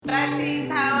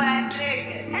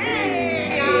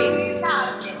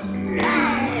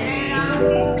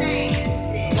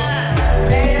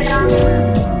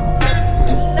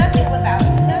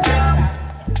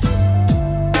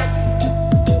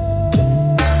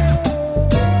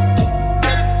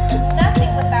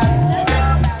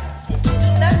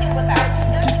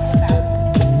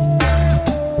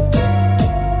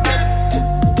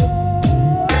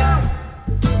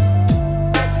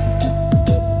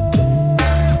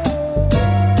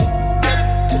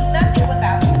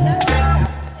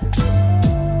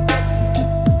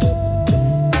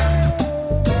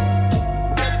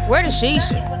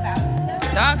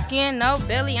Shisha. Dark skin, no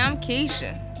belly, I'm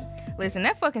Keisha. Listen,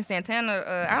 that fucking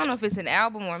Santana, I don't know if it's an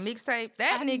album or a mixtape.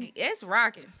 That nigga, it's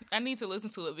rocking. I need to listen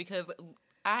to it because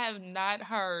I have not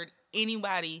heard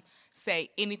anybody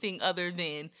say anything other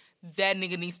than that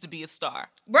nigga needs to be a star.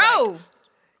 Bro.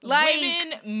 Like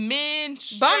women, men,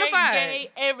 straight, bonafide.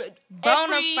 gay, every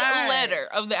letter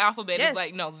of the alphabet is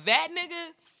like, no, that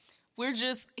nigga,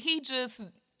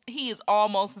 he is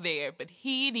almost there, but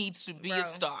he needs to be a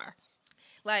star.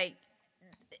 Like,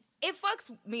 it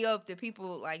fucks me up that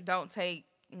people, like, don't take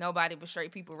nobody but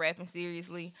straight people rapping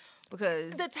seriously because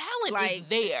the talent is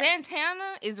there.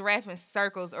 Santana is rapping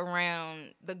circles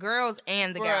around the girls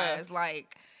and the guys.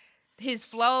 Like, his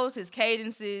flows, his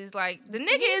cadences, like, the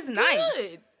nigga is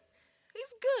nice.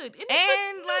 He's good.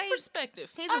 And like perspective.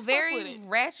 He's a very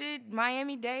ratchet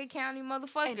Miami-Dade County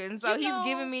motherfucker. And so he's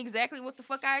giving me exactly what the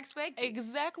fuck I expected.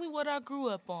 Exactly what I grew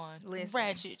up on. Listen,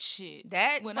 ratchet shit.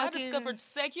 When I discovered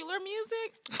secular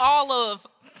music,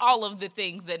 all of the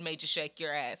things that made you shake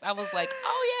your ass. I was like,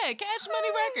 oh yeah, Cash Money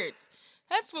Records.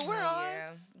 That's what we're on.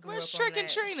 Yeah, where's Trick and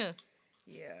Trina?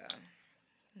 Yeah.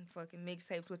 And fucking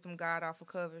mixtapes with them god awful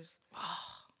covers.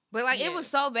 But like it was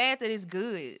so bad that it's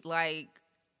good. Like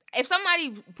if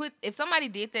somebody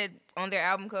did that on their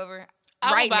album cover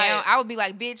right now, I would be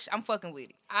like, bitch, I'm fucking with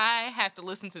it. I have to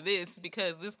listen to this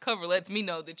because this cover lets me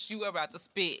know that you are about to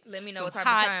spit. Let me know what type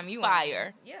of time you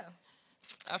fire. On. Yeah.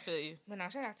 I feel you. But now,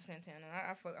 shout out to Santana.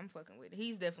 I'm fucking with it.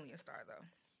 He's definitely a star, though.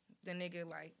 The nigga,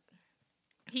 like,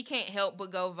 he can't help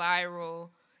but go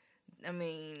viral. I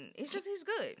mean, it's just, he's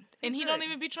good. And he don't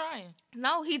even be trying.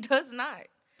 No, he does not.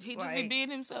 He just be being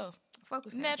himself. Fuck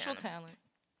with Santana. Natural talent.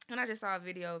 And I just saw a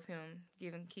video of him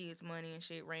giving kids money and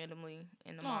shit randomly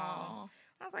in the mall.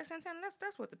 I was like, Santana,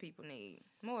 that's what the people need.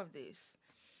 More of this.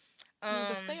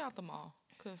 But stay out the mall,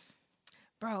 cause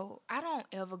bro, I don't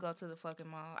ever go to the fucking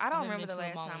mall. I don't remember the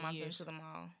last time I've been to the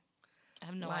mall. I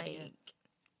have no idea.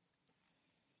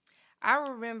 I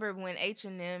remember when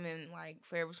H&M and like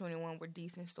Forever 21 were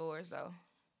decent stores though.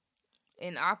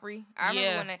 In Opry, I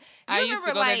remember when I used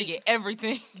to go there to get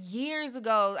everything. Years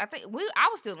ago, I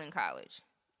was still in college.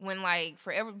 When like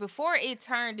forever before it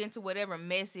turned into whatever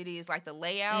mess it is, like the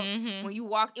layout. Mm-hmm. When you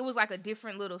walk, it was like a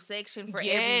different little section for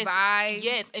every vibe.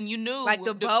 Yes, and you knew like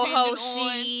the boho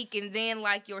chic, and then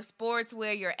like your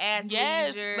sportswear, your athleisure.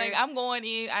 Yes, like I'm going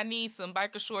in. I need some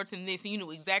biker shorts and this. And you knew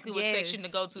exactly what section to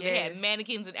go to. They had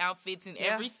mannequins and outfits in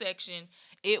every section.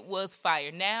 It was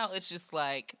fire. Now it's just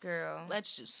like, girl,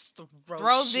 let's just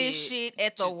throw this shit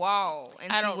at the wall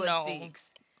and see what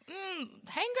sticks.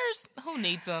 Hangers? Who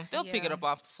needs them? They'll pick it up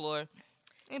off the floor.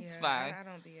 It's fine. I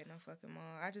don't be at no fucking mall.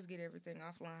 I just get everything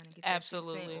offline and get that shit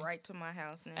sent right to my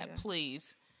house.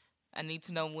 Please. I need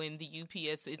to know when the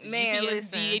UPS is.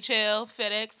 UPS, DHL,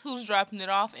 FedEx, who's dropping it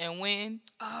off and when.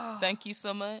 Oh. Thank you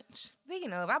so much.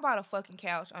 Speaking of, I bought a fucking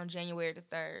couch on January the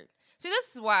 3rd. See,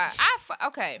 this is why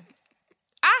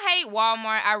I hate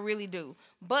Walmart. I really do.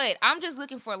 But I'm just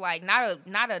looking for like not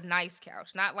a nice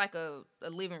couch, not like a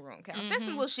living room couch. Just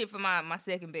some little shit for my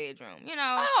second bedroom, you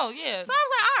know. Oh yeah. So I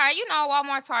was like, all right, you know,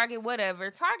 Walmart, Target,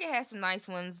 whatever. Target has some nice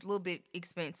ones, a little bit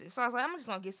expensive. So I was like, I'm just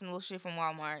gonna get some little shit from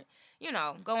Walmart. You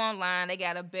know, go online, they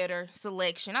got a better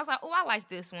selection. I was like, oh, I like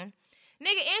this one.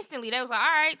 Nigga, instantly they was like, all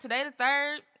right, today the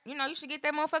 3rd. You know, you should get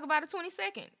that motherfucker by the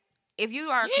 22nd. If you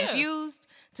are confused,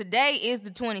 today is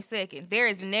the 22nd. There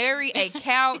is nary a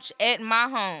couch at my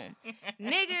home.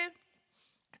 Nigga,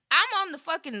 I'm on the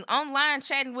fucking online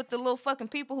chatting with the little fucking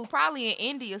people who probably in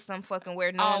India some fucking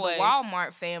where knowing the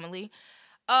Walmart family.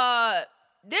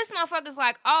 This motherfucker's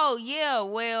like, oh, yeah,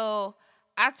 well,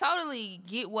 I totally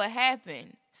get what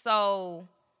happened. So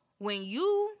when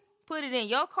you put it in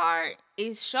your cart,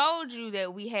 it showed you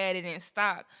that we had it in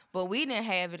stock, but we didn't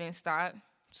have it in stock.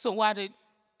 So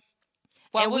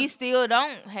we still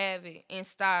don't have it in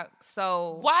stock.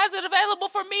 So why is it available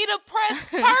for me to press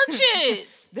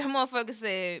purchase? That motherfucker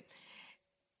said,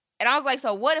 and I was like,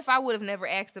 so what if I would have never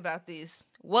asked about this?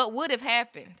 What would have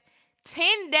happened?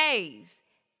 10 days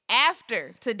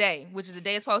after today, which is the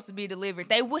day it's supposed to be delivered,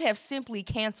 they would have simply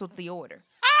canceled the order.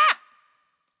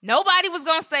 Nobody was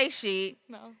gonna say shit.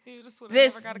 No, he just would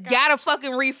have never got a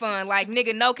fucking refund. Like,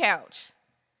 nigga, no couch.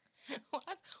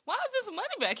 Why is this money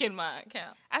back in my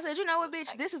account? I said, you know what,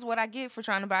 bitch? This is what I get for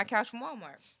trying to buy a couch from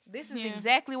Walmart. This is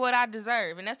exactly what I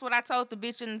deserve. And that's what I told the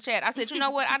bitch in the chat. I said, you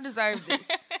know what? I deserve this.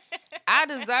 I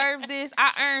deserve this.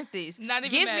 I earned this.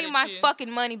 Give me my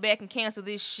fucking money back and cancel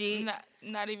this shit.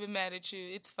 Not even mad at you.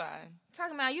 It's fine.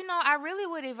 Talking about, you know, I really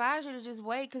would advise you to just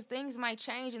wait because things might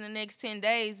change in the next 10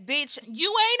 days. Bitch,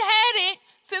 you ain't had it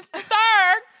since the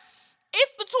 3rd.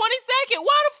 It's the 22nd.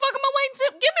 Why the fuck am I waiting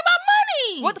to give me my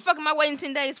money? What the fuck am I waiting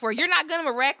 10 days for? You're not gonna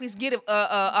miraculously get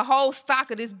a whole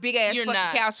stock of this big ass fucking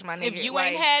couch, my nigga. If you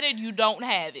ain't had it, you don't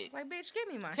have it. Like, bitch,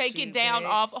 give me my Take shit, it down bitch.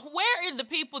 off. Where are the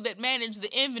people that manage the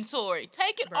inventory?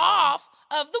 Take it off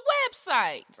of the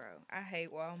website. Bro, I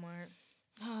hate Walmart.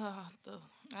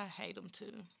 I hate them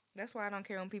too. That's why I don't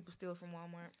care when people steal from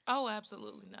Walmart. Oh,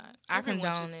 absolutely not.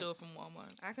 Everyone should steal from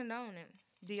Walmart. I condone it.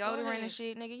 Deodorant and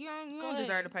shit, nigga. You don't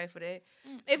deserve to pay for that.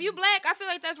 If you black, I feel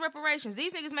like that's reparations.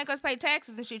 These niggas make us pay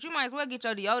taxes and shit. You might as well get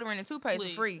your deodorant and toothpaste for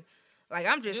free. Like,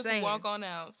 I'm just saying. Just walk on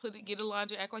out. Get a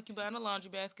laundry. Act like you buying a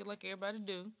laundry basket like everybody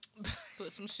do.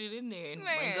 Put some shit in there and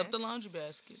bring up the laundry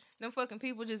basket. Them fucking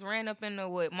people just ran up in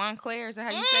the, Montclair? Is that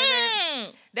how you say that?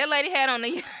 That lady had on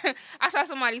the... I saw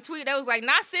somebody tweet that was like,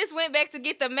 nah, sis went back to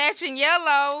get the matching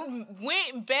yellow.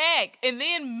 Went back and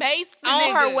then maced the on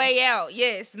nigga. her way out.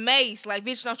 Yes, mace. Like,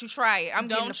 bitch, don't you try it. I'm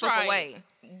getting the fuck away.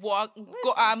 Go,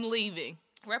 I'm leaving.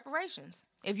 Reparations.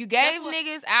 If you gave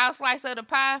niggas our slice of the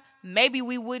pie, maybe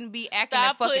we wouldn't be acting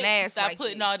that fucking ass like this. Stop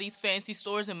putting all these fancy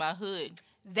stores in my hood.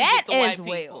 That as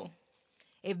well.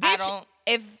 If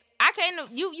I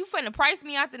can't, you finna price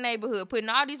me out the neighborhood, putting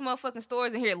all these motherfucking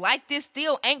stores in here like this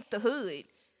still ain't the hood.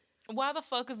 Why the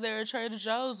fuck is there a Trader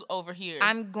Joe's over here?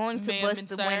 I'm going to bust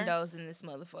the windows in this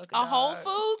motherfucker. A Whole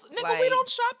Foods? Nigga, we don't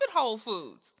shop at Whole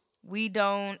Foods. We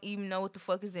don't even know what the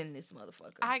fuck is in this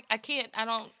motherfucker. I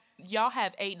don't. Y'all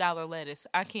have $8 lettuce.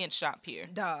 I can't shop here.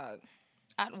 Dog.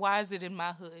 Why is it in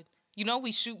my hood? You know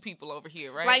we shoot people over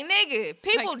here, right? Like, nigga,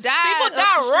 people die. People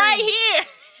die right here.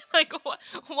 Like,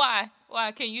 why?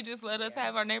 Why? Can you just let us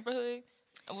have our neighborhood?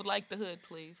 I would like the hood,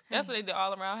 please. That's what they do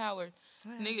all around Howard.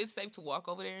 Nigga, it's safe to walk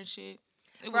over there and shit.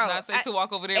 It was not safe to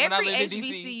walk over there when I lived in DC.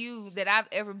 Every HBCU that I've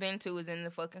ever been to is in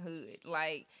the fucking hood.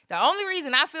 Like, the only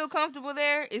reason I feel comfortable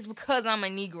there is because I'm a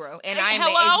Negro and I am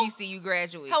an HBCU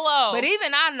graduate. Hello. But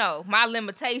even I know my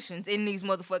limitations in these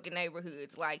motherfucking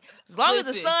neighborhoods. Like, as long as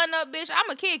the sun up, bitch,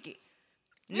 I'ma kick it.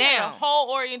 Now, a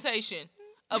whole orientation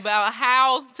about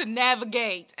how to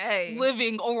navigate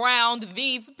living around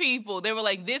these people. They were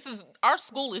like, our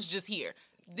school is just here.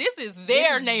 This is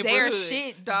their neighborhood. Their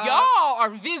shit, dog. Y'all are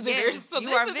visitors, yes, so this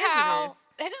is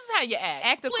how you act.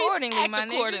 Act accordingly, act my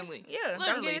accordingly. Nigga. Yeah,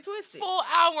 literally, don't get it twisted. Full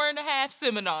hour-and-a-half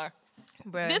seminar.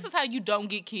 Bruh. This is how you don't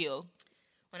get killed.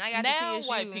 When I got now, to TSU,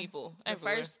 white people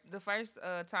everywhere. The first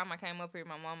time I came up here,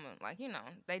 my mama, like,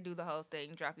 they do the whole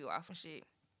thing, drop you off and shit.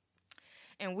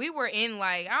 And we were in,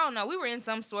 like, I don't know, we were in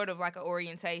some sort of, like, an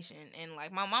orientation. And,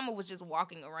 like, my mama was just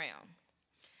walking around.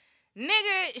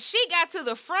 Nigga, she got to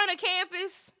the front of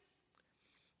campus,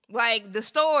 like the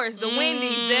stores, the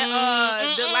Wendy's,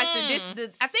 I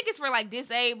think it's for like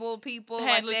disabled people. The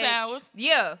Hadley Towers.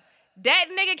 Yeah, that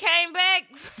nigga came back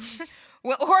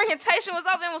when orientation was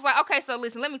over and was like, okay, so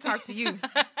listen, let me talk to you.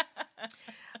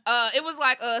 It was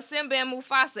like Simba and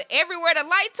Mufasa. Everywhere the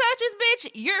light touches,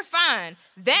 bitch, you're fine.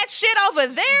 That shit over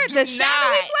there, the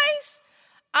shadowy place.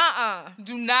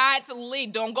 Do not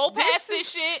leave. Don't go past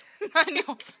this shit.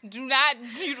 Do not.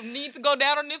 You don't need to go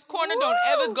down on this corner. Woo. Don't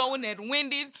ever go in that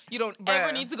Wendy's. You don't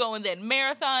ever need to go in that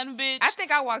marathon, bitch. I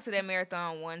think I walked to that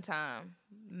marathon one time.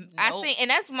 Nope. I think, and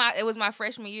it was my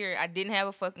freshman year. I didn't have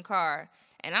a fucking car.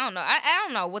 And I don't know. I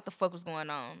don't know what the fuck was going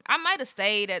on. I might have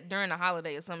stayed during the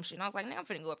holiday or some shit. And I was like, I'm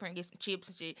finna go up here and get some chips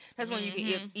and shit. That's when you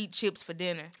can eat chips for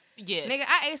dinner. Yes. Nigga,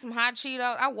 I ate some hot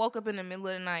Cheetos. I woke up in the middle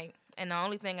of the night. And the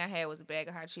only thing I had was a bag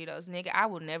of hot Cheetos. Nigga, I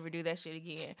will never do that shit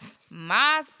again.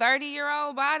 My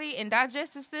 30-year-old body and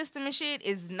digestive system and shit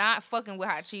is not fucking with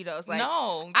hot Cheetos. Like,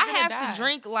 no, I have to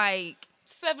drink, like...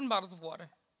 7 bottles of water.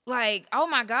 Like, oh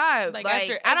my God. Like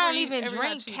I don't even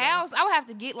drink cows. I would have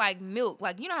to get, like, milk.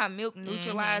 Like, you know how milk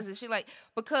neutralizes shit? Like,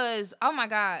 because, oh my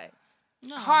God.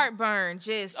 No. Heartburn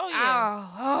just... Oh,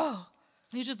 yeah.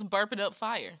 You just burping up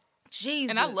fire. Jesus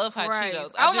And I love Christ. hot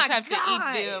Cheetos. I just have to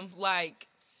eat them, like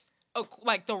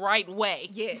the right way,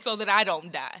 so that I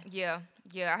don't die. Yeah,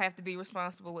 I have to be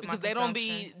responsible with because my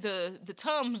consumption. They don't be the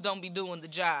Tums don't be doing the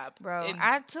job, bro.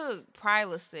 I took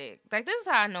Prilosec. Like, this is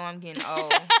how I know I'm getting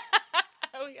old.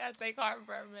 We gotta take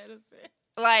heartburn medicine.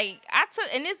 Like, I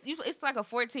took, and it's like a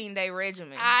 14-day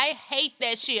regimen. I hate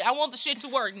that shit. I want the shit to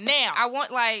work now. I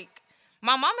want, like,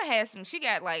 my mama had some. She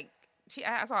got like.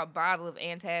 I saw a bottle of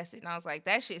antacid, and I was like,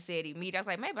 that shit said immediate. I was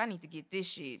like, maybe I need to get this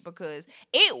shit because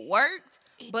it worked.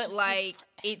 But, like,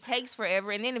 it takes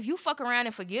forever. And then if you fuck around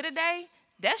and forget a day,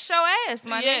 that's your ass,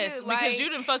 my nigga. Yes, because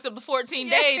you done fucked up the 14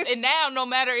 days. And now, no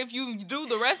matter if you do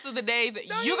the rest of the days, you're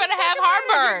going to have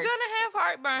heartburn. You're going to have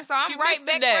heartburn. So I'm right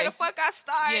back where the fuck I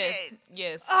started.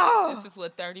 Yes. Oh. This is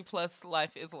what 30-plus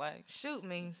life is like. Shoot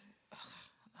me.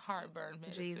 Heartburn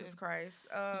medicine. Jesus Christ.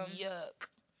 Yuck.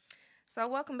 So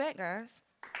welcome back, guys.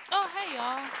 Oh, hey,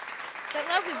 y'all. That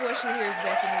lovely voice you hear is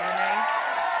Bethany Renee.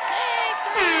 Hey,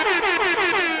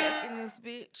 back in this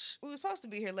bitch. We were supposed to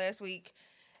be here last week.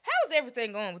 How's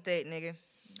everything going with that, nigga?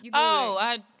 You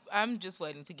good? I'm just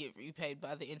waiting to get repaid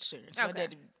by the insurance. Okay. My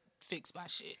daddy fixed my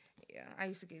shit. Yeah, I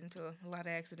used to get into a lot of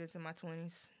accidents in my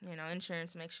 20s. You know,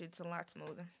 insurance makes shit a lot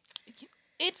smoother.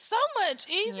 It's so much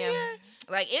easier. Yeah.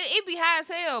 Like, it be high as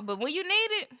hell, but when you need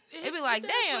it, it be like,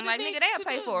 damn, like, nigga, they'll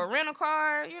pay for a rental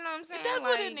car, you know what I'm saying? It does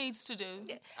like, what it needs to do.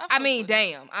 Yeah. I mean,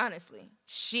 damn, honestly.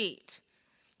 Shit.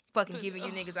 Fucking giving you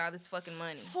niggas all this fucking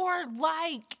money. For,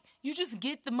 like, you just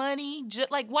get the money.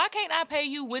 Like, why can't I pay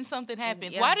you when something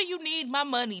happens? Yeah. Why do you need my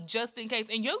money just in case?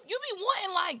 And you be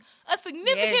wanting, like, a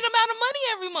significant amount of money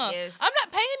every month. Yes. I'm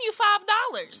not paying you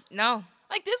 $5. No.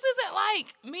 Like, this isn't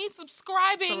like me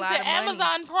subscribing to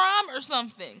Amazon Prime or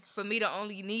something. For me to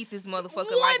only need this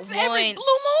motherfucker once every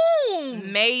blue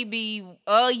moon. Maybe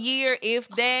a year, if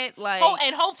that. Like,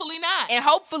 and hopefully not. And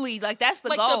hopefully, like, that's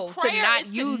the goal. The prayer to not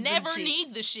is use to never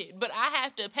need the shit, but I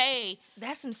have to pay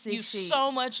that's some sick you shit.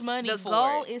 So much money for it. The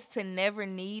goal is to never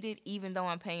need it, even though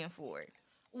I'm paying for it.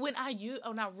 When I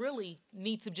really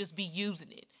need to just be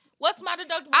using it. What's my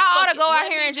deductible? I ought to go out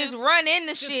here and just run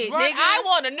into shit, nigga. I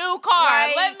want a new car.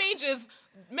 Like, let me just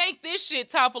make this shit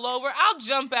topple over. I'll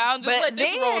jump out and just let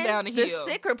this roll down the hill.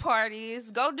 The sicker part is,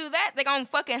 go do that. They gonna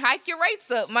fucking hike your rates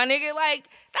up, my nigga. Like,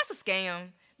 that's a scam.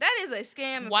 That is a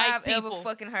scam if I've ever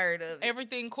fucking heard of it.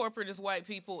 Everything corporate is white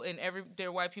people, and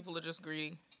their white people are just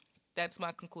greedy. That's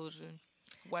my conclusion.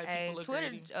 White people are Twitter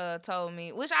greedy. Told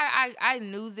me, which I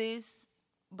knew this,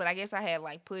 but I guess I had,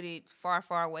 like, put it far,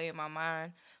 far away in my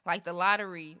mind. Like, the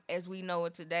lottery, as we know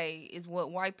it today, is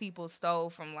what white people stole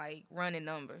from, like, running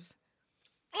numbers.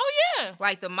 Oh, yeah.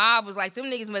 Like, the mob was like, them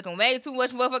niggas making way too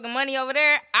much motherfucking money over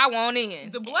there. I want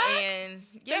in. The blacks,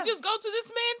 they just go to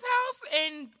this man's house,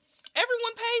 and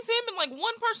everyone pays him, and, like,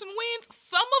 one person wins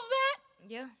some of that?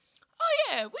 Yeah.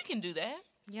 Oh, yeah, we can do that.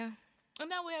 Yeah. And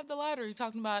now we have the lottery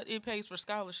talking about it pays for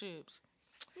scholarships.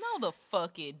 No, the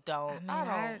fuck it don't.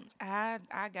 I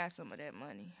got some of that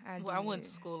money. I went to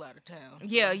school out of town.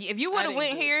 Yeah, if you would have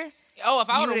went here. Oh, if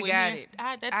I would have went here.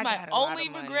 That's my only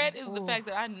regret is the fact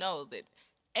that I know that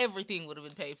everything would have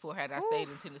been paid for had I stayed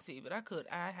in Tennessee. But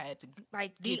I had to.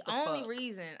 Like, the only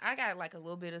reason I got, like, a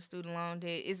little bit of student loan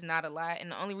debt is not a lot.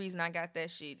 And the only reason I got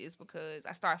that shit is because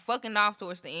I started fucking off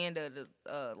towards the end of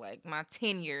the like, my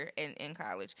tenure in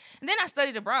college. And then I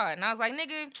studied abroad. And I was like,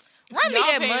 nigga, run me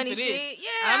that money shit.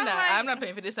 Yeah, I'm not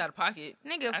paying for this out of pocket.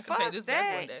 Nigga, I can fuck pay this that.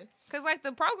 back one day. Because, like,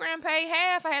 the program paid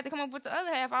half. I had to come up with the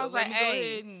other half. So I was like, hey, go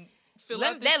ahead and fill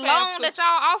out that loan that y'all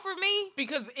offered me.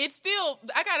 Because it's still,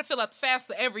 I got to fill out the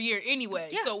FAFSA every year anyway.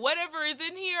 Yeah. So whatever is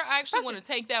in here, I actually want to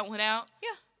take that one out.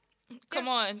 Yeah. Come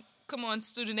on,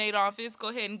 student aid office. Go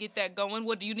ahead and get that going.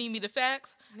 What, do you need me to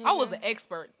fax? Nigga. I was an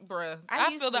expert, bruh.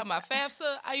 I filled out my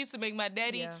FAFSA. I used to make my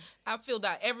daddy. Yeah. I filled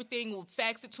out everything, would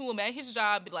fax it to him at his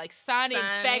job, be like, sign it,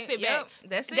 fax it back.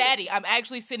 That's it. Daddy, I'm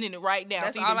actually sending it right now.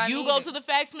 That's so either you go to the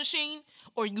fax machine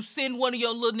or you send one of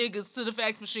your little niggas to the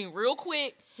fax machine real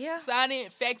quick. Yeah. Sign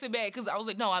it, fax it back. Because I was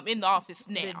like, no, I'm in the office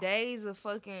now. The days of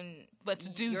fucking let's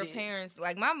do your this. Parents,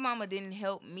 like, my mama didn't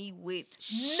help me with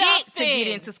shit to get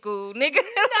into school, nigga.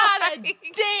 Not a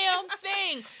damn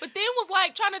thing. But then was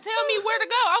like trying to tell me where to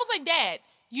go. I was like, Dad,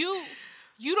 you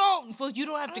don't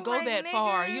have to go that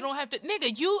far. You don't have to,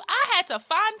 nigga. I had to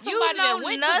find somebody that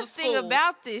went to the school. You know nothing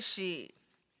about this shit.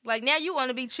 Like, now you want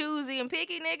to be choosy and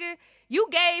picky, nigga. You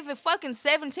gave a fucking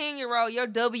 17-year-old your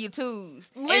W-2s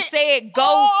and said,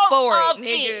 go for it,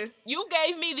 nigga. You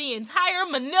gave me the entire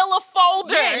manila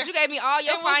folder. Yes, you gave me all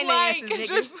your finances, like, nigga.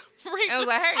 Just I was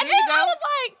like, here you go. I was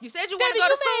like, you said you want to go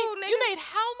to school, nigga. You made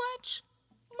how much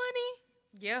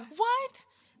money? Yeah. What?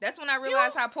 That's when I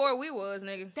realized how poor we was,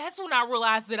 nigga. That's when I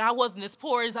realized that I wasn't as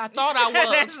poor as I thought I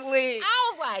was. That's lit.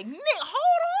 I was like, Nick,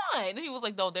 hold on. And he was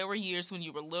like, no, there were years when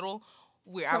you were little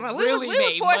where I really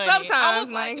made poor money. Sometimes, I was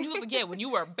like, he was like, yeah, when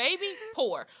you were a baby,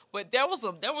 poor. But there was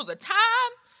a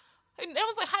time, and I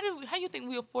was like, how do you think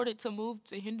we afforded to move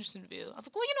to Hendersonville? I was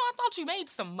like, well, I thought you made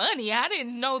some money. I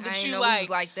didn't know that you like was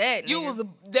like that.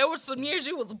 There were some years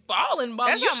you was balling.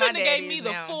 You shouldn't have gave me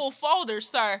the full folder,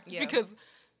 sir. Yeah. Because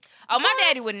my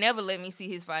daddy would never let me see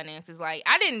his finances. Like,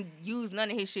 I didn't use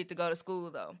none of his shit to go to school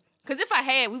though. Because if I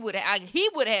had, he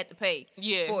would have had to pay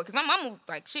for it. Because my mom was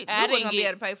like, shit, we wasn't going to be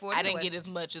able to pay for it. I didn't get as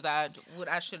much as I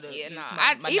should have. Yeah, no.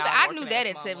 I knew that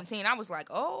at 17. I was like,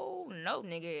 oh, no,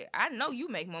 nigga. I know you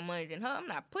make more money than her. I'm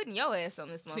not putting your ass on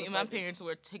this motherfucker. See, my parents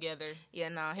were together. Yeah,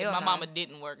 nah, hell no. My mama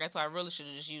didn't work. That's why I really should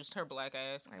have just used her black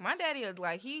ass. Like, my daddy was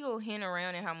like, he'll hint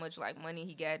around at how much, like, money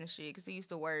he got and shit. Because he used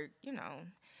to work,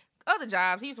 other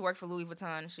jobs. He used to work for Louis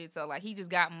Vuitton and shit. So, like, he just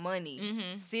got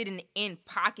money sitting in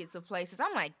pockets of places.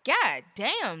 I'm like, God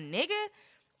damn, nigga.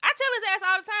 I tell his ass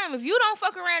all the time, if you don't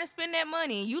fuck around and spend that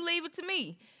money, you leave it to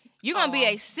me. You're going to be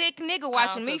a sick nigga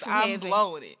watching me from heaven. I'm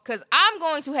blowing it. Because I'm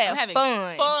going to have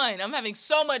fun. I'm having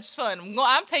so much fun.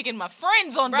 I'm taking my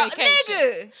friends on vacation.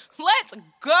 Nigga. Let's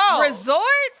go.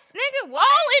 Resorts? Nigga, what?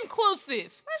 All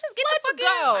inclusive. Let's just get the fuck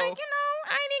out. Like,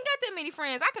 I ain't even got that many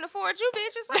friends. I can afford you,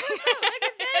 bitches. Like, what's up, nigga?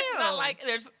 Damn. It's not like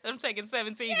I'm taking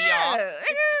 17 yeah, y'all.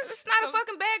 Nigga, it's not a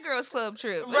fucking bad girls club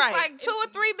trip. Right. It's like 2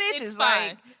 or 3 bitches. It's fine.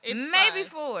 Like, it's maybe fine.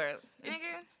 4.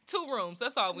 Nigga. 2 rooms.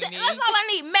 That's all we need. That's all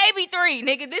I need. Maybe 3,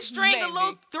 nigga. This string of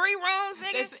little 3 rooms,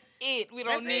 nigga. That's it. We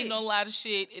don't need no lot of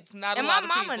shit. It's not a lot of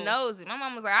people. And my mama knows it. My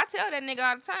mama's like, I tell that nigga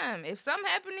all the time, if something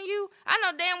happened to you, I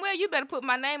know damn well you better put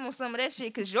my name on some of that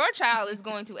shit because your child is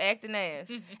going to act an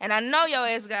ass. And I know your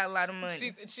ass got a lot of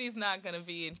money. She's not going to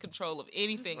be in control of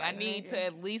anything. Like, I need to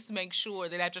at least make sure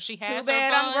that after she has Too her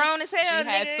bad fun, I'm grown as hell, she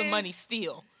has nigga. some money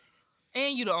still.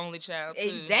 And you the only child, too.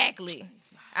 Exactly.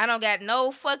 I don't got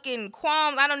no fucking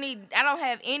qualms. I don't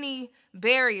have any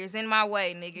barriers in my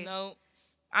way, nigga. No.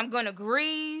 I'm gonna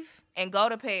grieve and go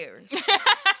to Paris.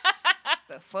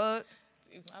 The fuck?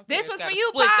 Dude, this one's for you,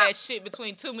 split Pop. that shit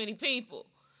between too many people.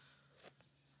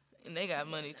 And they got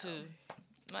money, too.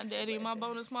 My daddy and my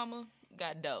bonus mama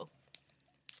got dough.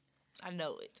 I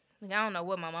know it. Like, I don't know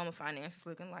what my mama finances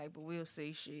looking like, but we'll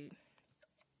see shit.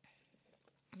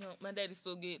 No, my daddy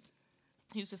still gets...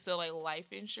 He used to sell, like,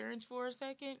 life insurance for a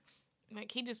second. Like,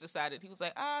 he just decided. He was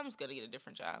like, I'm just going to get a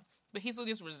different job. But he still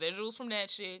gets residuals from that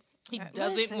shit. He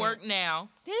doesn't work now.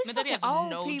 This fucking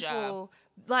old people, job.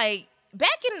 Like, back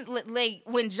in, like,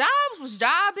 when jobs was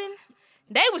jobbing,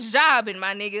 they was jobbing,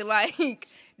 my nigga. Like,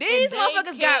 these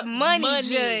motherfuckers got money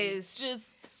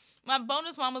just... My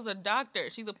bonus mama's a doctor.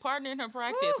 She's a partner in her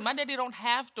practice. Woo. My daddy don't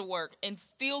have to work and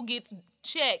still gets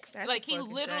checks. That's like, he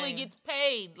literally gets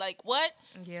paid. Like, what?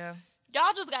 Yeah.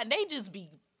 Y'all they just be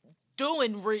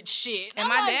doing rich shit. And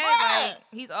my dad, like,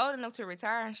 he's old enough to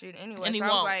retire and shit anyway. And he so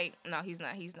won't. I was like, no,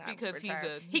 he's not because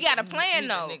retired. He got a plan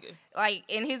though. Like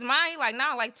in his mind, like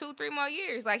now, like 2-3 more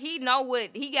years. Like he know what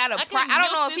he got I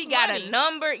don't know if he got a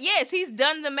number. Yes, he's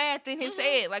done the math in his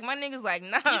head. Like my nigga's like,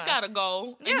 nah. He's got a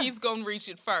goal and he's gonna reach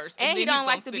it first. And he don't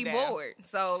like to be bored.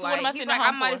 So like, he's like,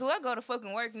 I might as well go to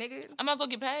fucking work, nigga. I might as well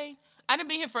get paid. I done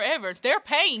been here forever. They're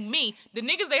paying me. The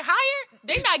niggas they hire,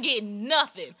 they not getting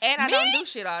nothing. And I don't do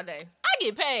shit all day. I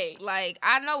get paid. Like,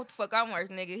 I know what the fuck I'm worth,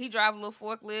 nigga. He drive a little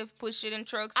forklift, push shit in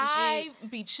trucks and shit. I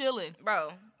be chilling.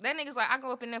 Bro, that nigga's like, I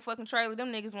go up in that fucking trailer,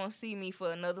 them niggas won't see me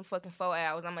for another fucking 4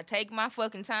 hours. I'm gonna take my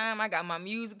fucking time. I got my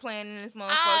music playing in this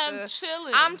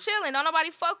motherfucker. I'm chilling. Don't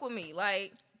nobody fuck with me.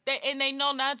 Like... They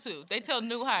know not to. They tell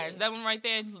new hires. That one right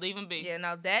there, leave him be. Yeah,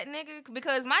 no, that nigga,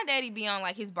 because my daddy be on,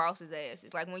 like, his boss's ass.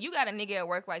 It's like, when you got a nigga at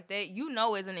work like that, you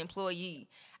know as an employee,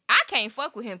 I can't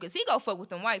fuck with him because he go fuck with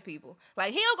them white people.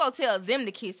 Like, he'll go tell them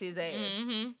to kiss his ass.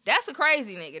 Mm-hmm. That's a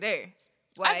crazy nigga there.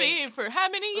 Like, I've been here for how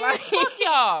many years? Like, fuck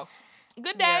y'all.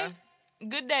 Good day. Yeah.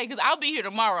 Good day, because I'll be here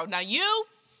tomorrow. Now, you...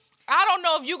 I don't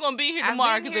know if you're gonna be here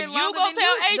tomorrow because if you go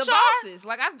tell HR, the bosses,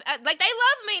 like like they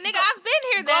love me, nigga. I've been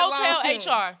here that long. Go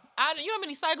tell HR. You know how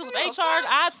many cycles of HR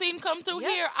I've seen come through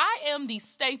here? I am the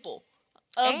staple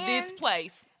of this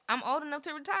place. I'm old enough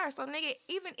to retire, so nigga,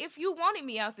 even if you wanted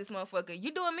me out this motherfucker,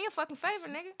 you doing me a fucking favor,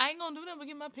 nigga. I ain't gonna do nothing but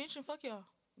get my pension. Fuck y'all.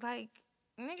 Like,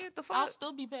 nigga, the fuck. I'll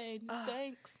still be paid.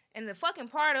 Thanks. And the fucking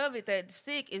part of it that's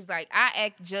sick is like I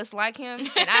act just like him,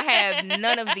 and I have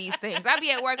none of these things. I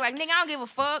be at work like, nigga, I don't give a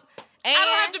fuck. And I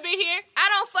don't have to be here. I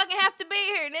don't fucking have to be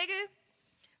here, nigga.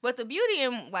 But the beauty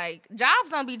in, like, jobs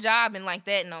don't be jobbing like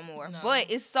that no more. No. But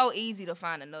it's so easy to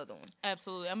find another one.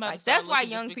 Absolutely. I'm about to that's why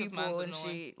young people and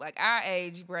shit, like, our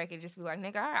age bracket just be like,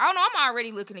 nigga, I don't know, I'm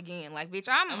already looking again. Like, bitch,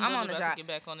 I'm on the job. To get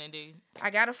back on Indeed. I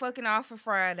got a fucking offer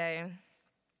Friday.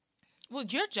 Well,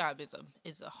 your job is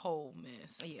a whole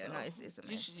mess. Yeah, so no, it's a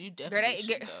mess. You definitely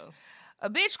should go. A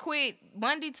bitch quit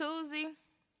Monday, Tuesday.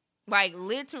 Like,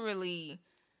 literally...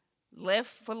 left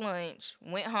for lunch,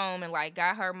 went home, and, like,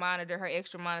 got her monitor, her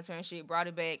extra monitor and shit, brought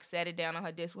it back, sat it down on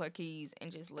her desk with her keys,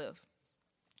 and just left.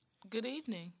 Good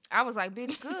evening. I was like,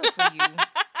 bitch, good for you.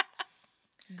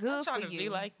 Good for you. I'm trying to be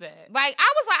like that. Like,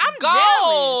 I was like, I'm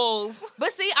jealous.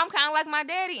 But see, I'm kind of like my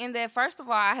daddy in that, first of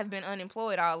all, I have been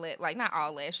unemployed not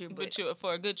all last year, but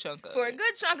for a good chunk of it. For a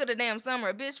good chunk of the damn summer,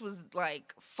 a bitch was,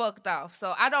 like, fucked off.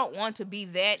 So I don't want to be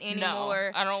that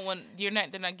anymore. No, I don't want, they're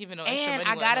not giving no extra money.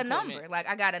 And I got a number. Like,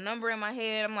 I got a number in my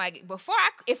head. I'm like,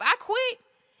 if I quit,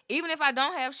 even if I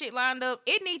don't have shit lined up,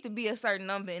 it needs to be a certain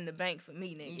number in the bank for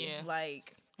me, nigga. Yeah.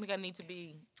 Like I need to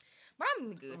be But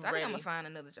I'm good. I think I'm going to find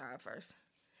another job first.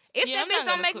 If that bitch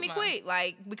don't make me quit,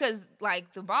 like, because,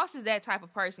 like, the boss is that type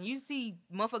of person. You see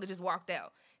motherfucker just walked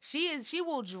out. She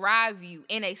will drive you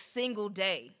in a single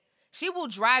day. She will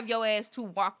drive your ass to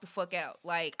walk the fuck out.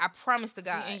 Like, I promise to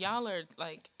God. See, and y'all are,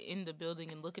 like, in the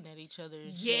building and looking at each other.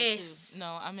 Yes.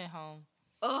 No, I'm at home.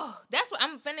 Oh, that's what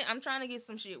I'm trying to get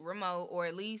some shit remote or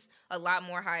at least a lot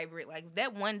more hybrid. Like,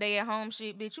 that one day at home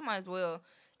shit, bitch, you might as well.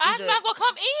 I might as well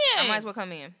come in. I might as well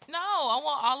come in. No, I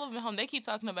want all of them home. They keep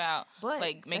talking about,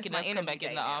 like, making us come back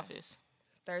in the office.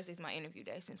 Thursday's my interview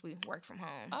day since we work from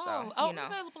home. Oh, so, you know,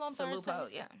 available on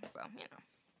Thursdays. Yeah, so, you know.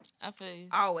 I feel you.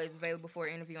 Always available for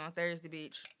an interview on Thursday,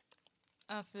 bitch.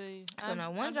 I feel you. So,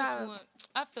 now one job.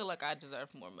 I feel like I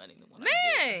deserve more money than what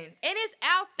I get. And it's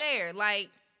out there. Like,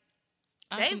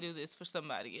 I can do this for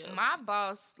somebody else. My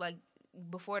boss, like,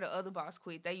 before the other boss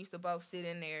quit, they used to both sit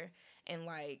in there and,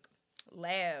 like,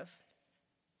 laugh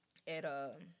at,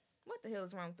 what the hell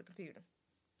is wrong with the computer?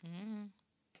 Mm-hmm.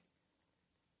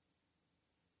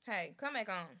 Hey, come back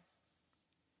on.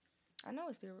 I know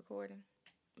it's still recording.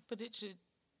 But it should.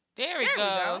 There it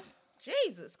goes.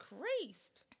 Jesus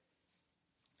Christ.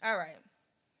 All right.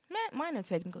 Minor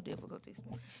technical difficulties.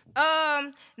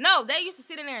 No, they used to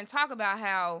sit in there and talk about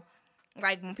how,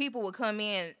 like, when people would come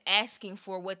in asking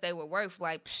for what they were worth,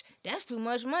 like, that's too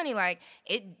much money. Like,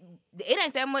 it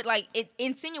ain't that much. Like, it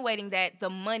insinuating that the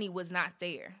money was not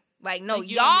there. Like, no,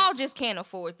 y'all just can't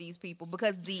afford these people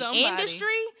because the industry.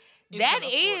 That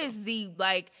is the,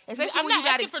 like, especially when you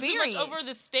got experience. I'm not asking for too much over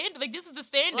the standard. Like, this is the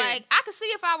standard. Like, I could see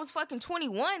if I was fucking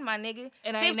 21, my nigga,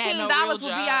 and $15 would be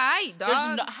all right,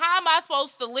 dog. How am I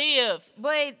supposed to live?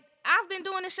 But I've been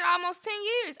doing this shit almost 10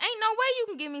 years. Ain't no way you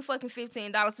can give me fucking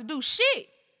 $15 to do shit.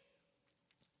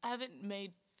 I haven't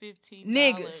made $15.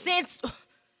 Nigga, since...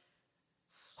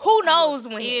 Who knows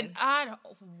when?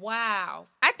 Wow.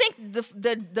 I think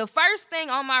the first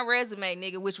thing on my resume,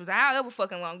 nigga, which was however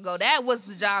fucking long ago, that was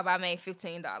the job I made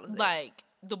 $15 at. Like,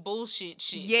 the bullshit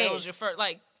shit. Yes. That was your first,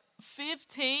 like,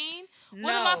 15? No.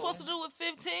 What am I supposed to do with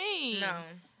 15? No.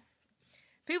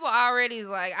 People already is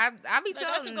like, I be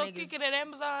telling niggas. I could go kick it at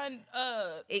Amazon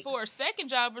for a second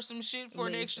job or some shit for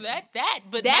an extra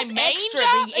but that's my main extra,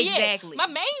 job, exactly. My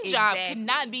main job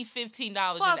cannot be $15 an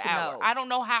hour. No. I don't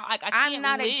know how. I can't I'm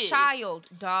not live. a child,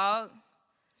 dog.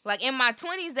 Like, in my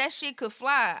 20s, that shit could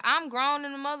fly. I'm grown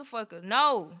in the motherfucker.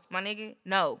 No, my nigga,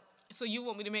 no. So you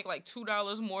want me to make like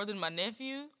 $2 more than my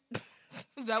nephew?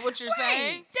 Is that what you're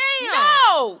saying?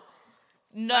 Damn.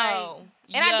 No. Like,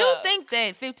 and I do think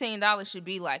that $15 should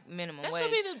be like minimum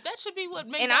wage. That should be what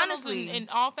McDonald's and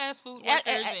all fast food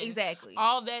workers exactly.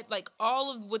 All that, like,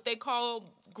 all of what they call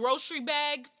grocery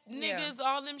bag niggas,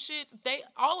 all them shits.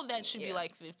 All of that should be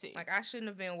like 15. Like, I shouldn't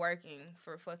have been working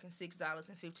for fucking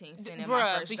 $6.15 in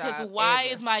my first because job why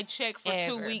ever. is my check for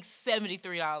 2 weeks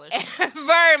 $73?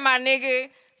 Ever, my nigga.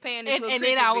 Paying this and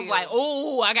then I was like,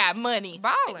 oh, I got money.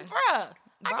 Balling. Bruh,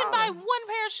 I can buy one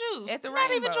pair of shoes. At the Not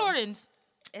Rainbow. even Jordans.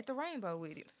 At the Rainbow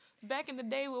with it. Back in the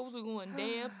day, what was we going?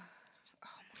 Deb? Oh,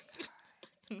 my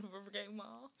God. Rivergate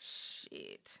Mall?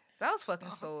 Shit. Those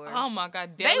fucking stores. Oh, my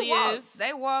God. Delia's.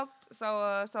 They walked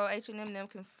so H&M them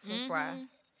can fly.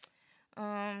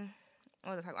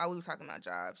 What was I talking about? We were talking about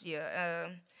jobs. Yeah.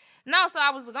 No, so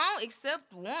I was going to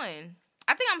accept one.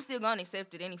 I think I'm still going to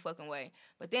accept it any fucking way.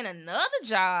 But then another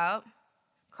job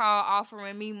called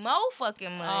offering me more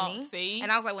fucking money. Oh, see?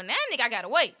 And I was like, well, now, nigga, I got to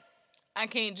wait. I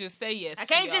can't just say yes. I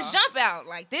can't just jump out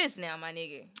like this now, my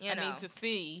nigga. I need to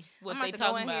see what they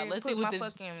talking about. Let's see what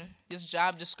this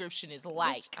job description is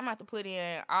like. I'm about to put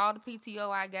in all the PTO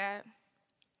I got.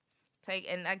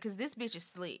 Because this bitch is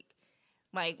slick.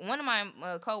 Like, one of my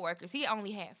coworkers, he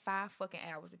only had 5 fucking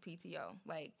hours of PTO.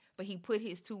 Like, but he put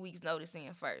his 2 weeks notice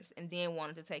in first and then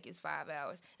wanted to take his 5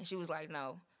 hours. And she was like,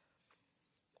 no.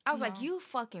 I was like, you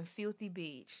fucking filthy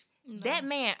bitch. No. That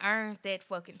man earned that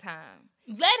fucking time.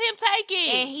 Let him take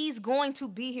it. And he's going to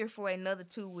be here for another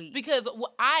 2 weeks. Because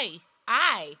I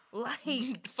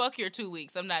like fuck your 2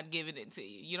 weeks. I'm not giving it to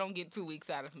you. You don't get 2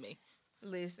 weeks out of me.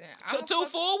 Listen, 2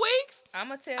 full weeks? I'm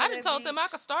gonna tell. I done told them I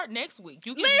could start next week.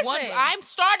 You get one. I'm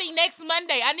starting next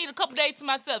Monday. I need a couple days to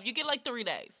myself. You get like 3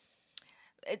 days.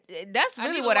 That's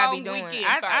really what I be doing.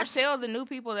 I tell the new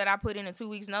people that I put in a 2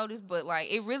 weeks notice, but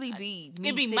like it really be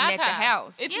me sitting at the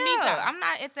house. It's me time. I'm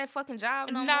not at that fucking job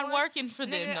no more. Not working for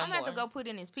them I'm gonna have to go put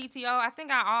in his PTO. I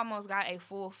think I almost got a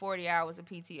full 40 hours of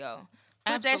PTO.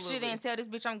 Put that shit in, tell this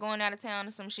bitch I'm going out of town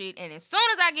or some shit, and as soon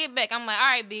as I get back, I'm like, all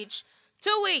right, bitch,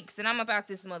 2 weeks, and I'm about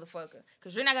this motherfucker.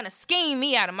 Because you're not going to scheme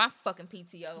me out of my fucking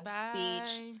PTO, Bye.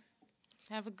 Bitch.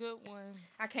 Have a good one.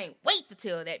 I can't wait to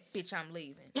tell that bitch I'm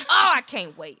leaving. Oh, I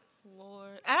can't wait.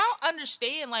 Lord. I don't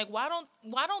understand. Like, why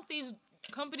don't these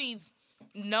companies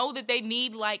know that they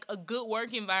need like a good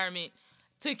work environment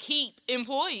to keep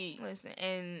employees. Listen,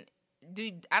 and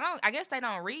I guess they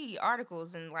don't read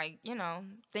articles and like, you know,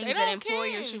 things that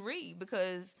employers should read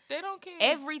because they don't care.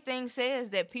 Everything says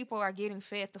that people are getting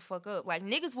fed the fuck up. Like,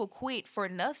 niggas will quit for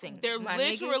nothing. They're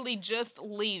literally just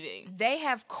leaving. They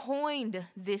have coined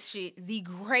this shit, the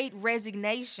Great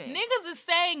Resignation. Niggas is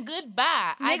saying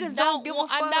goodbye. Niggas don't give a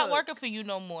fuck. I'm not working for you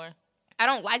no more. I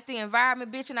don't like the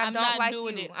environment, bitch, and I'm don't like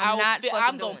doing you. It.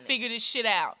 I'm gonna figure this shit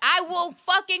out. I will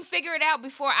fucking figure it out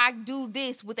before I do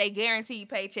this with a guaranteed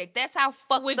paycheck. That's how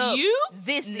fucked with up you?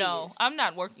 This is. No, I'm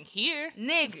not working here.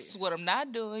 Nigga. This is what I'm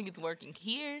not doing. It's working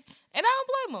here. And I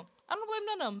don't blame them. I don't blame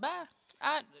none of them.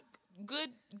 Bye.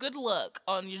 Good luck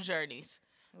on your journeys.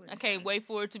 Listen. I can't wait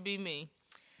for it to be me.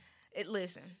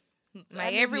 Listen.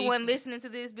 Like, everyone listening to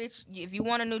this, bitch, if you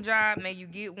want a new job, may you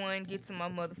get one, get some more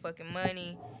motherfucking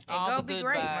money, and all go be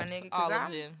great, vibes, my nigga. All of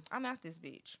them. I'm out this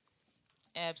bitch.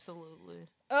 Absolutely.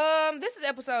 This is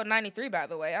episode 93, by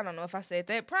the way. I don't know if I said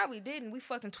that. Probably didn't. We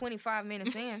fucking 25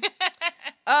 minutes in.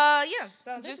 Yeah.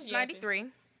 So this is 93.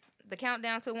 The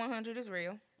countdown to 100 is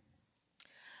real.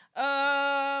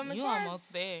 You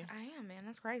almost there. I am, man.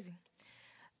 That's crazy.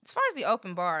 As far as the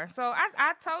open bar, so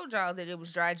I told y'all that it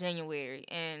was dry January,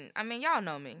 and I mean, y'all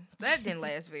know me. That didn't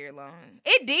last very long.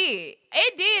 It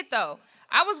did though.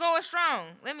 I was going strong.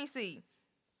 Let me see.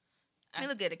 Let me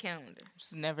look at the calendar.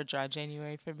 It's never dry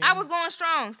January for me. I was going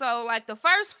strong. So like the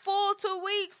first full 2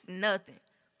 weeks, nothing.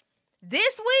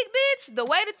 This week, bitch, the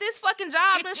way that this fucking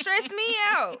job done stressed me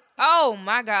out. Oh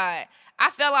my God. I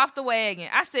fell off the wagon.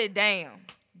 I said, damn,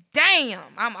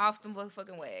 I'm off the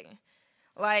motherfucking wagon.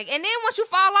 Like, and then once you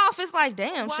fall off, it's like,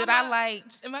 damn,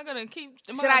 Am I gonna keep?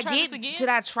 Should I try this again? Should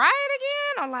I try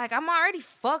it again? Or like, I'm already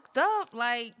fucked up.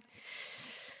 Like,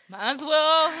 might as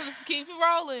well just keep it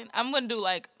rolling. I'm gonna do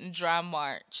like dry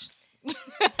March.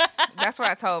 That's what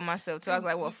I told myself too. I was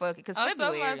like, well, fuck it, because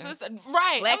February,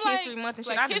 right? Black History Month and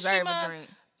shit. I deserve a drink.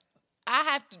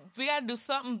 We gotta do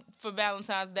something for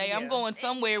Valentine's Day. Yeah. I'm going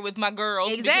somewhere with my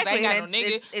girls exactly. Because I ain't got no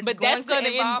nigga. It's but going that's gonna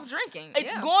involve drinking.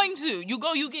 It's going to. You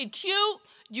go, you get cute,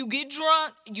 you get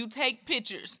drunk, you take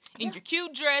pictures in your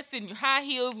cute dress and your high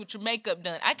heels with your makeup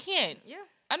done. I can't. Yeah.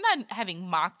 I'm not having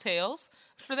mocktails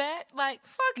for that. Like,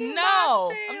 fucking no,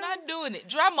 mocktails. I'm not doing it.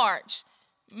 Dry March.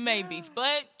 Maybe,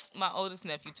 but my oldest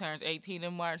nephew turns 18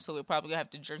 in March, so we're probably gonna have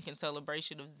to drink in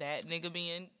celebration of that nigga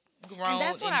being grown and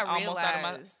that's what I almost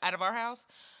realized. out of our house.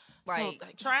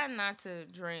 Like, trying not to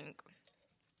drink,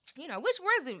 you know, which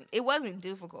wasn't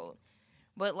difficult,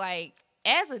 but like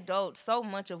as adults, so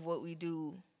much of what we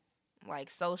do,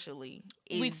 like socially,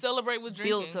 we celebrate with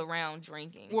drinking, built around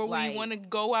drinking. Where we want to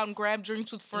go out and grab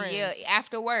drinks with friends. Yeah,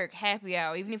 after work, happy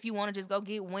hour. Even if you want to just go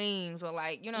get wings or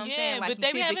like, you know what I'm saying? Like, but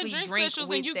they be having drink specials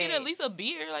and you get at least a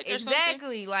beer, like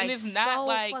exactly, or like and it's not so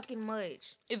like fucking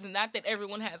much. It's not that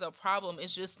everyone has a problem.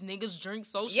 It's just niggas drink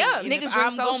socially. Yeah, and niggas if drink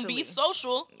I'm gonna be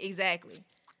social, exactly.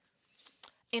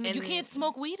 And you can't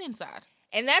smoke weed inside.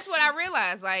 And that's what I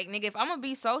realized. Like, nigga, if I'm going to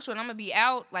be social and I'm going to be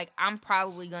out, like, I'm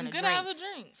probably going to drink. have a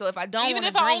drink. So if I don't want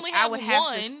to drink, I would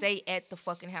have to stay at the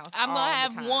fucking house I'm going to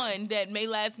have time. one that may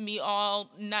last me all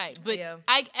night. But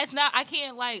I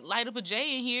can't, like, light up a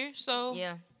J in here. So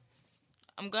yeah,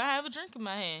 I'm going to have a drink in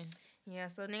my hand. Yeah,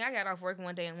 so, nigga, I got off work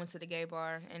one day and went to the gay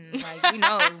bar. And, like,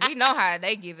 we know how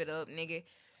they give it up, nigga.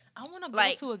 I want to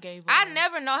go to a gay bar. I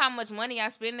never know how much money I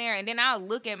spend there, and then I'll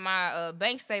look at my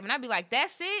bank statement. I'll be like,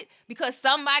 that's it? Because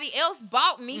somebody else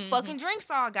bought me fucking drinks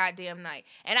all goddamn night.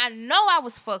 And I know I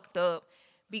was fucked up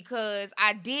because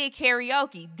I did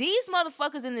karaoke. These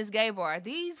motherfuckers in this gay bar,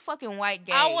 these fucking white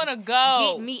gays, I want to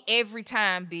go. Get me every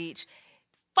time, bitch.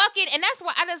 Fucking, and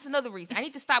that's another reason. I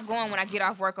need to stop going when I get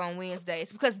off work on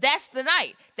Wednesdays because that's the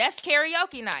night. That's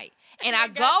karaoke night. And I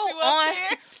go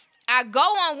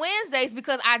on Wednesdays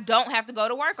because I don't have to go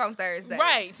to work on Thursday.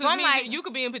 Right. So it means like, you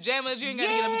could be in pajamas. You ain't got to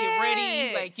get up and get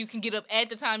ready. Like, you can get up at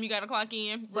the time you got to clock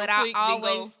in. But I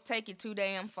always take it too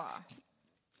damn far.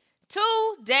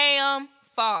 Too damn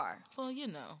far. Well, you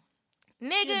know.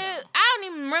 Nigga, I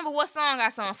don't even remember what song I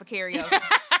sang for karaoke.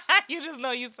 You just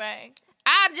know you sang.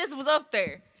 I just was up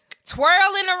there.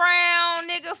 Twirling around,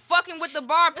 nigga. Fucking with the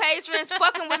bar patrons.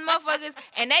 Fucking with motherfuckers.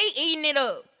 And they eating it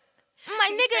up. I'm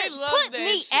like, nigga, put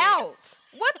me out.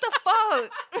 What the fuck?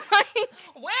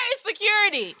 Where is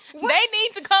security? What? They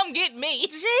need to come get me.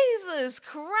 Jesus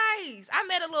Christ. I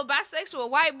met a little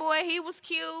bisexual white boy. He was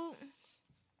cute.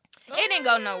 It didn't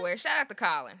go nowhere. Shout out to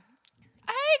Colin.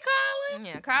 Hey, Colin.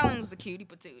 Yeah, Colin was a cutie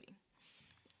patootie.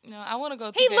 No, I want to go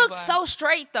to He looked so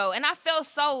straight, though, and I felt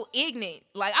so ignorant.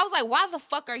 Like, I was like, why the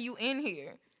fuck are you in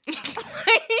here?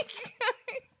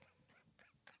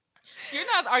 You're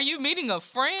not. Are you meeting a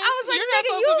friend? I was like, You're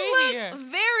nigga, you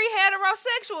look very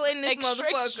heterosexual in this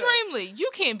motherfucker. Extremely. You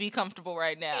can't be comfortable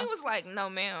right now. He was like, no,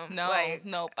 ma'am. No, like,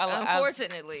 no.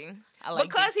 Unfortunately. I like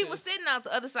because he was sitting out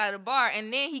the other side of the bar,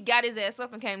 and then he got his ass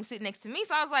up and came to sit next to me.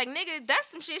 So I was like, nigga, that's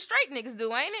some shit straight niggas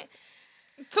do, ain't it?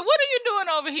 So what are you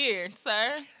doing over here,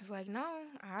 sir? He's like, no,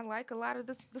 I like a lot of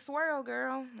the swirl,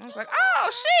 girl. I was like,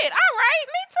 oh, shit, all right,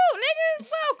 me too, nigga,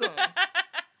 welcome.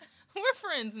 We're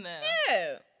friends now.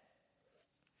 Yeah.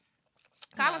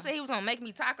 Colin said he was gonna make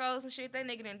me tacos and shit. That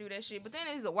nigga didn't do that shit. But then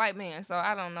he's a white man, so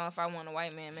I don't know if I want a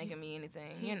white man making me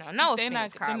anything. You know, no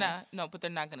offense, Colin. But they're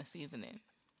not gonna season it.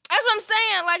 That's what I'm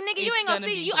saying. Like, nigga, you ain't gonna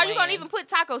see. Are you gonna even put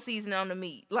taco seasoning on the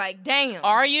meat? Like, damn.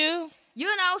 Are you?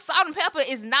 You know, salt and pepper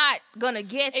is not gonna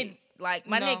get you. Like,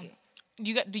 my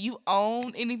nigga. Do you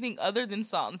own anything other than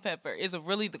salt and pepper? Is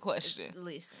really the question.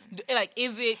 Listen. Like,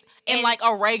 is it and like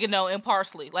oregano and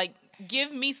parsley? Like,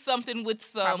 give me something with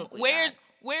some.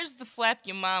 Where's the slap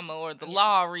your mama or the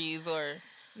Lawry's or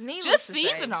just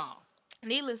season on?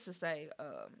 Needless to say,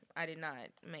 I did not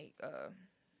make.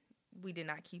 We did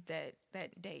not keep that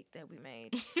date that we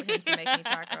made for him to make me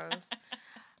tacos.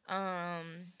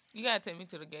 You gotta take me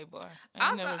to the gay bar. I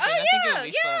think it'll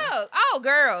be fun. Oh,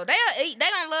 girl, they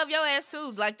gonna love your ass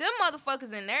too. Like, them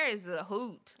motherfuckers in there is a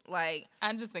hoot. Like,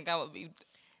 I just think I would be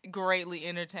greatly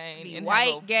entertained. Be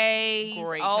white gays,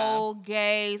 old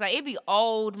gays. Like, it be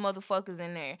old motherfuckers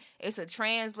in there. It's a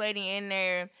trans lady in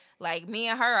there. Like, me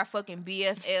and her are fucking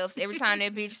BFFs. Every time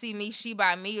that bitch see me, she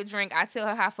buy me a drink. I tell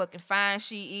her how fucking fine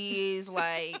she is.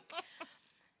 Like, and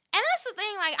that's the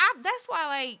thing. Like, that's why,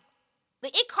 like,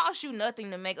 it costs you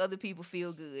nothing to make other people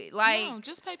feel good. Like, no,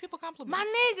 just pay people compliments. My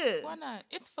nigga. Why not?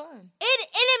 It's fun.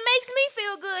 It makes me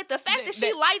feel good. The fact that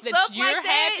she lights up like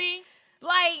that. Happy.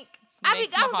 Like, I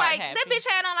was like, happy. That bitch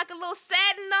had on like a little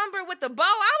satin number with the bow.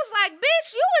 I was like,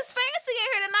 bitch, you was fancy in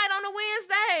here tonight on a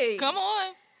Wednesday. Come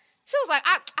on. She was like,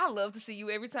 I love to see you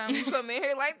every time you come in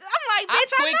here. Like, I'm like,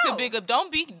 bitch, I'm quick I know. to big up.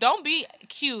 Don't be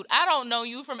cute. I don't know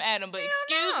you from Adam, but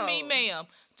excuse me, ma'am.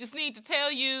 Just need to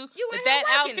tell you that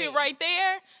outfit right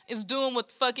there is doing what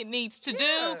the fuck it needs to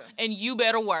do, and you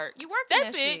better work. You working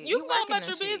That's that it. shit. You can go about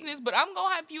your business, but I'm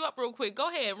gonna hype you up real quick. Go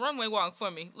ahead, runway walk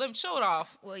for me. Let me show it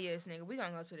off. Well, yes, nigga, we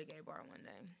gonna go to the gay bar one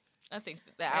day. I think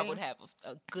that I would have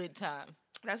a good time.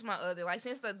 That's my other, like,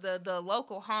 since the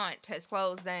local haunt has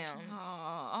closed down.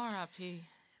 Oh, R.I.P.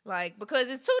 Like, because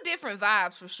it's two different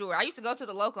vibes for sure. I used to go to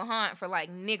the local haunt for, like,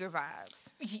 nigger vibes.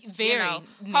 Very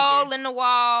nigger. Hole in the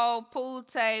wall, pool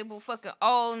table, fucking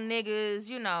old niggas,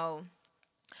 you know.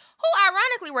 Who,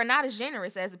 ironically, were not as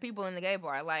generous as the people in the gay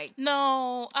bar. Like,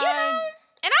 no, you know?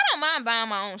 And I don't mind buying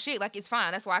my own shit. Like, it's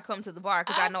fine. That's why I come to the bar,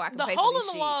 because I know I can pay for this shit. The hole in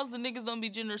the walls, the niggas don't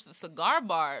be generous. The cigar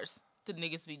bars, the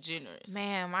niggas be generous.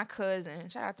 Man, my cousin,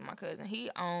 shout out to my cousin, he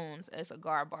owns a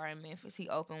cigar bar in Memphis. He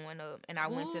opened one up, and I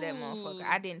went to that motherfucker.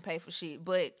 I didn't pay for shit,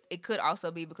 but it could also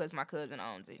be because my cousin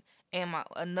owns it, and my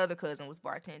another cousin was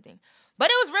bartending. But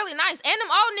it was really nice. And them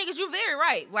old niggas, you very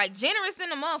right. Like, generous than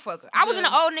the motherfucker. I was in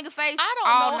the old nigga face I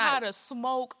don't know how to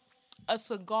smoke a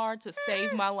cigar to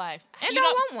save my life. And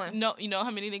don't want one. No, you know how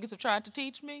many niggas have tried to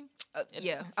teach me?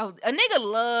 Yeah. Oh, a nigga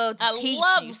love to teach you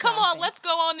something. Come on, let's go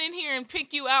on in here and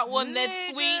pick you out one that's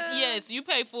sweet. Yes, you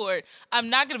pay for it. I'm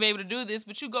not going to be able to do this,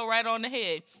 but you go right on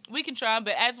ahead. We can try,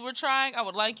 but as we're trying, I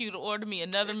would like you to order me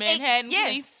another Manhattan,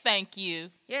 please. Thank you.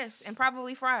 Yes, and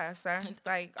probably fries, sir.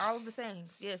 Like, all of the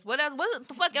things. Yes. What else? What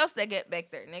the fuck else they get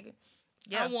back there, nigga?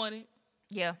 Yeah. I want it.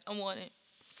 Yeah. I want it.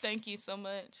 Thank you so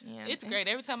much. Yeah, it's great.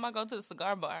 Every time I go to the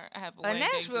cigar bar, I have a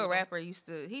Nashville rapper he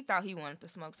thought he wanted to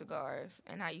smoke cigars,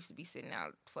 and I used to be sitting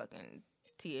out fucking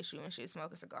TSU and shit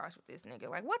smoking cigars with this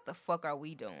nigga. Like, what the fuck are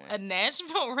we doing? A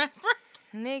Nashville rapper?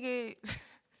 Nigga.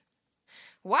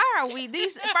 Why are we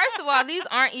these? First of all, these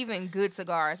aren't even good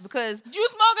cigars because you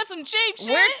smoking some cheap shit.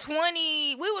 We're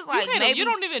 20. We was like maybe you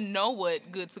don't even know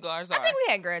what good cigars are. I think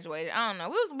we had graduated. I don't know.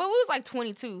 We was like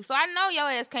 22. So I know your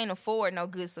ass can't afford no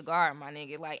good cigar, my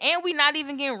nigga. Like, and we not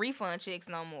even getting refund checks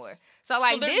no more. So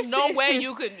like, there's no way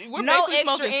you could. We're no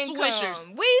extra income.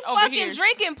 Swishers. We fucking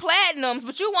drinking platinums,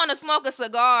 but you want to smoke a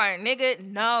cigar, nigga?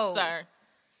 No, sir.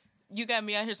 You got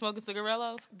me out here smoking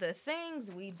cigarellos. The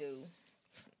things we do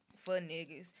for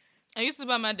niggas. I used to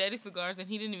buy my daddy cigars, and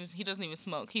he doesn't even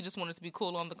smoke. He just wanted to be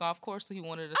cool on the golf course, so he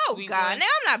wanted a sweet one. Oh, God. Now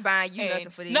I'm not buying you nothing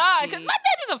for this Nah, shit. because my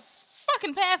daddy's a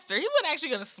fucking pastor. He wasn't actually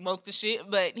going to smoke the shit,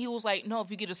 but he was like, no, if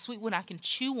you get a sweet one, I can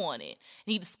chew on it.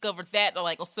 And he discovered that,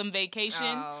 like, on some vacation.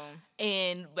 Oh.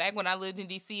 And back when I lived in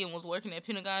D.C. and was working at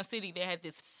Pentagon City, they had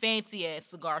this fancy-ass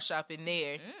cigar shop in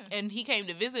there. And he came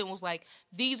to visit and was like,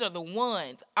 these are the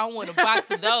ones. I want a box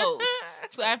of those.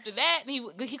 So after that,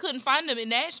 he couldn't find them in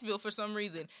Nashville for some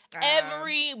reason.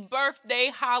 Every birthday,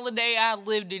 holiday I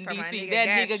lived in D.C.,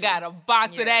 that nigga got a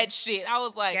box of that shit. I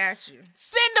was like,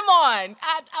 send them on.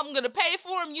 I'm going to pay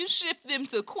for them. You ship them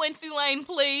to Quincy Lane,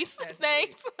 please.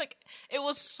 Thanks. Like, it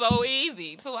was so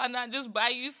easy. So why not just buy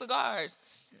you cigars?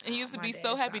 And he used to be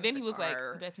so happy. Then he was like,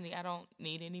 Bethany, I don't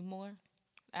need any more.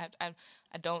 I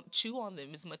don't chew on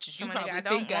them as much as you probably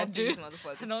think I do.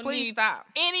 I don't Please stop.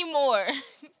 Anymore.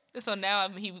 So now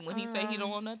when he say he don't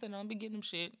want nothing, I'll be getting him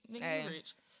shit. Nigga, you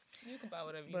rich. You can buy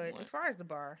whatever you want. But as far as the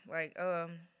bar, like, so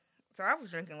I was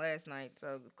drinking last night,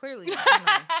 so clearly,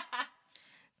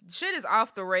 shit is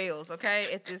off the rails, okay,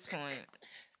 at this point.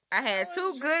 I had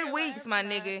 2 good weeks, my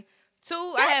nigga.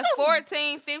 I had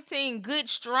 14, 15 good,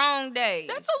 strong days.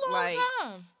 That's a long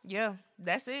time. Yeah,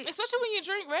 that's it. Especially when you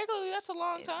drink regularly, that's a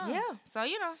long time. Yeah, so,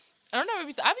 you know. I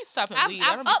be stopping weed.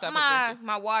 I don't be stopping drinking.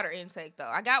 My water intake, though.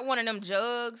 I got one of them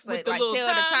jugs. With the little tell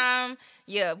the time.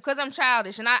 Yeah, because I'm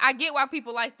childish. And I get why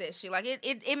people like that shit. Like,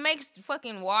 it makes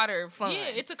fucking water fun. Yeah,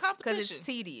 it's a competition. Because it's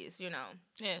tedious, you know.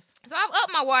 Yes. So I've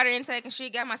upped my water intake and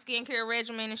shit. Got my skincare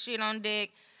regimen and shit on deck.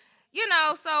 You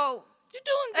know, so... You're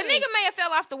doing good. A nigga may have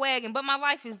fell off the wagon, but my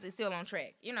life is still on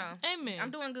track, you know. Amen. I'm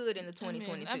doing good in the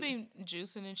 2022. I've been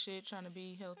juicing and shit, trying to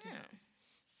be healthy. Yeah.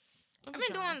 I've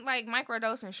been doing, like,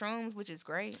 microdosing shrooms, which is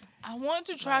great. I want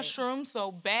to try shrooms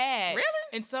so bad. Really?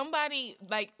 And somebody,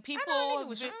 like, people...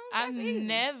 I've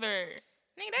never...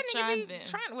 Nigga, that nigga be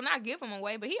trying... Well, not give them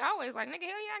away, but he always like, nigga, hell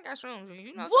yeah, I got shrooms.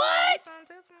 You know what?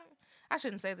 I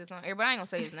shouldn't say this on air, but I ain't gonna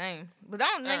say his name. But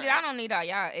nigga, I don't need all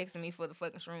y'all asking me for the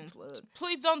fucking shroom plug.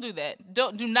 Please don't do that.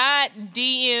 Do not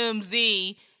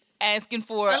DMZ asking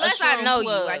for unless a shroom I know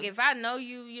plug. You. Like if I know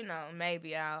you, you know,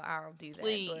 maybe I'll do that.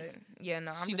 Please. But yeah,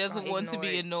 no. She doesn't want to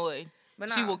be annoyed. But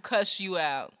she will cuss you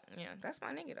out. Yeah, that's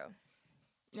my nigga though.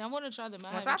 Yeah, I want to try them.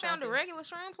 Once I found a regular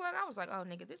shroom plug, I was like, oh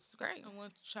nigga, this is great. I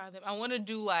want to try them. I want to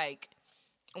do like.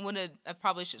 I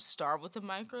probably should start with a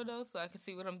microdose so I can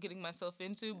see what I'm getting myself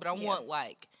into. But I want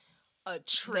like a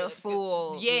trip. The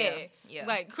full. Yeah.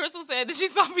 Like Crystal said that she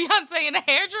saw Beyonce in a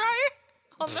hairdryer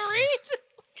on the reach.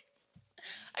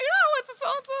 You know, I went to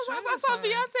so-and-so. I saw Beyonce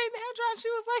in the hairdryer and she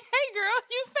was like, hey girl,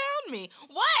 you found me.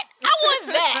 What? I want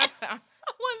that. I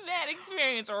want that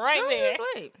experience right there.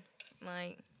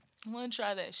 Like, I want to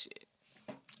try that shit.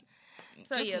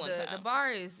 So just the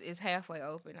bar is halfway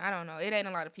open. I don't know. It ain't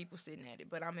a lot of people sitting at it,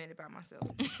 but I'm in it by myself.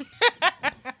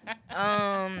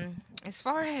 As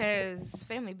far as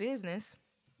family business,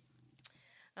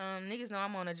 niggas know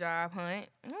I'm on a job hunt.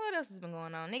 What else has been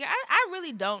going on? Nigga, I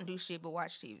really don't do shit but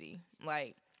watch TV.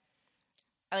 Like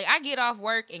I get off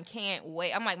work and can't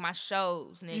wait. I'm like, my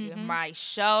shows, nigga. Mm-hmm. My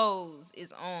shows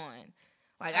is on.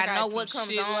 Like I know what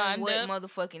comes on what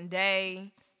motherfucking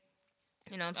day.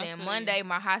 You know what I'm saying? Monday,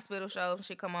 my hospital show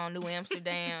shit come on, New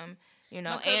Amsterdam. You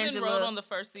know, Angela wrote on the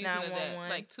first season of that,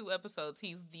 like 2 episodes.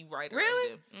 He's the writer.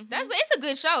 Really? Of them. Mm-hmm. It's a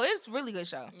good show. It's a really good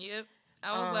show. Yep.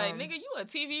 I was like, nigga, you a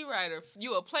TV writer.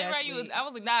 You a playwright. I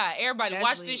was like, nah, everybody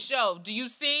watch this show. Do you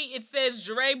see? It says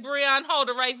Jere Breon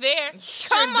Holder right there.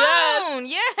 Come on.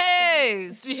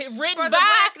 Yes. Written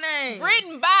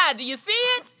by. Do you see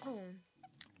it?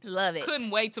 Love it.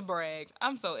 Couldn't wait to brag.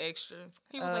 I'm so extra.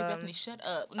 He was like, Bethany, shut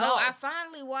up. No. Oh, I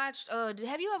finally watched,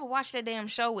 have you ever watched that damn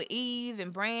show with Eve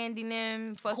and Brandy and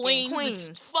them? Queens.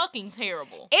 It's fucking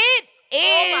terrible. It is.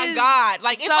 Oh my God.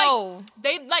 Like, it's like,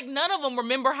 they, like, none of them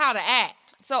remember how to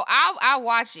act. So I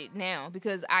watch it now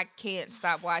because I can't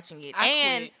stop watching it.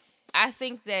 I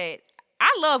think that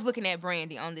I love looking at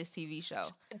Brandy on this TV show.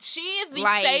 She is the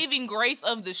saving grace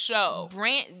of the show.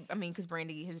 Because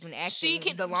Brandy has been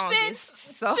acting the longest.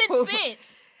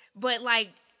 Since. But, like,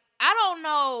 I don't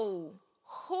know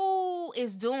who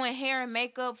is doing hair and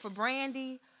makeup for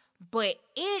Brandy, but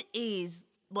it is,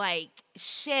 like,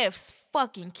 chef's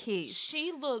fucking kiss.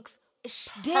 She looks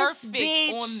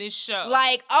perfect on this show.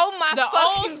 Like, oh my fucking God.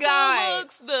 The old school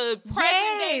looks, the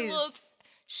present day looks.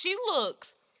 She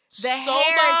looks the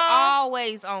hair is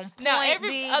always on point. Now,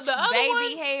 the other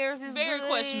baby hairs is very good.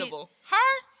 Questionable.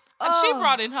 Her, she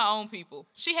brought in her own people.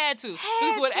 She had to.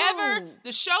 Because whatever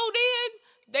the show did,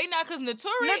 they not, because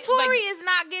Notori is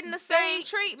not getting the same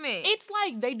treatment. It's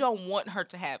like they don't want her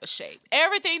to have a shape.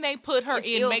 Everything they put her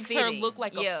in makes her look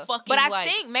like a fucking, but I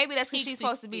think maybe that's because she's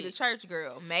supposed to be the church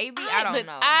girl. Maybe. I don't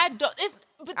know.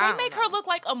 But they make her look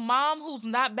like a mom who's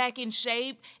not back in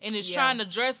shape and is trying to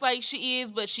dress like she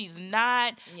is, but she's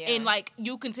not. Yeah. And, like,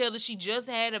 you can tell that she just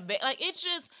had a baby. Like, it's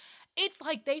just... It's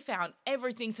like they found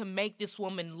everything to make this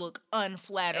woman look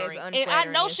unflattering. And I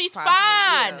know she's possible.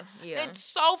 fine. Yeah. It's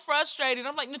so frustrating.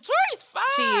 I'm like, Notori's fine.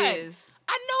 She is.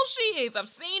 I know she is. I've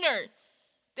seen her.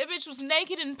 That bitch was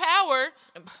naked in Power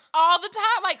all the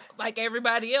time, like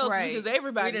everybody else, right. because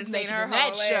everybody's naked in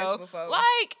that show.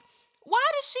 Like, why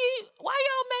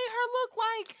y'all made her look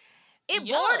like? It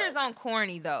borders on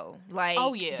corny though. Like,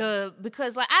 oh yeah,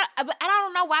 because like I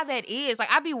don't know why that is.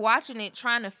 Like, I be watching it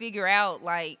trying to figure out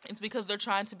like it's because they're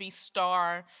trying to be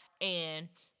Star and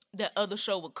that other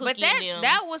show with Cookie but and them.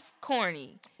 That was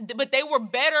corny. But they were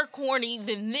better corny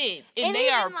than this. And they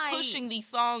are like, pushing these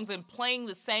songs and playing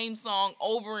the same song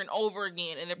over and over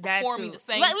again. And they're performing the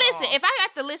same song. Listen, if I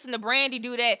got to listen to Brandy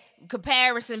do that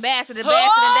comparison, bastard,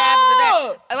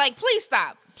 like, please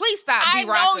stop. Please stop, I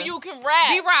know you can rap.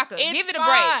 B-Rocka, give it a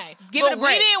break. Give it a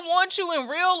break. We didn't want you in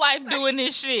real life doing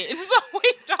this shit. So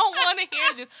we don't want to hear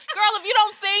this. Girl, if you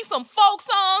don't sing some folk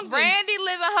songs. Brandy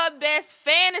living her best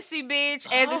fantasy,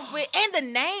 bitch, as a split. And the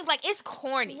name, like, it's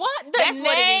corny. What? That's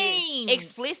what it is.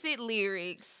 Explicit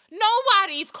lyrics.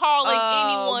 Nobody's calling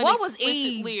anyone what was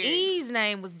explicit lyrics. Eve's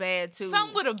name was bad, too.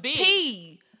 Some with a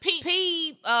bitch.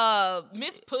 P,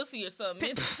 Miss Pussy or something.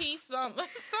 Miss P something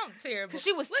terrible.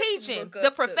 She was teaching the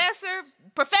Professor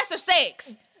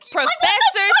Sex. Professor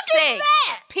Sex.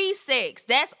 P Sex.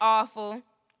 That's awful.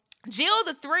 Jill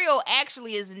the Thrill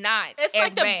actually is not it's as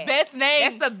like the bad. Best name.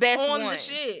 That's the best on one. The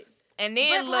shit. And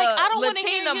then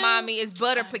Latina Mommy is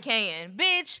Butter Pecan.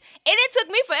 Bitch. And it took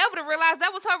me forever to realize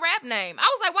that was her rap name.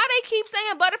 I was like, why they keep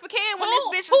saying Butter Pecan when this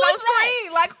bitch is on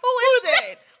screen? Like, who is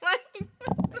that? Like,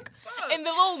 and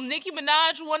the little Nicki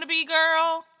Minaj wannabe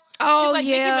girl. Oh, she's like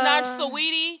yeah. Nicki Minaj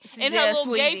Saweetie and her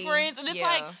little gay friends. And it's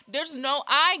like,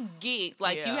 I get,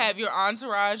 like, you have your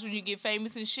entourage when you get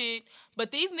famous and shit.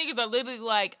 But these niggas are literally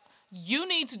like, you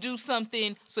need to do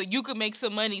something so you can make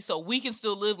some money so we can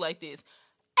still live like this.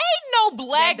 Ain't no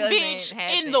black bitch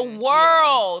in the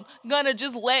world gonna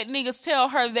just let niggas tell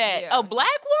her that. A black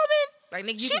woman? Like,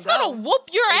 nigga, she's gonna whoop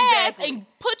your ass and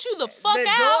put you the fuck out. The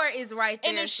door is right there.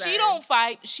 And if she don't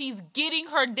fight, she's getting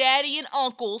her daddy and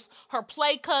uncles, her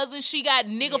play cousins. She got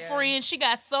nigga friends. She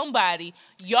got somebody.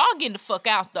 Y'all getting the fuck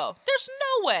out though. There's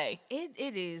no way.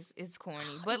 It is. It's corny,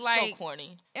 but it's like so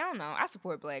corny. I don't know. I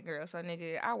support black girls, so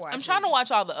nigga, I watch. I'm trying to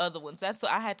watch all the other ones.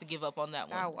 I had to give up on that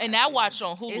one. And I watch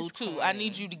on Hulu too. I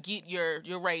need you to get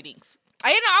your ratings.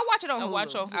 I watch it on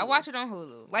Hulu. I watch it on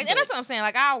Hulu. Like, and that's what I'm saying.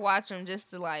 Like, I'll watch them just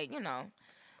to, like, let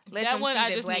that them one see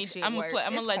I just black need. shit I'm works.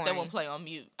 gonna let corny. that one play on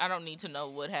mute. I don't need to know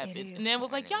what happens. And then it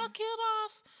was like, y'all killed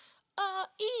off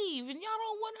Eve, and y'all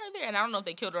don't want her there. And I don't know if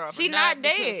they killed her off. She's not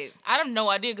dead. I have no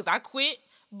idea because I quit.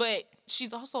 But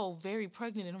she's also very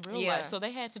pregnant in real life, so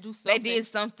they had to do something. They did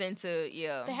something to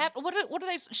They have what are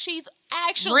they? She's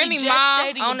actually Remy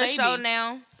gestating Ma on a the baby. show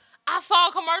now. I saw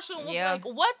a commercial and was like,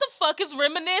 what the fuck is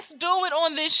Reminisce doing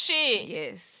on this shit?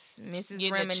 Yes. Mrs.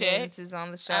 Getting Reminisce is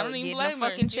on the show. I don't even blame her.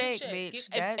 Fucking check, bitch.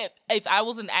 If I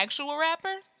was an actual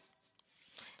rapper,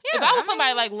 if I was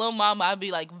somebody like Lil Mama, I'd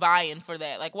be like vying for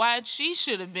that. Like, why she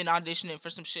should have been auditioning for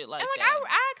some shit like that.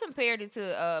 I compared it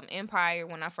to Empire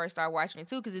when I first started watching it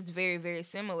too, because it's very, very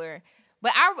similar.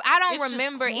 But I don't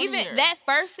remember even that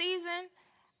first season.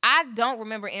 I don't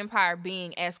remember Empire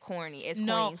being as corny as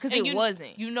Queens, because it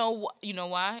wasn't. You know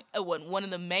why? It wasn't. One of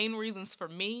the main reasons for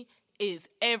me is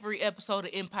every episode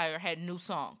of Empire had new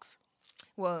songs.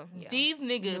 Well, these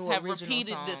niggas have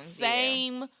repeated the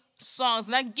same songs,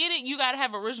 and I get it. You gotta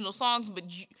have original songs, but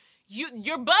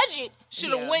your budget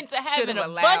should have went to having a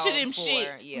bunch of them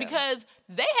shit because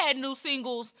they had new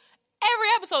singles every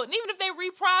episode. And even if they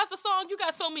reprised the song, you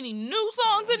got so many new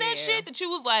songs in that shit that you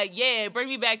was like, bring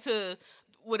me back to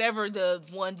whatever the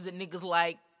ones that niggas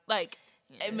like. Like,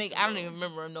 I don't even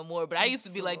remember them no more. But I used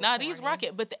to be like, nah, these rock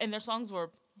it. But and their songs were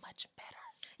much better.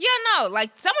 Yeah, no, like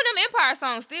some of them Empire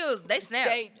songs still they snap.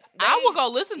 I will go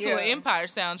listen to an Empire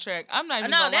soundtrack. I'm not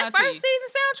even gonna lie to you. No, that first season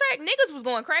soundtrack, niggas was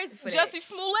going crazy for that. Jussie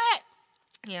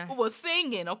Smollett was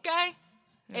singing, okay?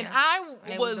 Yeah. And I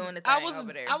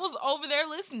was over there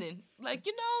listening. Like,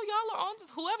 y'all are on to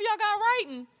whoever y'all got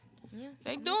writing. Yeah,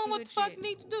 they doing what the fuck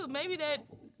need to do. Maybe that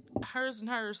Hers and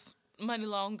Hers Money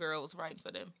Long girl was writing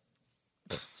for them.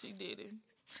 She did it.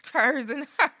 Hers and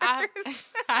Hers.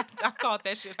 I've called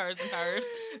that shit Hers and Hers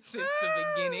since the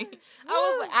beginning. I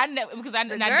was like, I never, because I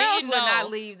didn't know. Girls would not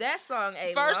leave that song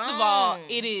alone. First of all,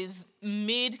 it is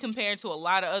mid compared to a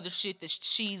lot of other shit that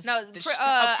she's songs.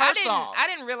 I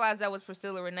didn't realize that was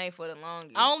Priscilla Renee for the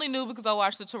longest. I only knew because I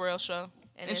watched the Terrell show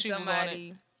and she was on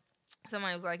it.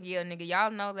 Somebody was like, yeah, nigga, y'all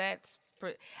know that's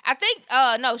I think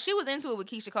no, she was into it with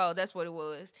Keisha Cole. That's what it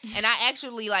was. And I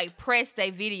actually like pressed a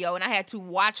video and I had to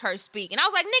watch her speak. And I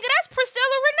was like, nigga, that's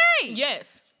Priscilla Renee.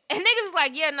 Yes. And niggas was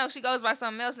like, yeah, no, she goes by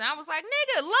something else. And I was like,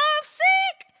 nigga, Love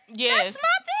Sick. Yes. That's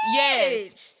my bitch.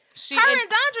 Yes. Her and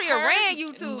Dondria ran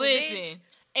YouTube. Listen. Bitch.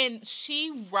 And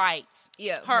she writes.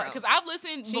 Yeah. Her, because I've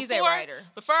listened She's before. A writer.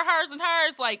 Before Hers and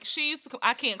Hers, like she used to.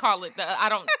 I can't call it. I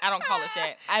don't call it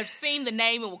that. I've seen the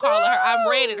name and will call it her. I've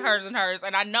read it Hers and Hers,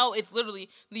 and I know it's literally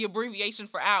the abbreviation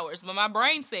for hours. But my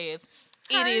brain says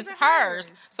it is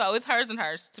hers, so it's Hers and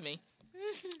Hers to me.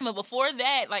 But before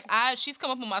that, like she's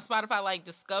come up on my Spotify like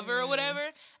Discover or whatever,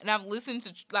 and I've listened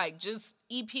to like just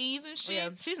EPs and shit. Yeah,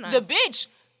 she's nice. The bitch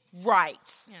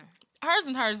writes. Yeah. Hers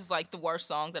and Hers is like the worst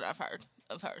song that I've heard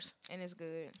of hers. And it's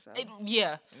good. So.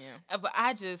 Yeah. But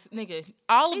I just, nigga,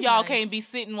 all of y'all can't be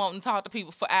sitting wanting to talk to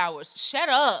people for hours. Shut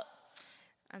up.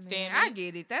 I mean, I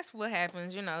get it. That's what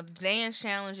happens, you know. Dance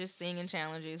challenges, singing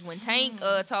challenges. When Tank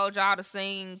told y'all to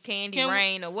sing Candy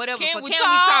Rain or whatever, Can we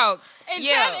talk? And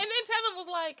then Tevin was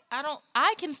like,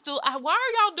 why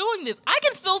are y'all doing this? I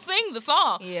can still sing the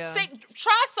song. Yeah.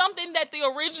 Try something that the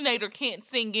originator can't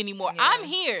sing anymore. Yeah. I'm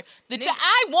here.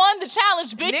 I won the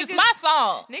challenge, bitch. It's my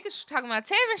song. Niggas talking about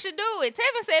Tevin should do it.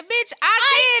 Tevin said, bitch,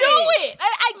 I do it.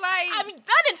 I've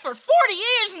done it for 40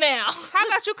 years now. How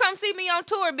about you come see me on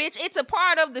tour, bitch? It's a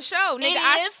part of the show, nigga.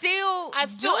 I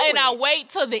still and I wait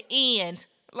till the end,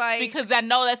 like, because I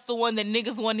know that's the one that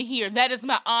niggas want to hear. That is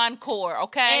my encore,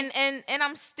 okay? And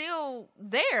I'm still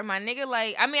there, my nigga.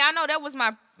 Like, I mean, I know that was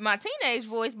my teenage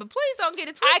voice, but please don't get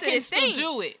it twisted. I can still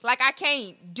do it. Like, I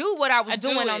can't do what I was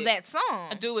doing on that song.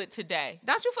 I do it today.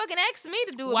 Don't you fucking ask me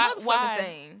to do a motherfucking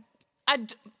thing.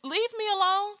 Leave me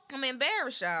alone. I'm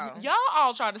embarrassed, y'all. Y'all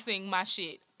all try to sing my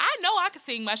shit. I know I can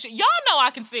sing my shit. Y'all know I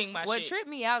can sing my shit. What tripped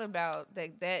me out about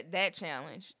that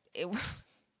challenge,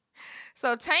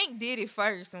 so Tank did it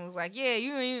first and was like, yeah,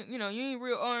 you ain't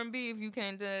real R&B if you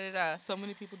can't da-da-da. So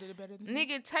many people did it better than me.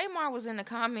 Nigga, Tamar was in the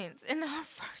comments and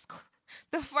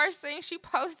the first thing she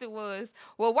posted was,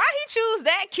 well, why he choose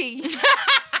that key?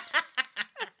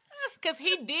 Because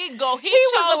he did go. He chose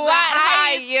was a lot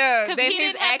higher than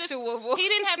his actual voice. He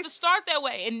didn't have to start that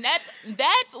way, and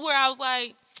that's where I was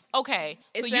like, okay,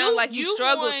 it so sounds like you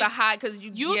struggled with the high because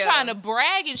you trying to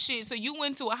brag and shit. So you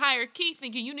went to a higher key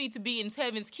thinking you need to be in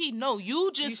Tevin's key. No,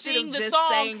 you sing the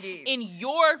song in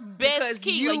your best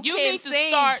key. You need to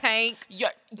start. Tank.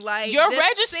 Your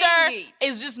register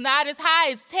is just not as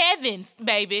high as Tevin's,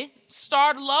 baby.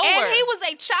 Start lower. And he was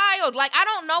a child. Like, I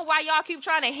don't know why y'all keep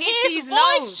trying to hit these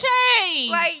notes. His voice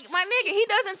changed. Like, my nigga, he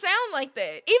doesn't sound like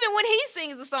that. Even when he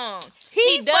sings the song,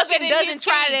 he fucking doesn't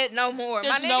try that no more.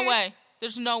 There's no way.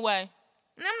 There's no way.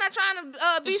 And I'm not trying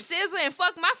to be SZA and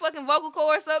fuck my fucking vocal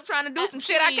cords up trying to do some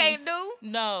shit I can't do.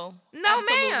 No,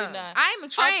 ma'am. Not. I'm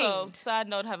trained. Also, side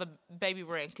note, have a baby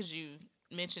rant because you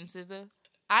mentioned SZA.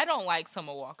 I don't like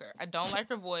Summer Walker. I don't like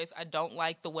her voice. I don't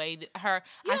like the way that her.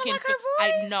 You don't like her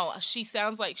voice? I know she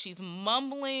sounds like she's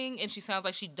mumbling and she sounds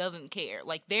like she doesn't care.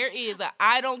 Like there is a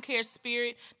I don't care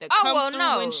spirit that comes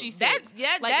through when she sings.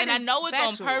 And I know it's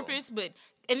on purpose, but.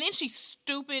 And then she's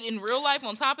stupid in real life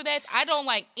on top of that. I don't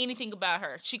like anything about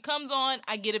her. She comes on,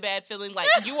 I get a bad feeling. Like,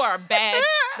 you are bad.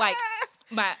 Like,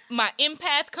 my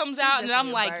empath comes out, and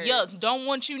I'm like, yuck, don't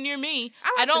want you near me.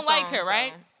 I don't like her,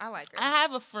 right? I like her. I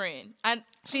have a friend.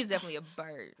 She's definitely a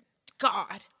bird.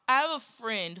 God. I have a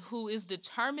friend who is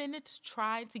determined to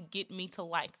try to get me to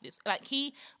like this. Like,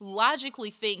 he logically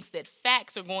thinks that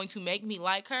facts are going to make me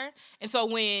like her. And so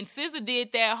when SZA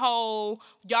did that whole,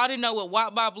 y'all didn't know what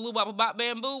wop bop blue bop bop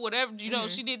bamboo, whatever,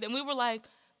 she did that. And we were like,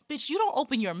 bitch, you don't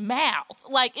open your mouth.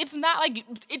 Like, it's not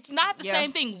the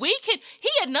same thing. He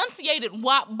enunciated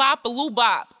wop bop blue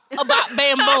bop. About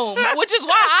bam boom, which is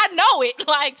why I know it.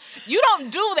 Like, you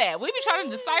don't do that. We be trying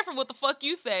to decipher what the fuck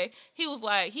you say. He was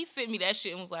like, he sent me that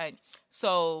shit and was like,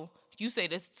 so you say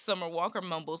this Summer Walker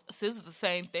mumbles. SZA's the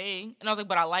same thing. And I was like,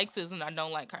 but I like SZA and I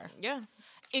don't like her. Yeah.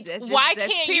 Why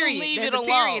can't you leave it alone?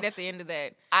 Period at the end of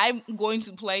that. I'm going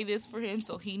to play this for him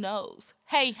so he knows.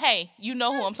 Hey, you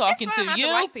know who I'm talking to. You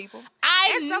like people.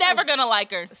 I'm never gonna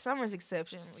like her. Summer's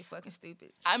exceptionally fucking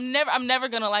stupid. I'm never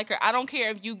gonna like her. I don't care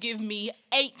if you give me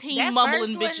 18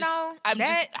 mumbling bitches.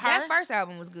 That first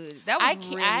album was good. That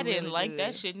was I didn't really like good.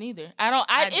 that shit neither.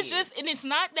 It's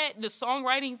not that the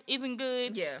songwriting isn't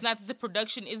good. Yeah. It's not that the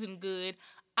production isn't good.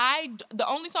 The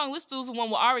only song I listen to is the one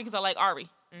with Ari because I like Ari.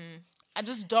 I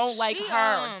just don't like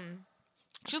her.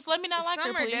 Just let me not like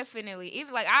her, please. Definitely.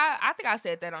 Even like I think I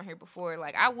said that on here before.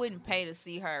 Like, I wouldn't pay to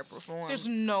see her perform. There's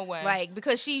no way. Like,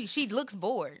 because she looks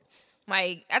bored.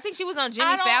 Like, I think she was on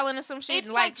Jimmy Fallon or some shit.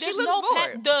 It's like she looks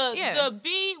bored. The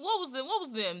B, what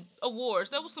was them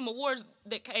awards? There was some awards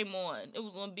that came on. It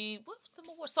was on B, what was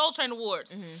the awards? Soul Train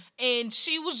Awards. Mm-hmm. And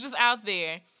she was just out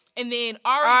there. And then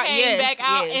Ari came back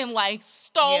out and like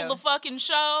stole the fucking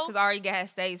show. Because Ari got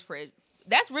stage presence.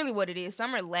 That's really what it is.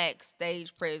 Summer lacks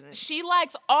stage presence. She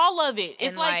likes all of it.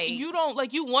 It's like you don't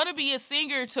like, you want to be a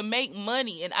singer to make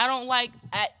money, and I don't like.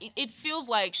 It feels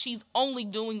like she's only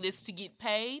doing this to get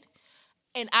paid.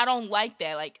 And I don't like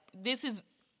that. Like, this is...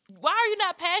 Why are you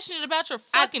not passionate about your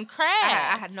fucking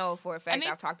craft? I know for a fact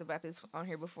I've talked about this on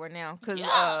here before now. Because,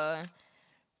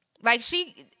 like,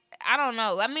 I don't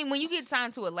know. I mean, when you get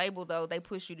signed to a label, though, they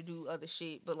push you to do other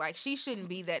shit. But, like, she shouldn't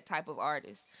be that type of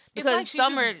artist. Because like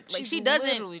Summer, she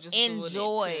doesn't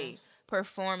enjoy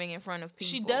performing in front of people.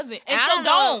 She doesn't. And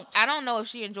I don't know if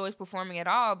she enjoys performing at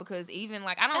all, because even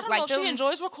like I don't like know if she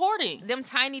enjoys recording. Them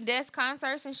tiny desk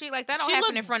concerts and shit, like that don't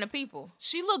happen in front of people.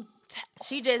 She looked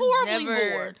she just horribly never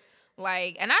bored.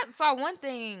 Like, and I saw one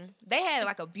thing, they had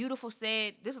like a beautiful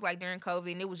set. This was like during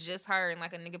COVID, and it was just her and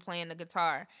like a nigga playing the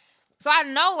guitar. So I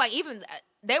know, like, even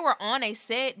they were on a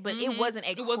set, but it wasn't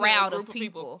a crowd of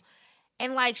people.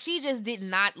 And like she just did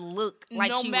not look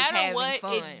like she was having fun. No matter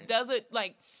what, it doesn't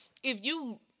like. If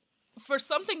you, for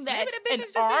something that's maybe the bitch an is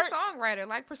just art, be a songwriter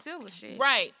like Priscilla shit.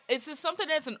 Right. It's just something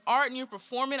that's an art and you're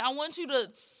performing. I want you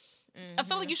to. I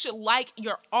feel like you should like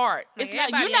your art. It's not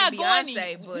you're not going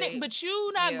to, but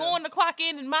you not going to clock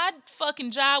in my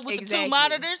fucking job with the two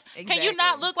monitors. Exactly. Can you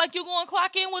not look like you're going to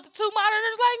clock in with the two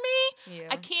monitors like me?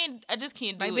 Yeah. I just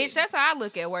can't do it. Bitch, that's how I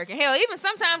look at work. And hell, even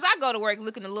sometimes I go to work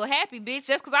looking a little happy, bitch,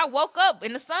 just because I woke up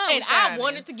in the sun and shining. I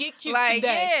wanted to get cute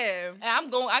today. Yeah.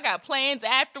 And I got plans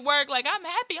after work. Like, I'm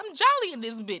happy. I'm jolly in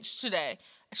this bitch today.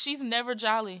 She's never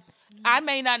jolly. I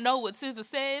may not know what SZA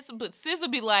says, but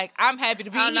SZA be like, "I'm happy to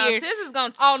be here." SZA's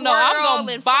gonna I'm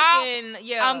gonna bob.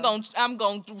 I'm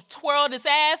gonna twirl this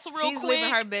ass real quick. She's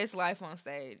living her best life on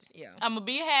stage. Yeah, I'm gonna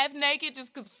be half naked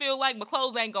just because I feel like my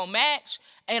clothes ain't gonna match,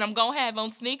 and I'm gonna have on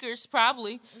sneakers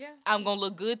probably. Yeah, I'm gonna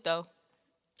look good though.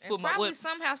 And probably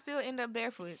somehow still end up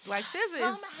barefoot. Like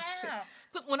SZA is.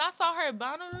 But when I saw her at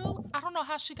Bonnaroo, I don't know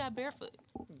how she got barefoot.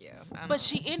 Yeah, but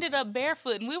she ended up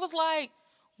barefoot, and we was like.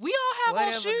 We all have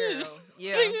on shoes. Girl.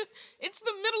 Yeah. It's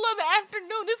the middle of the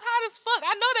afternoon. It's hot as fuck.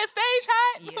 I know that stage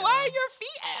hot. Yeah. Why are your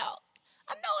feet out?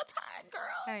 I know it's hot, girl.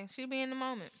 Hey, she be in the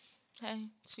moment. Hey,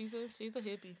 she's a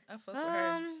hippie. I fuck with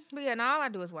her. But yeah, all I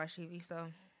do is watch TV, so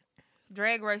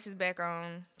Drag Race is back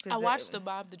on. I watched the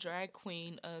Bob the Drag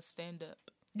Queen stand up.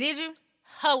 Did you?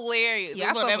 Hilarious.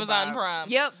 Yeah, it was on Amazon Prime.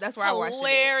 Yep, that's where I watched it.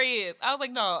 Hilarious. I was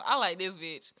like, no, I like this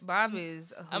bitch. Bob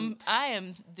is a hoot. I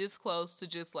am this close to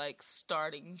just like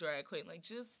starting Drag Queen. Like,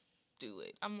 just do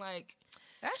it. I'm like,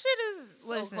 that shit is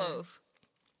so close.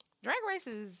 Drag Race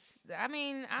is. I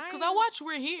mean, because I watch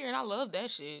We're Here and I love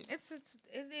that shit. It's a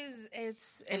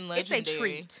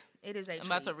treat. It is a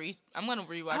treat. I'm gonna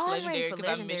rewatch Legendary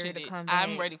because I mentioned it.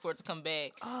 I'm ready for it to come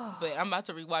back, but I'm about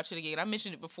to rewatch it again. I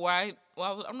mentioned it before. I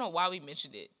don't know why we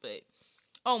mentioned it, but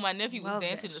my nephew was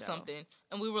dancing to something,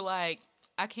 and we were like,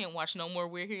 I can't watch no more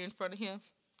We're Here in front of him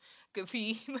because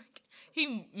he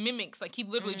mimics, like he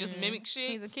literally just mimics shit.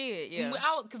 He's a kid, yeah.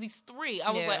 Because he's 3. I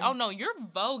was like, oh no, you're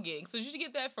voguing. So did you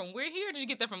get that from We're Here? Or did you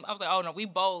get that from? I was like, oh no, we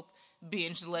both.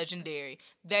 Binge Legendary.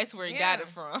 That's where he got it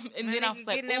from. And then I was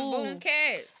like, ooh.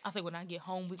 I was like, when I get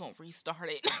home, we're going to restart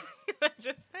it.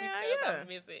 Just because I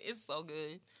miss it. It's so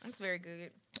good. It's very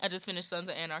good. I just finished Sons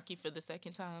of Anarchy for the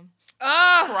second time.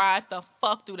 Oh! Cried the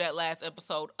fuck through that last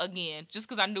episode again. Just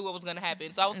because I knew what was going to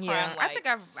happen. So I was crying I think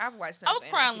I've watched I was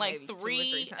crying like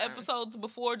 3 episodes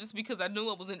before just because I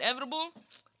knew it was inevitable.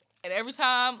 And every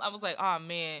time I was like, oh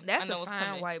man. That's I know a what's fine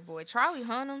coming. white boy. Charlie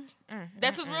Hunnam.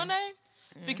 That's his real name?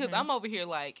 Because I'm over here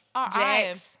like,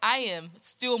 I am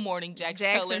still mourning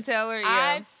Jackson Teller. Yeah.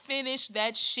 I finished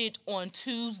that shit on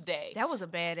Tuesday. That was a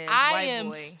badass I white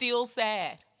am boy. still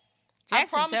sad. Jackson I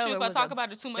promise Teller you, if I talk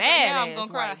about it too much right now, I'm gonna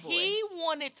cry. He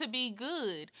wanted to be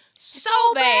good so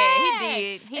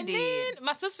bad. He did. Then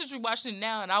my sister's rewatching it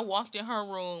now, and I walked in her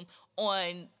room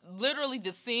on literally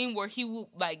the scene where he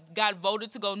like got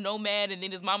voted to go nomad, and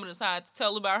then his mama decided to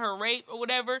tell about her rape or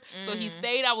whatever. So he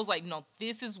stayed. I was like, no,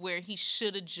 this is where he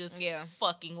should have just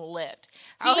fucking left.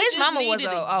 His mama was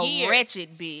a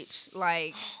wretched bitch.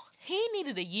 Like, he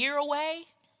needed a year away,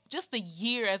 just a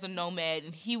year as a nomad,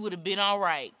 and he would have been all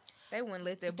right. They wouldn't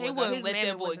let that boy go. They wouldn't let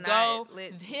that boy go.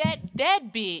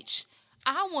 That bitch,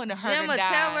 I wanted her to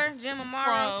die. Gemma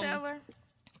Morrow Teller.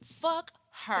 Fuck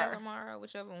her. Teller Morrow,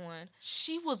 whichever one.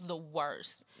 She was the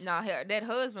worst. No, that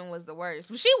husband was the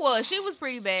worst. She was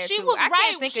pretty bad she too. Was I right.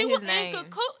 can't think she of was his name.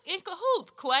 in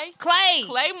cahoots.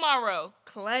 Clay Morrow.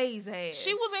 Clay's ass.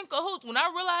 She was in cahoots. When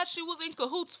I realized she was in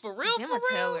cahoots for real,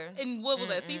 and what was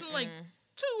that, season like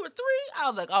 2 or 3? I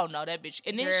was like, oh no, that bitch.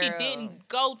 And then she didn't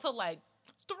go to like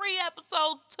 3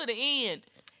 episodes to the end.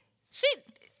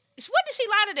 What did she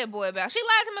lie to that boy about? She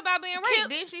lied to him about being raped,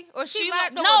 didn't she? Or she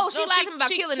lied? No, she lied to him about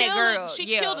killing that girl. She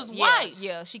killed his wife.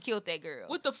 Yeah, she killed that girl.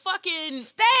 With the fucking...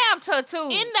 Stabbed her, too.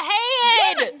 In the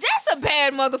head. That's a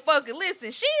bad motherfucker. Listen,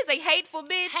 she's a hateful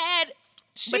bitch.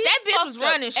 But that bitch was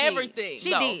running shit. Everything. She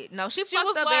did. No, she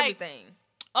fucked up everything.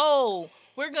 Oh...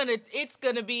 It's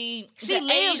gonna be. She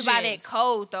lived by that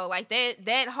code though, like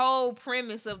that whole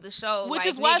premise of the show. Which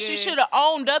is why she should have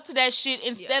owned up to that shit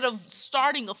instead of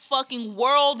starting a fucking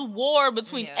world war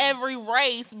between every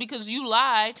race because you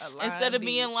lied instead of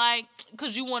being like,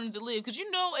 because you wanted to live. Because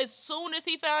as soon as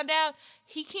he found out,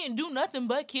 he can't do nothing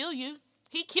but kill you.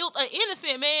 He killed an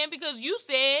innocent man because you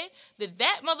said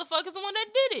that motherfucker's the one that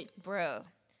did it, bruh.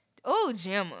 Oh,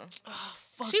 Gemma. Oh,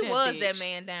 fuck she that was bitch. that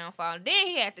man downfall. Then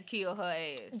he had to kill her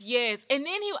ass. Yes, and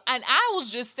then I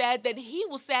was just sad that he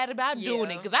was sad about doing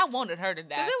it because I wanted her to die.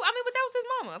 But that was his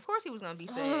mama. Of course he was gonna be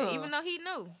sad, even though he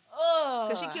knew.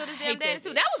 Because she killed his damn daddy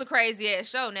too. That was a crazy ass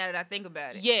show. Now that I think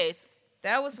about it. Yes,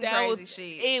 that was some crazy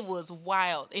shit. It was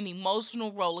wild, an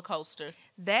emotional roller coaster.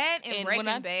 That and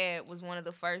Breaking Bad was one of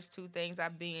the first 2 things I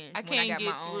binged when I got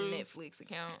my own Netflix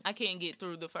account. I can't get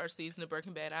through the first season of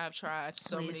Breaking Bad. I've tried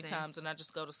many times and I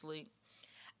just go to sleep.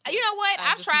 You know what?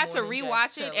 I've tried to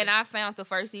rewatch it and I found the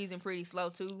first season pretty slow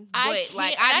too. But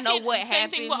I know what happened. Same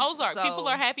thing with Ozark. So people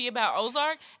are happy about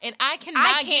Ozark and I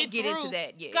can't get into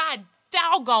that yet. God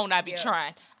doggone, I be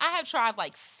trying. I have tried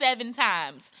like 7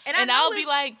 times. And I'll be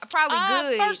like, probably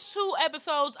good. First 2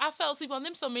 episodes, I fell asleep on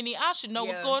them so many, I should know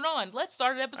what's going on. Let's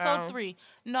start at episode 3.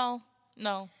 No.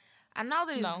 I know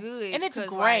that it's good. And it's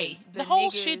great. Like, the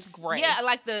whole shit's great. Yeah,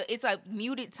 like it's like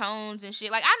muted tones and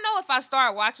shit. Like I know if I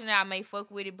start watching it, I may fuck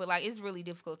with it, but like it's really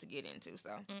difficult to get into.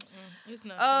 So it's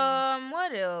not.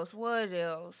 What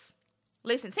else?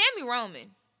 Listen, Tammy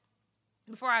Roman.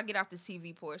 Before I get off the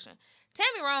TV portion,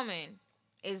 Tammy Roman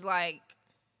is like.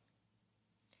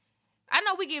 I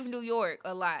know we give New York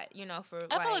a lot, for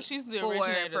I feel like she's the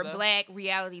originator for black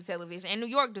reality television, and New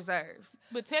York deserves.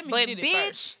 But Tammy did it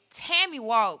first. Tammy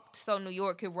walked so New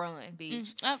York could run,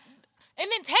 bitch. And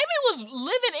then Tammy was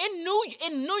living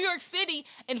in New York City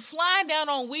and flying down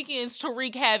on weekends to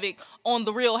wreak havoc on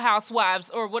the Real Housewives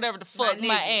or whatever the fuck,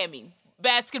 Miami.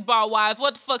 Basketball Wives,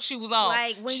 what the fuck she was on.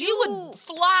 Like when she would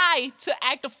fly to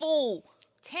act a fool.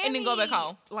 Tammy, and then go back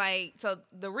home. So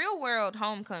the Real World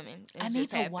Homecoming. I need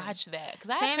to watch that because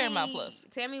I have Paramount Plus.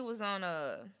 Tammy was on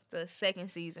the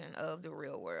 2nd season of the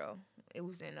Real World. It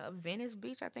was in Venice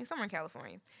Beach, I think, somewhere in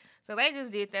California. So they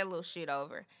just did that little shit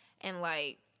over, and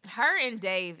like her and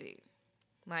David,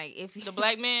 like if the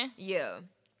black man, yeah.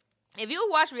 If you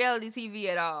watch reality TV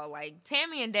at all, like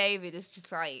Tammy and David is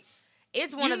just like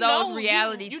it's one of those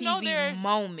reality TV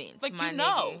moments, like my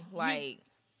nigga. Like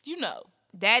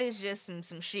that is just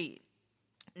some shit.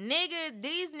 Nigga,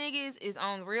 these niggas is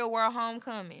on Real World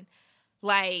Homecoming,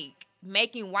 like,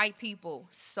 making white people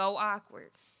so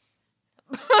awkward.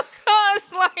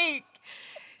 Because, like,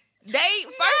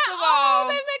 first of all,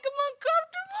 they make them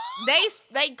uncomfortable.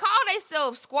 They call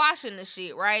themselves squashing the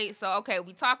shit, right? So, okay,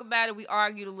 we talk about it, we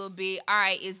argued a little bit. All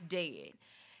right, it's dead.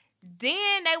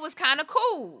 Then they was kind of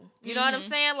cool. You know what I'm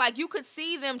saying? Like, you could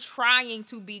see them trying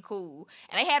to be cool.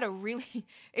 And they had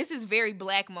it's this very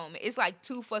black moment. It's like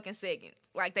 2 fucking seconds.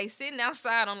 Like, they sitting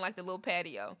outside on, like, the little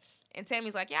patio. And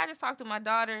Tammy's like, yeah, I just talked to my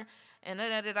daughter. And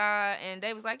da-da-da-da. And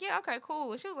they was like, yeah, okay,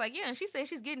 cool. And she was like, yeah. And she said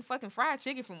she's getting fucking fried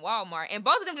chicken from Walmart. And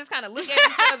both of them just kind of look at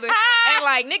each other and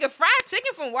like, nigga, fried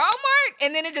chicken from Walmart?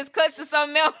 And then it just cuts to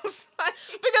something else.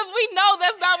 Because we know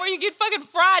that's not where you get fucking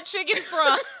fried chicken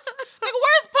from. Nigga,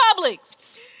 where's Publix?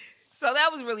 So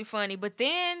that was really funny. But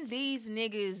then these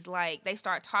niggas, like, they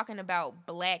start talking about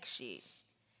black shit.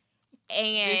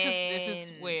 And this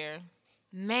is where...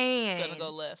 Man, it's gonna go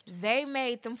left. They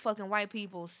made them fucking white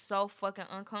people so fucking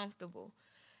uncomfortable.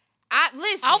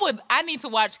 I need to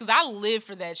watch because I live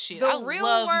for that shit. I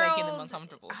love making them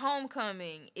uncomfortable.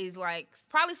 Homecoming is like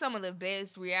probably some of the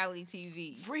best reality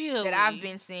TV really that I've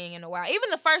been seeing in a while. Even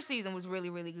the first season was really,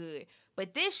 really good.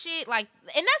 But this shit, like,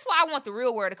 and that's why I want the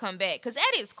Real World to come back because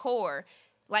at its core,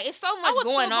 like, it's so much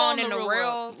going on in the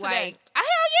real. Like, hell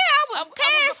yeah, I would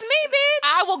pass me, bitch.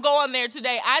 I will go on there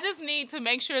today. I just need to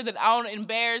make sure that I don't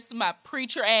embarrass my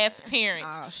preacher ass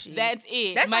parents. Oh, shit. That's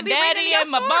it. That's my daddy and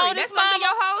my bonus That's gonna be your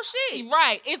whole shit.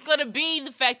 Right. It's gonna be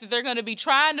the fact that they're gonna be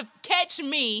trying to catch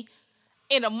me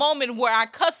in a moment where I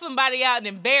cuss somebody out and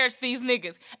embarrass these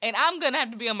niggas. And I'm going to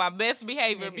have to be on my best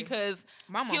behavior because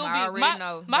my mama he'll be, already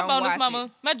know. My Don't bonus mama,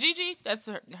 it. my Gigi, that's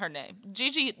her name.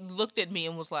 Gigi looked at me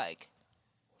and was like,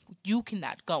 you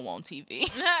cannot go on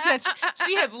TV.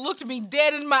 She has looked me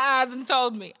dead in my eyes and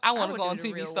told me, I want to go on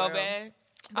TV so bad.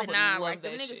 But nah, like, the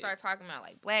niggas start talking about,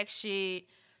 like, black shit.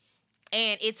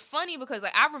 And it's funny because,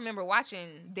 like, I remember watching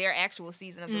their actual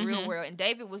season of The Real World, and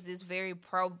David was this very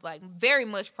very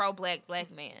much pro-black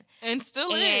man. And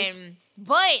still is.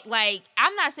 But, like,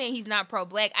 I'm not saying he's not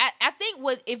pro-black. I think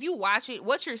if you watch it,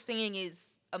 what you're seeing is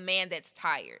a man that's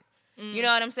tired. You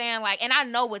know what I'm saying? Like, and I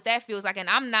know what that feels like, and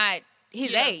I'm not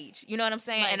his age. You know what I'm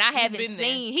saying? Like, and I haven't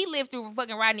seen... He lived through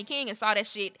fucking Rodney King and saw that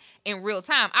shit in real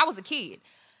time. I was a kid.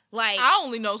 Like, I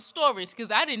only know stories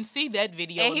because I didn't see that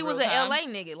video. And he was an LA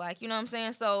nigga, like, you know what I'm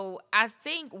saying? So I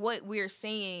think what we're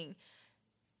seeing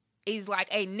is like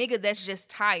a nigga that's just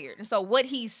tired. And so what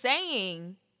he's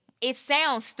saying, it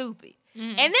sounds stupid.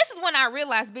 And this is when I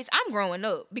realized, bitch, I'm growing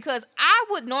up. Because I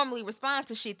would normally respond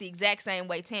to shit the exact same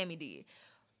way Tammy did.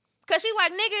 Because she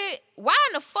like, nigga, why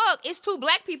in the fuck is 2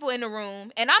 black people in the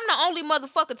room and I'm the only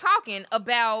motherfucker talking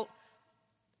about...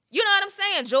 You know what I'm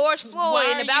saying? George Floyd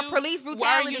and about police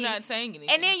brutality. Why are you not saying anything?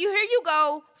 And then you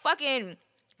go fucking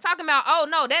talking about, oh,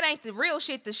 no, that ain't the real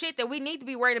shit. The shit that we need to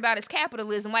be worried about is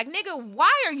capitalism. Like, nigga, why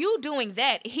are you doing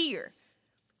that here?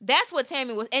 That's what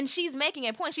Tammy was. And she's making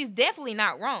a point. She's definitely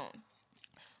not wrong.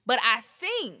 But I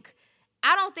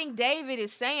don't think David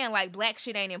is saying, like, black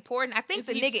shit ain't important. I think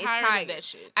the nigga is tired of that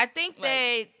shit. I think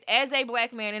that as a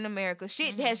black man in America,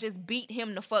 shit has just beat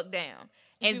him the fuck down.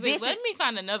 And this let me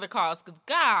find another cause, because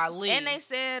golly. And they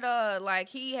said, like,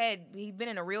 he'd been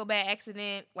in a real bad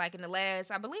accident, like, in the last,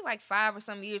 I believe, like, 5 or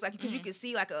some years, like, because you could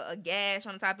see, like, a gash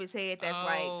on the top of his head that's,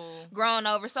 like, grown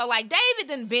over. So, like, David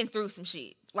done been through some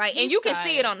shit. Like, and you can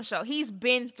see it on the show. He's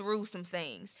been through some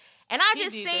things. And I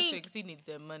just think... that shit because he needed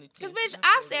that money, too. Because, bitch,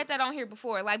 I've said that on here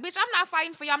before. Like, bitch, I'm not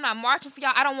fighting for y'all. I'm not marching for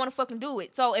y'all. I don't want to fucking do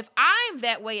it. So, if I'm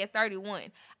that way at 31,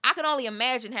 I can only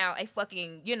imagine how a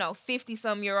fucking,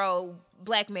 50-some-year-old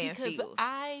black man feels. Because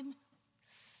I'm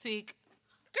sick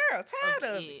Girl,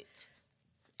 tired of it.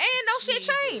 And no shit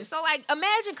changed. So, like,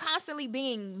 imagine constantly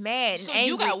being mad and angry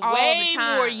you got all way the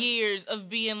time. more years of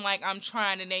being like, I'm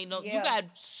trying and ain't no... Yeah. You got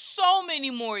so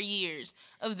many more years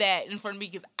of that in front of me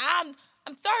because I'm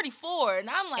 34, and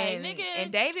I'm like, nigga.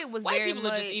 And David was white very people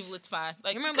much... are just evil, it's fine.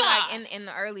 Like, you remember, like, in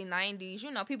the early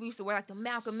 90s, people used to wear, like, the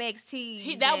Malcolm X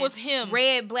tees. That was him.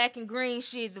 Red, black, and green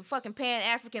shit, the fucking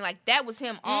Pan-African. Like, that was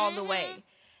him all the way.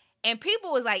 And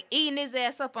people was, like, eating his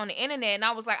ass up on the internet, and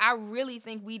I was like, I really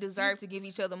think we deserve to give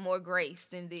each other more grace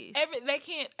than this.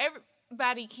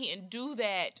 Everybody can't do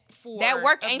that for that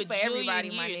work ain't for everybody,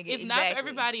 years. My nigga. It's not for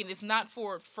everybody, and it's not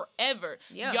for forever.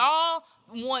 Yeah. Y'all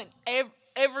want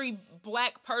every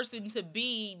black person to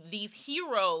be these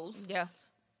heroes. Yeah.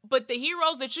 But the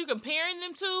heroes that you're comparing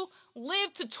them to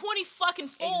live to 20 fucking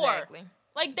 4. Exactly.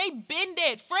 Like, they been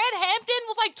dead. Fred Hampton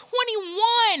was like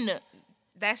 21.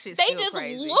 That shit's They still just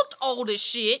crazy. looked old as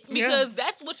shit because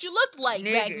that's what you looked like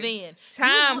back then.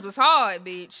 Times was hard,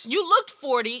 bitch. You looked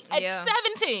 40 at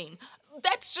 17.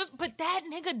 That's just, but that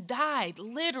nigga died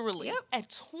literally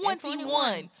at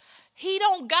 21. He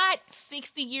don't got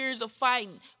 60 years of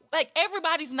fighting. Like,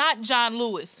 everybody's not John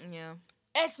Lewis. Yeah.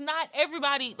 It's not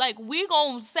everybody. Like, we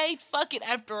gonna say fuck it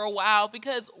after a while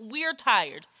because we're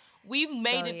tired. We've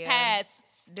made it past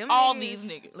all these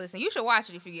niggas. Listen, you should watch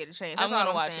it if you get a chance. That's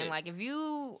all I'm saying. Like, if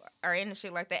you are into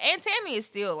shit like that. And Tammy is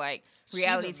still, like,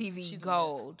 reality TV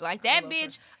gold. Like, that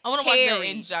bitch I want to watch that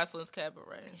in Jocelyn's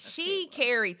Cabaret. She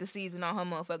carried the season on her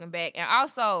motherfucking back. And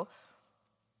also,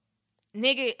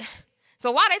 nigga,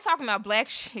 so while they talking about black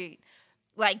shit,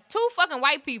 like, 2 fucking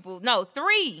white people, no,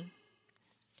 3.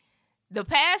 The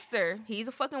pastor, he's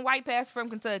a fucking white pastor from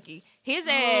Kentucky. His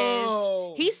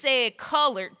ass, he said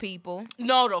colored people.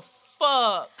 No, the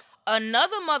fuck.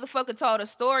 Another motherfucker told a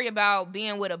story about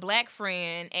being with a black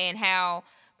friend and how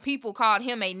people called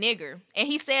him a nigger. And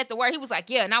he said the word, he was like,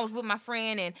 yeah, and I was with my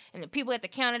friend and the people at the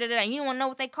counter, and you don't want to know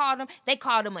what they called him? They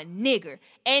called him a nigger.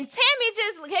 And Tammy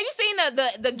just, have you seen the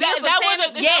Is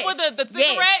that where the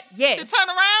cigarette? Yes. To turn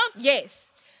around? Yes.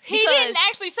 He didn't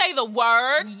actually say the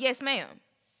word. Yes, ma'am.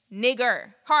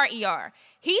 Nigger. Hard ER.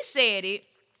 He said it.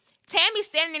 Tammy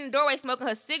standing in the doorway smoking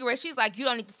her cigarette. She's like, you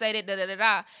don't need to say that,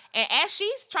 da-da-da-da. And as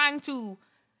she's trying to...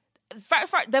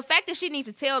 the fact that she needs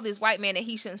to tell this white man that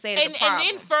he shouldn't say it is a problem. And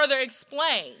then further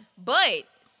explain. But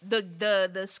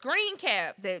the screen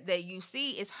cap that you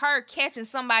see is her catching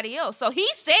somebody else. So he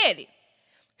said it.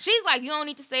 She's like, you don't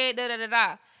need to say it,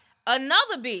 da-da-da-da.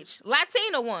 Another bitch,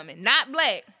 Latina woman, not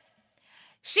black,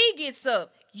 she gets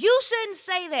up you shouldn't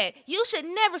say that. You should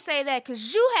never say that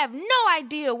because you have no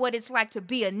idea what it's like to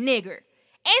be a nigger.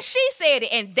 And she said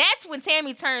it, and that's when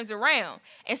Tammy turns around.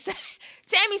 And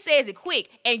Tammy says it quick,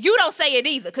 and you don't say it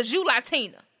either because you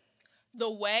Latina.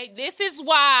 This is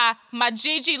why my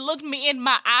Gigi looked me in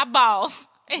my eyeballs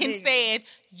and said,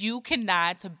 you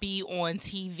cannot be on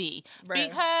TV. Bruh.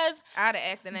 Because I'd have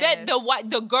acted that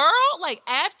the girl, like,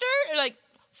 after, like,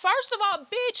 first of all,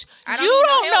 bitch, you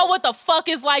don't know what the fuck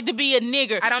it's like to be a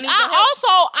nigger. I don't need your help. Also,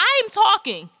 I'm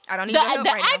talking. I don't need your help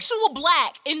the actual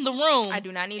black in the room. I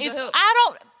do not need your help.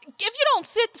 If you don't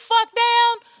sit the fuck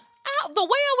down, the way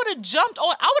I would have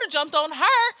jumped on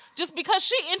her just because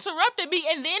she interrupted me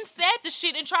and then said the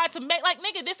shit and tried to make, like,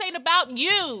 nigga, this ain't about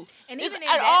you. And even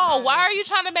at all, moment, why are you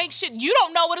trying to make shit? You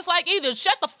don't know what it's like either.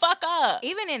 Shut the fuck up.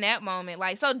 Even in that moment,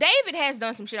 like, so David has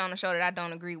done some shit on the show that I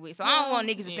don't agree with. So I don't want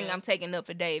niggas to think I'm taking up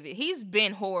for David. He's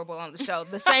been horrible on the show.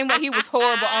 The same way he was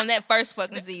horrible on that first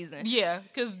fucking season. Yeah,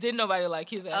 because didn't nobody like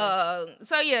his ass.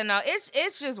 So yeah, no,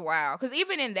 it's just wild. Because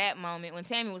even in that moment, when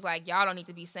Tammy was like, y'all don't need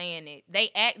to be saying it,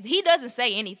 he doesn't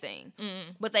say anything.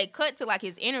 But they cut to, like,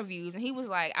 his interviews, and he was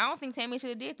like, I don't think Tammy should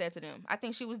have did that to them. I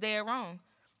think she was dead wrong.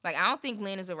 Like, I don't think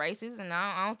Lynn is a racist, and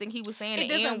I don't think he was saying the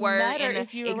N-word. It doesn't matter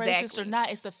if you're a racist or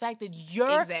not. It's the fact that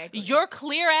your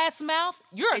clear-ass mouth,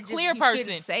 you're a clear person. You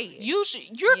shouldn't say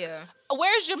it.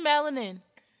 Where's your melanin?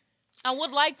 I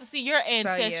would like to see your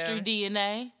ancestry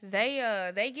DNA.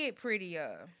 They get pretty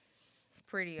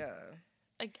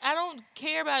like, I don't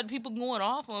care about people going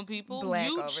off on people. Black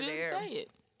you over shouldn't there. say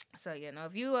it. So yeah, no.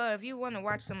 If you want to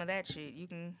watch some of that shit, you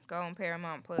can go on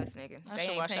Paramount Plus, nigga.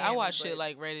 I watch shit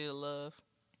like Ready to Love.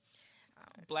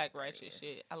 Black Righteous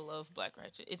shit. I love Black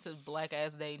Righteous. It's a black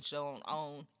ass dating show on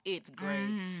OWN. It's great.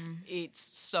 It's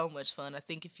so much fun. I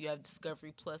think if you have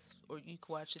Discovery Plus, or you can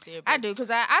watch it there. I do, because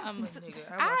I'm a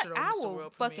nigga. I watch it on I will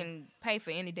fucking pay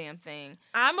for any damn thing.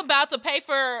 I'm about to pay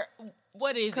for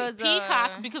what is it?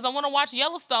 Peacock, because I want to watch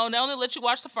Yellowstone. They only let you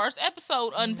watch the first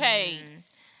episode unpaid.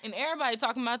 And everybody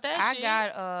talking about that shit. I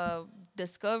got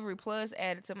Discovery Plus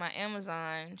added to my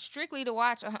Amazon strictly to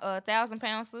watch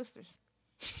 1,000-Pound Sisters.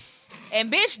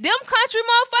 And bitch, them country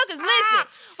motherfuckers, listen.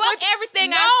 Fuck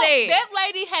everything I said. That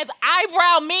lady has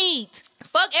eyebrow meat.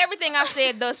 Fuck everything I've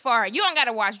said thus far. You don't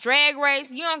gotta watch Drag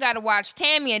Race. You don't gotta watch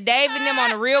Tammy and Dave and them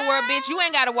on The Real World, bitch. You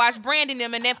ain't gotta watch Brandon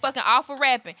them and that fucking awful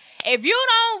rapping. If you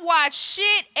don't watch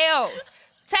shit else,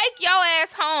 take your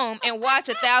ass home and watch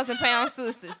 1,000-Pound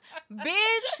Sisters.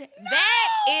 Bitch, that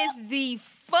is the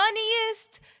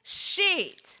funniest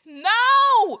shit.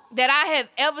 No! That I have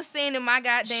ever seen in my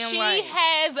goddamn life. She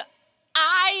has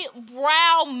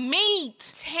eyebrow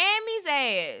meat. Tammy's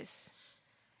ass.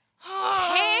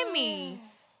 Tammy.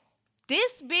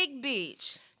 This big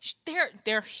bitch.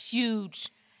 They're huge.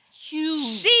 Huge.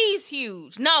 She's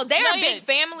huge. No, they're a big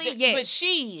family. Yes. But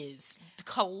she is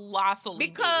colossally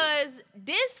because big.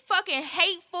 This fucking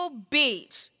hateful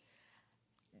bitch,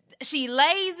 she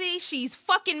lazy, she's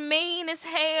fucking mean as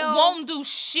hell. Won't do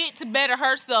shit to better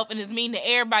herself and is mean to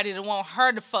everybody that want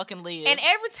her to fucking live. And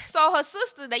so her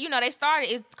sister, that they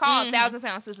started, it's called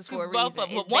 1,000-Pound Sisters for a reason.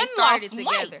 But one started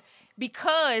together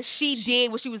because she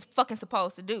did what she was fucking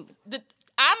supposed to do.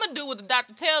 I'm going to do what the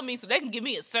doctor tell me so they can give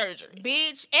me a surgery.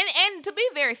 Bitch. And to be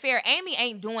very fair, Amy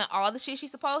ain't doing all the shit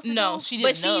she's supposed to do. No, she didn't.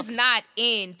 But she's not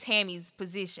in Tammy's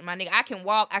position, my nigga. I can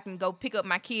walk. I can go pick up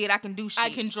my kid. I can do shit. I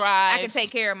can drive. I can take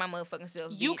care of my motherfucking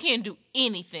self, bitch. You can't do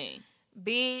anything.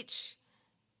 Bitch.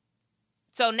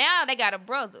 So now they got a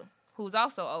brother who's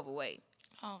also overweight.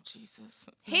 Oh, Jesus.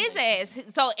 His ass.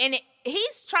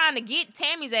 He's trying to get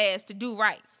Tammy's ass to do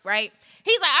right?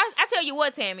 He's like, I tell you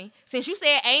what, Tammy, since you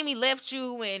said Amy left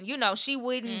you and,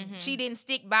 she didn't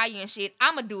stick by you and shit,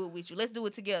 I'm going to do it with you. Let's do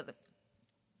it together.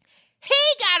 He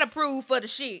got approved for the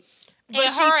shit. But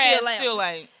and her ass still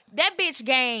ain't. That bitch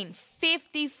gained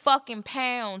 50 fucking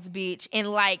pounds, bitch,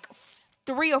 in like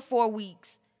 3 or 4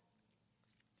 weeks.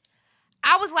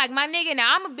 I was like, my nigga,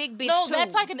 now I'm a big bitch too. No,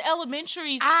 that's like an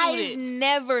elementary student. I've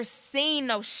never seen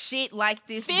no shit like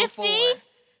this 50? Before.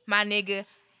 My nigga,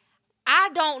 I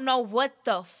don't know what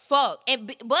the fuck.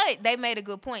 But they made a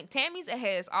good point. Tammy's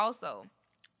has also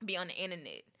be on the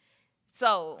internet.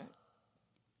 So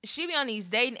she be on these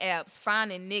dating apps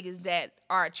finding niggas that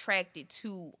are attracted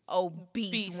to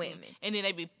obese women. And then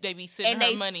they be sending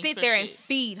her money for shit. And they sit there and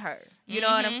feed her. You know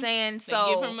what I'm saying? So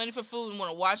they give her money for food and want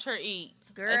to watch her eat.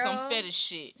 Girl, that's some fetish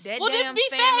shit. Well, just be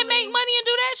fat and make money and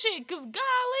do that shit. Cause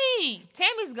golly,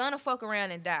 Tammy's gonna fuck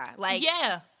around and die. Like,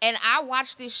 yeah. And I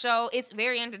watch this show. It's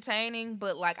very entertaining,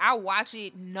 but like I watch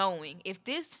it knowing if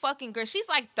this fucking girl, she's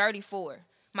like 34,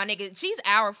 my nigga. She's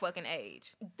our fucking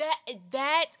age.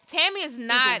 That Tammy is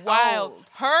not wild. old.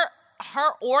 Her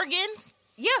organs.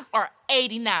 are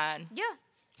 89. Yeah.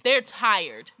 They're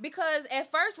tired. Because at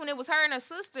first, when it was her and her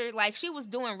sister, like, she was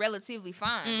doing relatively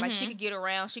fine. Mm-hmm. Like, she could get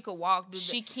around. She could walk.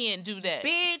 She can't do that.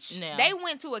 Bitch, they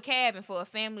went to a cabin for a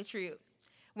family trip.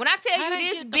 When I tell you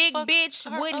this big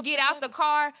bitch wouldn't get out the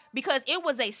car because it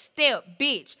was a step,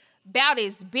 bitch, about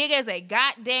as big as a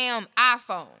goddamn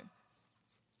iPhone.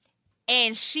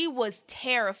 And she was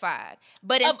terrified.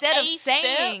 But instead of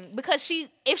saying, because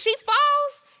if she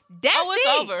falls... That's it's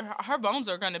over. Her bones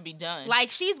are going to be done. Like,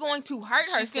 she's going to hurt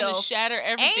herself. She's going to shatter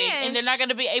everything. And they're not going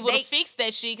to be able to fix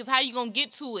that shit, because how you going to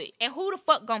get to it? And who the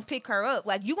fuck going to pick her up?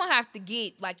 Like, you going to have to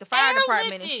get, like, the fire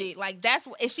department and shit. Like, that's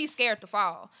what... And she's scared to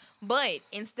fall. But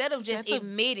instead of just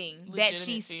admitting that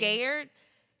she's scared,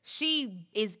 she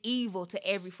is evil to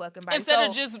every fucking body. Instead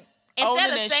of just... Instead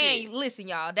of saying, shit. Listen,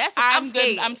 y'all, I'm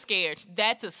scared. I'm scared.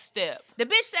 That's a step. The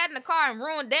bitch sat in the car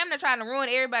and damn near trying to ruin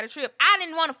everybody's trip. I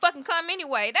didn't want to fucking come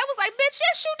anyway. That was like, bitch,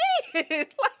 yes, you did.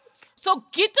 Like, so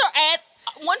get their ass.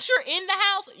 Once you're in the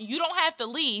house, you don't have to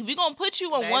leave. We're going to put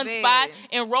you in one spot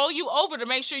and roll you over to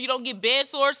make sure you don't get bed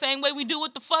sores, same way we do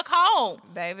with the fuck home.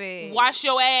 Baby. Wash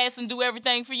your ass and do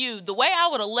everything for you. The way I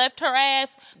would have left her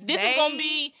ass, this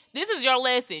is your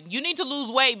lesson. You need to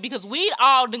lose weight, because we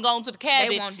all done gone to the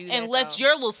cabin and left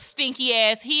your little stinky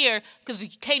ass here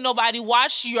because can't nobody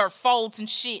wash your folds and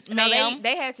shit, ma'am.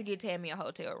 They had to get Tammy a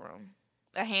hotel room.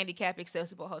 A handicap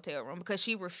accessible hotel room, because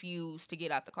she refused to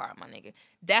get out the car, my nigga.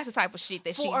 That's the type of shit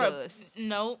that she does.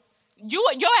 No.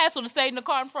 Your ass would have stayed in the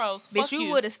car and froze. Bitch,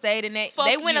 you would have stayed in that.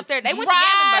 They went up there. They went to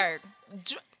Gatlinburg.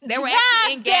 They were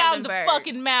actually in down Gatlinburg. The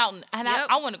fucking mountain. And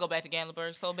I want to go back to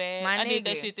Gatlinburg so bad. I did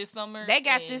that shit this summer. They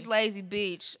got this lazy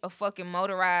bitch a fucking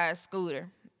motorized scooter.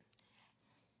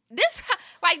 That's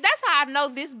how I know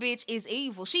this bitch is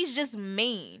evil. She's just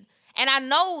mean. And I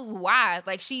know why.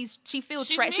 Like, she feels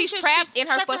she's trapped in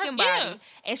her fucking body,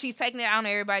 and she's taking it out on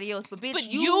everybody else. But bitch,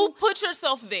 you put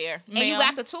yourself there, and you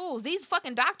got the tools. These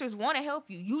fucking doctors want to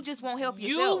help you. You just won't help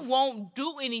yourself. You won't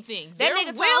do anything. That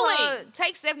nigga told her,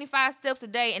 take 75 steps a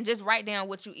day and just write down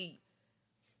what you eat.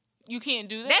 You can't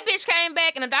do that. That bitch came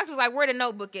back, and the doctor was like, "Where the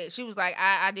notebook at?" She was like,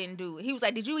 "I didn't do it." He was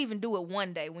like, "Did you even do it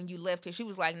one day when you left here?" She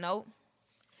was like, "Nope."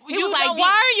 He was like, "Why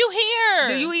are you here?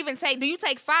 Do you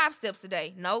take 5 steps a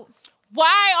day?" Nope.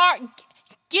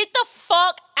 Get the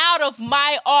fuck out of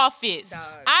my office. Dog.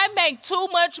 I make too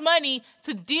much money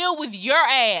to deal with your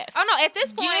ass. Oh no, at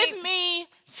this point, give me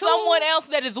someone else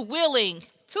that is willing.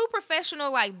 2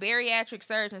 professional, like, bariatric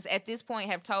surgeons at this point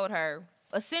have told her,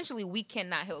 essentially, we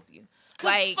cannot help you.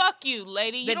 Like, fuck you,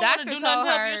 lady. You don't want to do nothing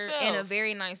to help yourself. In a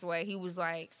very nice way. He was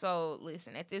like, so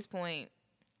listen, at this point,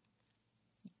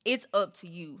 it's up to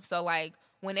you. So, like,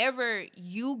 whenever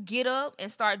you get up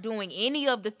and start doing any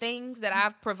of the things that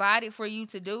I've provided for you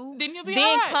to do, then you'll be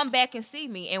all right. Come back and see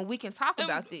me and we can talk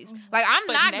about this. Like, I'm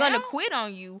not going to quit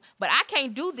on you, but I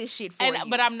can't do this shit for you.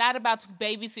 But I'm not about to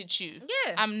babysit you.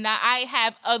 Yeah. I'm not. I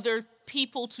have other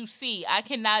people to see. I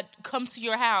cannot come to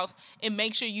your house and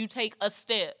make sure you take a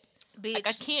step. Bitch, like,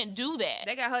 I can't do that.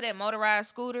 They got her that motorized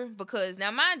scooter because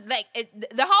now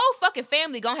the whole fucking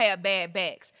family gonna have bad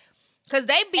backs. Because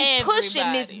they be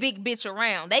pushing this big bitch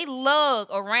around. They lug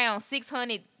around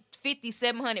 650,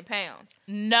 700 pounds.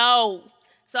 No.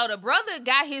 So the brother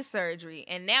got his surgery,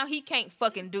 and now he can't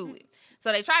fucking do it.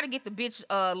 So they try to get the bitch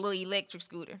a little electric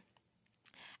scooter.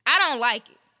 I don't like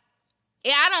it.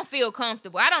 Yeah, I don't feel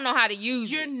comfortable. I don't know how to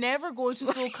use it. You're never going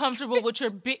to feel comfortable with your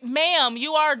big... Ma'am,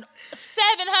 you are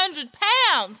 700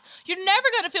 pounds. You're never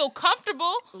going to feel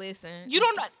comfortable. Listen. You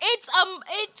don't know. It's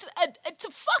a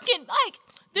fucking, like...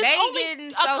 There's they only getting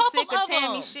a so couple sick of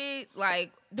Tammy them. Shit.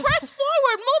 Like... Press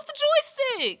forward. Move the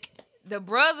joystick. The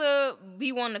brother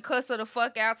be wanting to cuss her the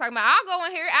fuck out. Talking about, I'll go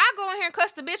in here and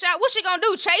cuss the bitch out. What she gonna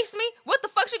do? Chase me? What the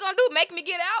fuck she gonna do? Make me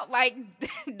get out? Like,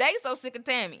 they so sick of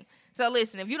Tammy. So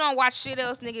listen, if you don't watch shit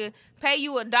else, nigga, pay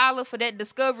you $1 for that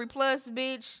Discovery Plus,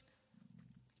 bitch.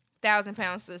 1,000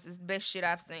 pound sis is the best shit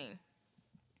I've seen.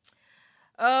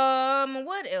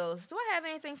 What else? Do I have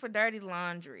anything for dirty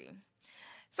laundry?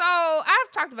 So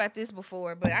I've talked about this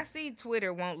before, but I see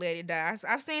Twitter won't let it die.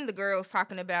 I've seen the girls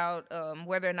talking about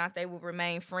whether or not they will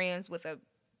remain friends with a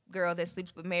girl that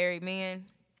sleeps with married men.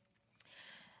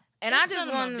 And I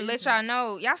just want to let y'all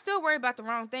know, y'all still worry about the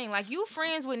wrong thing. Like, you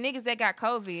friends with niggas that got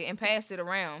COVID and pass it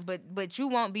around, but you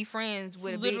won't be friends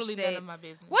with a bitch that... Literally none of my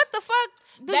business. What the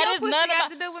fuck? That is none of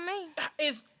have to do with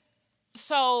me?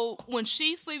 So when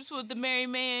she sleeps with the married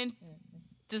man,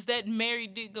 does that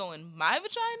married dick go in my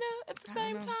vagina at the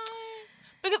same time?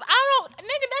 Because I don't,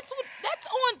 nigga. That's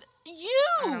on you.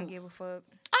 I don't give a fuck.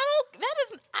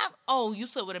 You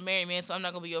slept with a married man, so I'm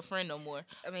not gonna be your friend no more.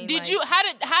 I mean,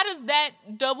 how does that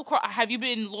double cross? Have you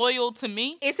been loyal to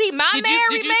me? Is he my married man?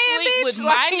 Did you sleep with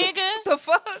my nigga? The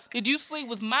fuck? Did you sleep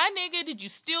with my nigga? Did you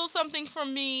steal something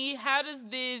from me? How does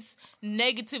this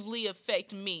negatively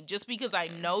affect me? Just because I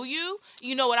know you?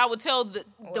 You know what I would tell the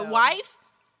wife?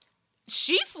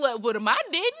 She slept with him. I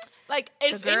didn't. Like,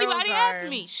 if anybody asked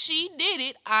me, she did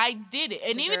it. I did it.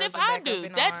 And even if I do,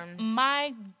 that's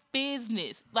my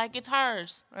business. Like, it's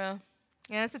hers. Yeah,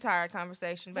 it's a tired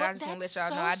conversation, but I just want to let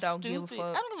y'all know I don't give a fuck.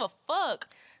 I don't give a fuck.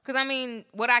 Because, I mean,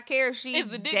 would I care if she Is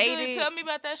the dick dated? Good? Tell me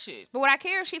about that shit. But would I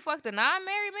care if she fucked a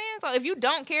non-married man? So if you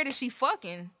don't care that she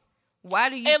fucking, why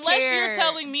do you care? Unless you're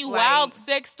telling me wild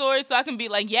sex stories so I can be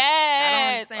like,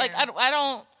 yes. I don't understand. I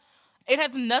don't. It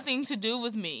has nothing to do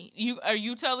with me. Are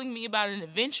you telling me about an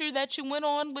adventure that you went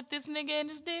on with this nigga and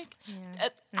his dick? Yeah.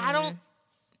 I don't.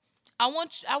 I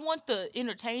want the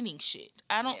entertaining shit.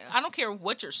 I don't care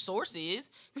what your source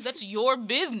is, because that's your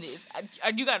business.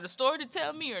 You got a story to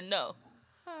tell me or no?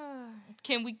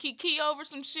 Can we key over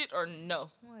some shit or no?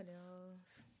 What else?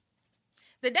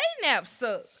 The dating apps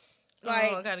suck.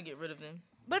 I gotta get rid of them.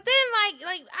 But then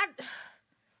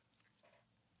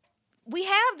we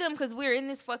have them because we're in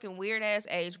this fucking weird ass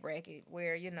age bracket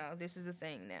where, this is a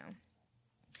thing now.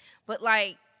 But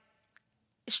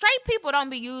straight people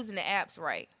don't be using the apps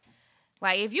right.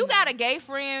 Like, if you got a gay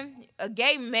friend, a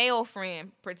gay male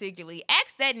friend particularly,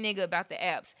 ask that nigga about the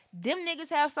apps. Them niggas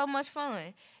have so much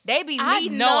fun. They be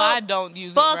meeting up, I don't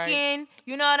use fucking, it right.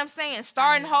 You know what I'm saying?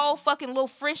 Starting whole fucking little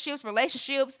friendships,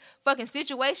 relationships, fucking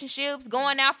situationships,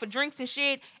 going out for drinks and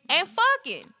shit, and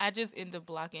fucking. I just end up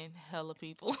blocking hella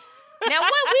people. Now,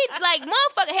 what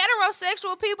motherfucker,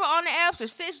 heterosexual people on the apps or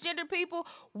cisgender people,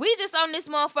 we just on this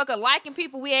motherfucker liking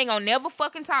people we ain't gonna never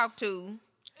fucking talk to.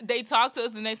 They talk to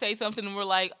us and they say something and we're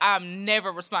like, I'm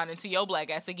never responding to your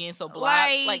black ass again, so block.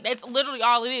 Like that's literally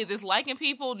all it is. It's liking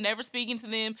people, never speaking to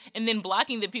them, and then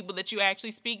blocking the people that you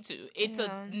actually speak to. It's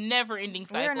a never-ending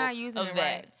cycle. We're not using it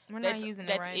right. We're not using it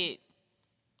right. That's it.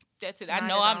 That's it. I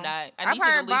know I'm not. I need to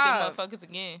delete them motherfuckers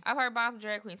again. I've heard Bob from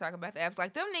Drag Queen talk about the apps.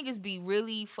 Like, them niggas be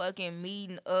really fucking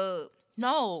meeting up.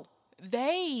 No,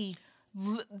 they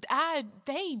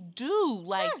do.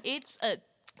 Like, it's a...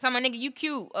 Tell my nigga, you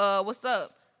cute. What's up?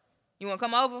 You want to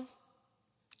come over?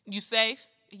 You safe?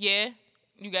 Yeah.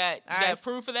 You got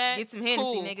proof of that? Get some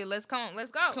Hennessy, nigga. Let's go.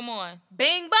 Come on.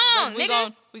 Bing bong,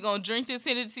 nigga. We gonna drink this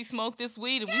Hennessy, smoke this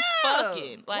weed, and we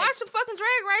fucking. Like, watch some fucking drag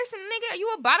racing, nigga.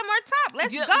 You a bottom or top?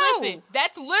 Let's go. Listen,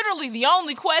 that's literally the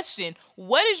only question.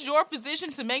 What is your position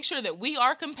to make sure that we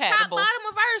are compatible? Top, bottom,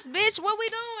 reverse, bitch. What we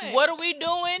doing? What are we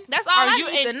doing? That's all I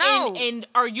need to know. And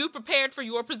are you prepared for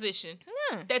your position?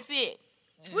 Yeah. That's it.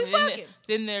 We fucking.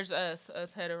 Then there's us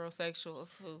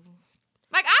heterosexuals who...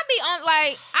 Like, I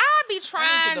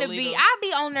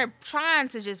be on there trying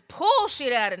to just pull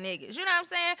shit out of niggas. You know what I'm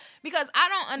saying? Because I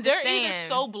don't understand. They're either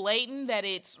so blatant that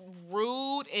it's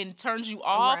rude and turns you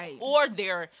off, or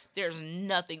there's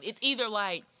nothing. It's either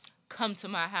like, come to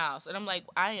my house. And I'm like,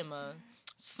 I am a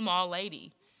small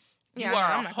lady. You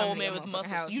are a whole man with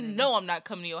muscles. You know I'm not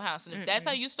coming to your house. And if that's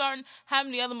how you starting, how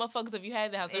many other motherfuckers have you had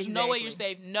at the house? There's no way you're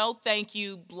safe. No, thank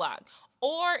you, block.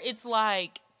 Or it's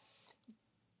like...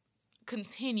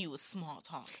 continuous small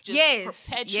talk. Just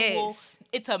perpetual. Yes.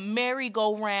 It's a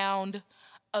merry-go-round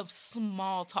of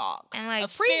small talk. And like a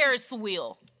Ferris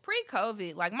wheel.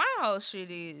 Pre-COVID, like my whole shit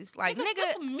is like, nigga,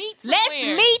 let's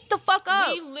meet the fuck up.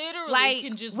 We literally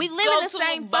can just we live in the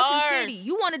same fucking city.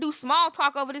 You want to do small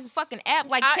talk over this fucking app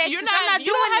like Texas? You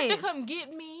don't have to come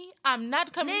get me. I'm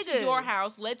not coming to your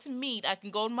house. Let's meet. I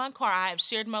can go in my car. I have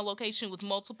shared my location with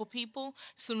multiple people.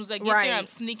 As soon as I get there, I'm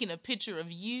sneaking a picture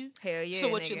of you. Hell yeah, so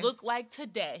what you look like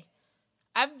today.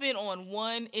 I've been on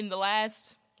one in the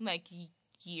last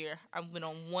year. I've been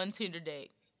on one Tinder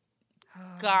date.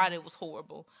 God, it was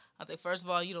horrible. I was like, first of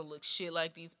all, you don't look shit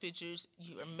like these pictures.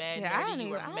 You are mad nerdy.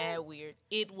 You are mad weird.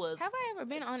 It was. Have I ever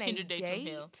been on Tinder a date from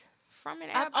hell? From an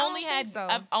app?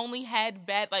 I've only had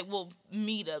bad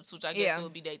meetups, which I guess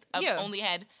would be dates. I've only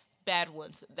had bad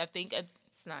ones. I think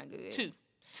it's not good. Two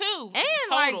and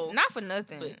total. Like, not for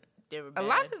nothing. But they were bad. A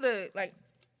lot of the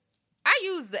I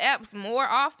use the apps more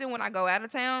often when I go out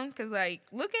of town because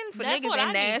looking for niggas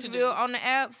in Nashville on the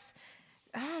apps.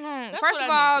 I don't know. First of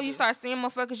all, you start seeing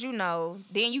motherfuckers you know.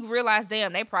 Then you realize,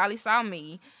 damn, they probably saw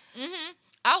me. Mm-hmm.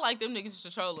 I like them niggas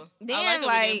to troll them. Then, I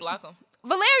like them and block them.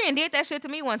 Valerian did that shit to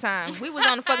me one time. We was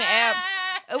on the fucking apps.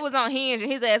 It was on Hinge, and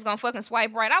his ass gonna fucking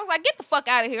swipe right. I was like, get the fuck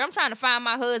out of here. I'm trying to find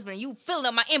my husband, and you filling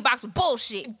up my inbox with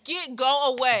bullshit.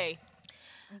 Go away.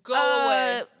 Go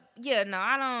away. yeah, no,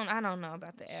 I don't know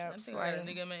about the apps. Like,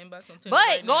 nigga in my inbox on Tinder but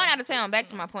right going out of town, back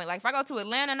to my point. Like, if I go to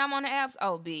Atlanta and I'm on the apps,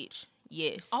 oh, bitch,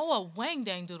 yes. Oh, a wang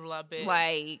dang doodle, I bet.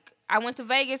 Like, I went to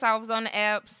Vegas, I was on the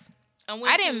apps.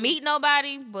 I didn't meet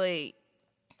nobody, but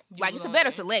like it's a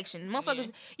better selection. Motherfuckers,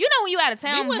 you know when you out of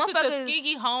town, we went to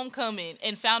Tuskegee homecoming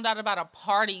and found out about a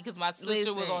party because my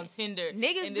sister was on Tinder.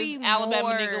 Niggas and this be Alabama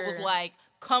nigga was like,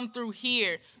 "Come through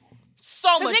here."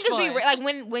 So much niggas fun. Be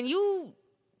like when you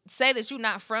say that you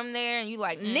not from there and you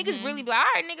like niggas really be like, all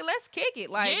right, nigga, let's kick it.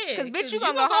 Like, cause bitch, you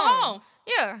gonna go home.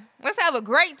 Yeah, let's have a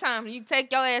great time. You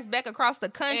take your ass back across the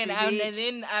country, and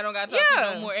then I don't got to talk to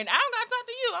you no more. And I don't got to talk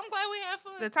to you. I'm glad we had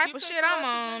fun. The type of shit I'm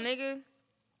on, nigga.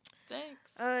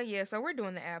 Thanks. Yeah. So we're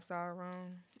doing the apps all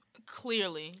wrong.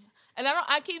 Clearly. And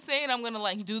I keep saying I'm gonna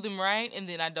like do them right, and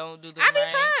then I don't do them. I be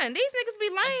trying. These niggas be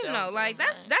lame though. Like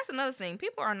that's another thing.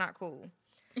 People are not cool.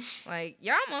 Like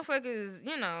y'all motherfuckers,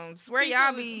 you know, swear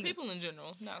y'all be people in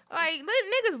general not cool. Like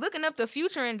niggas looking up to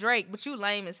Future and Drake, but you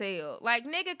lame as hell. Like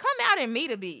nigga, come out and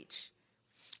meet a bitch.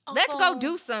 Let's go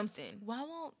do something.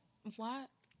 Why?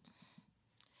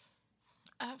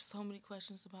 I have so many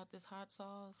questions about this hot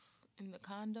sauce and the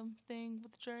condom thing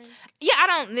with Drake. Yeah,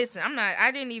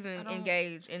 I didn't even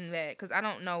engage in that because I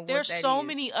don't know what there's that is. There's so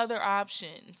many other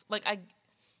options. Like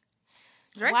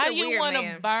Drake's why do you want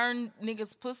to burn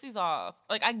niggas' pussies off?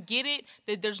 Like, I get it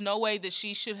that there's no way that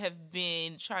she should have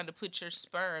been trying to put your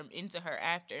sperm into her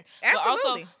after. Absolutely. But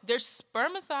also, there's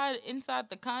spermicide inside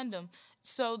the condom.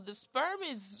 So the sperm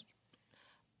is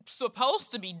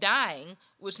supposed to be dying,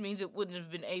 which means it wouldn't have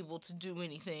been able to do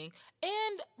anything.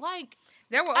 And, like...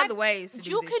 There were other ways to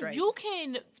do this, Drake. You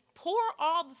can pour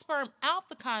all the sperm out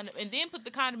the condom and then put the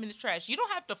condom in the trash. You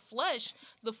don't have to flush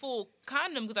the full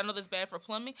condom because I know that's bad for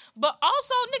plumbing. But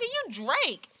also, nigga, you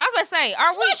Drake. I was about to say,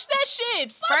 flush that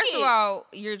shit. Fuck First of all,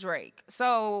 you're Drake.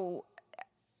 So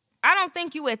I don't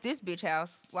think you at this bitch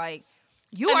house. Like,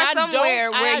 you are somewhere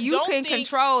where you can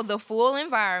control the full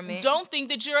environment. Don't think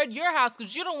that you're at your house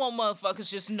because you don't want motherfuckers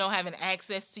just having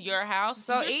access to your house.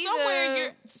 So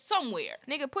you're somewhere.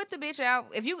 Nigga, put the bitch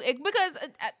out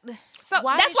that's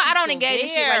why I don't engage in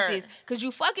shit like this. Because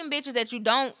you fucking bitches that you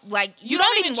don't like. You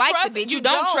don't even like the bitch. You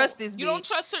don't trust this bitch. You don't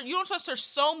trust her. You don't trust her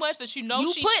so much that she's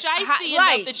shiesty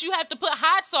enough that you have to put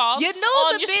hot sauce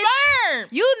on your sperm.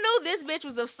 You knew this bitch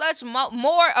was of such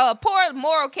poor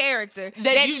moral character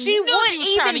that she wouldn't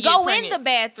even go in the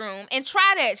bathroom and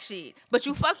try that shit. But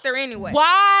you fucked her anyway.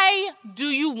 Why do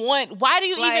you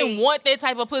even want that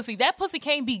type of pussy? That pussy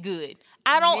can't be good.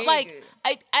 I don't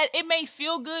it may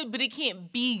feel good, but it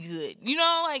can't be good. You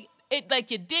know, like it, like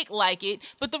your dick like it,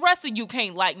 but the rest of you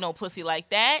can't like no pussy like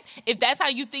that. If that's how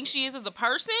you think she is as a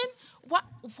person, why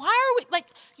are we like?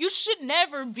 You should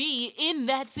never be in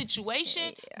that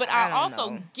situation. But I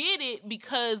also get it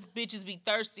because bitches be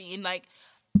thirsty and like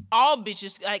all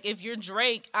bitches. Like if you're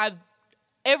Drake,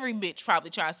 every bitch probably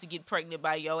tries to get pregnant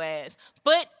by your ass,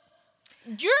 but.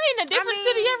 You're in a different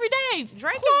city every day.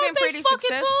 Drake has been pretty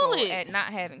successful at not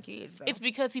having kids, though. It's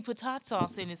because he puts hot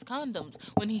sauce in his condoms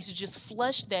when he should just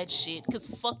flush that shit because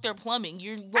fuck their plumbing.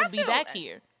 You won't be back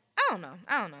here. I don't know.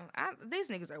 These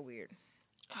niggas are weird.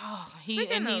 Oh,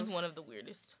 he's one of the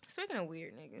weirdest. Speaking of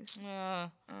weird niggas.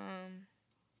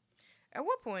 At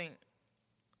what point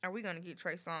are we going to get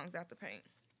Trey Songz out the paint?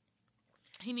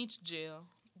 He needs jail.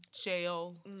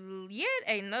 Yet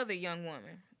another young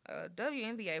woman, a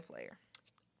WNBA player.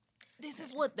 This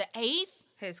is what, the 8th?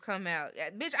 Has come out.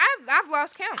 Bitch, I've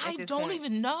lost count at this point. I don't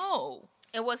even know.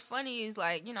 And what's funny is,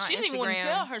 like, you know, she didn't even want to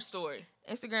tell her story.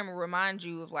 Instagram will remind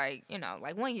you of, like, you know,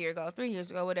 like 1 year ago, 3 years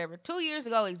ago, whatever. 2 years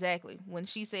ago exactly, when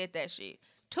she said that shit.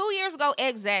 2 years ago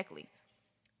exactly.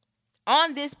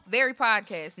 On this very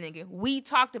podcast, nigga, we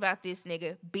talked about this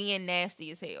nigga being nasty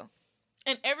as hell.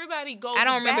 And everybody goes. I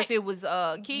don't remember if it was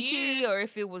Kiki or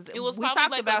if it was. It was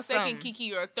probably like a second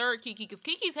Kiki or a third Kiki because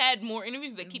Kiki's had more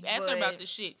interviews that keep asking about this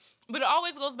shit. But it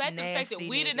always goes back to the fact that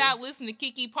we did not listen to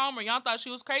Kiki Palmer. Y'all thought she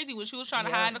was crazy when she was trying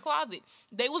to hide in the closet.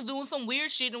 They was doing some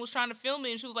weird shit and was trying to film it.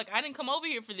 And she was like, "I didn't come over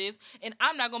here for this, and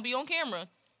I'm not gonna be on camera."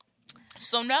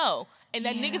 So no, and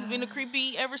that nigga's been a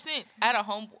creepy ever since. I had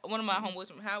one of my homeboys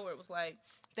from Howard was like,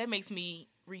 "That makes me."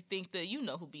 Rethink the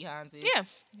who Behinds is. Yeah.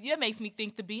 That makes me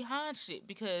think the Behind shit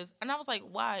because, and I was like,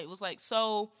 why? It was like,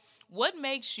 so what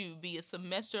makes you be a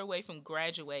semester away from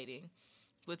graduating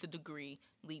with a degree,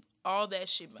 leave all that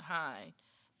shit behind,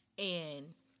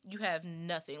 and you have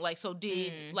nothing? Like, so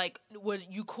was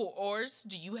you coerced?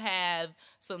 Do you have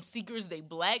some secrets they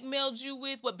blackmailed you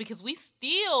with? What? Because we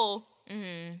still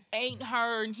Ain't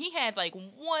heard. He had like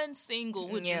one single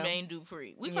with Jermaine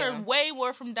Dupri. We've heard way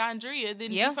more from Dondria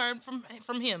than we've heard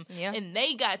from him. Yeah. And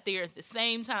they got there at the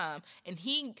same time. And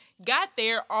he got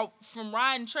there from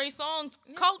riding Trey Songz's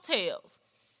coattails.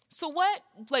 So what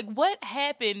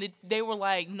happened that they were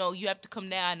like, no, you have to come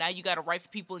down. Now you got to write for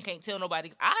people and can't tell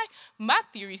nobody. My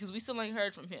theory, because we still ain't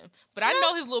heard from him. But I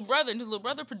know his little brother, and his little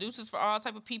brother produces for all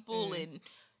type of people, and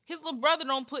his little brother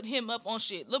don't put him up on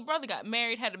shit. Little brother got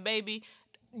married, had a baby.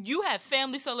 You have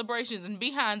family celebrations, and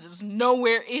Behinds is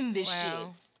nowhere in this shit.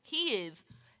 He is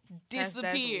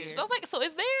disappeared. That's so I was like, so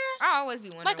is there? I always be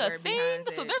wondering like a thing?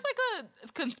 So there's like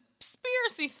a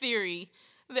conspiracy theory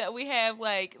that we have,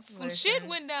 like, some shit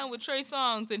went down with Trey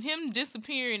Songz and him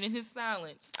disappearing in his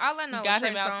silence. All I know got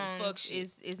him out some fuck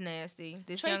shit. Is nasty.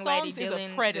 This Trey young lady,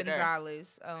 Dylan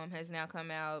Gonzalez, has now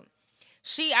come out.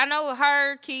 I know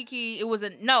her, Kiki,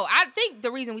 I think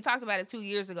the reason we talked about it 2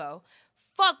 years ago,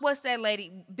 what's that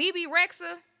lady? BB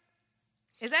Rexa?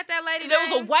 Is that lady? There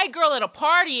was a white girl at a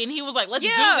party, and he was like, "Let's do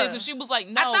this," and she was like,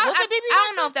 "No." Was it BB Rexa? I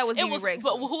don't know if that was BB Rexa.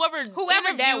 But whoever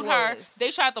interviewed her,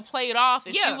 they tried to play it off,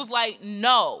 and she was like,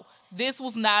 "No, this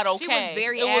was not okay." She was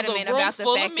very adamant about the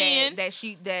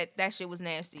fact that shit was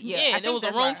nasty. Yeah, there was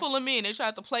a room full of men. They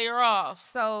tried to play her off.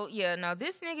 So no,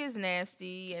 this nigga is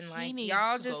nasty, and like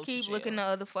y'all just keep looking the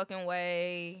other fucking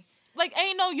way. Like,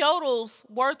 ain't no yodels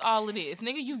worth all of this,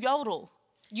 nigga. You yodel.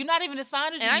 You're not even as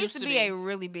fine as you used to be. I used to be a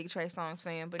really big Trey Songz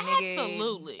fan, but nigga,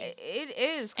 absolutely, it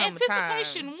is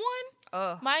Anticipation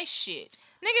one, my shit.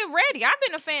 Nigga, Ready. I've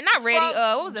been a fan. Not Ready.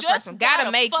 What was the first one?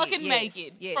 Gotta Make It. Fucking Make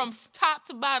It. Yes. From top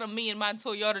to bottom, me and my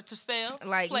Toyota Tercel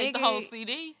played the whole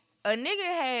CD. A nigga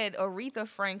had Aretha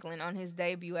Franklin on his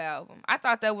debut album. I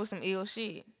thought that was some ill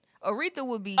shit. Aretha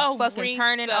would be fucking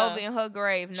turning over in her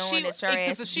grave knowing that your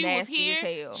ass is nasty as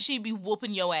hell. She'd be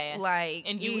whooping your ass.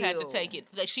 And you had to take it.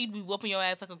 Like, she'd be whooping your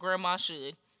ass like a grandma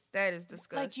should. That is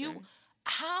disgusting. Like,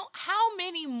 how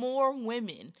many more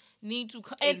women need to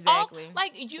come? Exactly.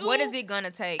 What is it gonna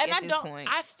take at this point?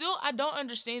 I don't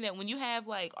understand that when you have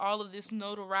like all of this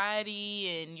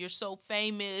notoriety and you're so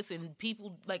famous and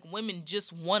people, like, women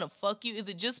just want to fuck you. Is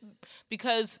it just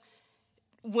because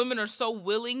women are so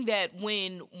willing that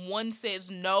when one says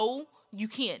no, you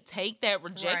can't take that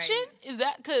rejection? Right. Is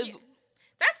that because... Yeah.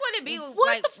 That's what it be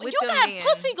like with you got men.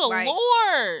 Pussy galore.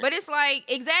 Like, but it's like,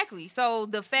 exactly. So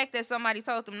the fact that somebody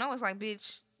told them no, it's like,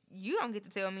 bitch, you don't get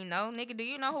to tell me no. Nigga, do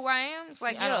you know who I am? It's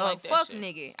like, fuck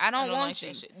nigga. I don't want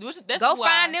you. Go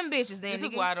find them bitches then, This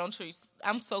is why I don't treat...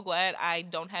 I'm so glad I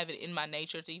don't have it in my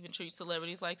nature to even treat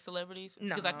celebrities like celebrities.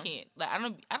 Because I can't. Like,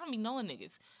 I don't be knowing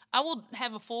niggas. I will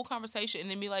have a full conversation and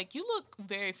then be like, you look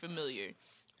very familiar.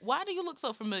 Why do you look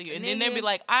so familiar? And then they'll be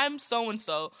like, I'm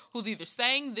so-and-so who's either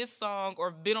sang this song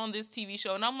or been on this TV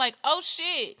show. And I'm like, oh,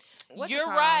 shit. You're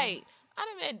right. I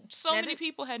done met so many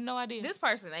people had no idea. This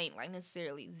person ain't like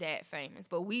necessarily that famous,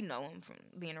 but we know him from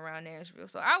being around Nashville.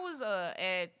 So I was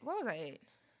where was I at?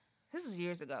 This was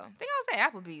years ago. I think I was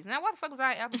at Applebee's. Now, why the fuck was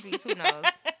I at Applebee's? Who knows?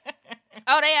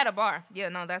 Oh, they had a bar. Yeah,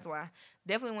 no, that's why.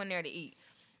 Definitely went there to eat.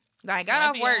 I got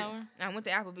off work. I went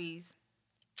to Applebee's,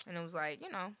 and it was like,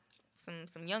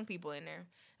 some young people in there.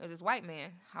 It was this white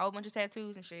man, a whole bunch of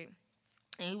tattoos and shit.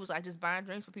 And he was like just buying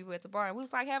drinks for people at the bar. And we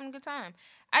was like having a good time.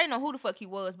 I didn't know who the fuck he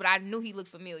was, but I knew he looked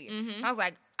familiar. I was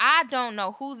like, I don't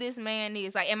know who this man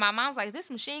is. Like, and my mom's like, is this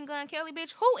Machine Gun Kelly,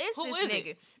 bitch? Who is this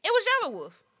nigga? It was Yellow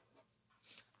Wolf.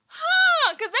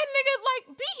 Huh, because that nigga,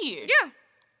 like, be here. Yeah.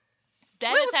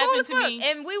 That has happened to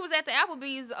me. And we was at the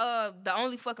Applebee's, the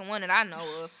only fucking one that I know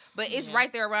of. But it's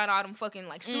right there around all them fucking,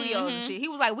 like, studios and shit. He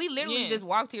was like, we literally just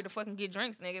walked here to fucking get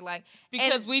drinks, nigga. Like,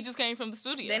 because we just came from the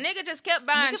studio. The nigga just kept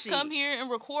buying shit. Come here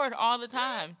and record all the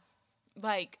time.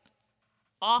 Like,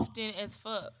 often as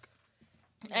fuck.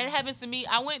 And it happens to me.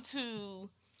 I went to...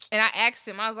 And I asked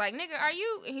him, I was like, nigga, are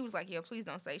you? And he was like, yeah, please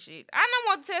don't say shit. I don't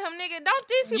want to tell him, nigga,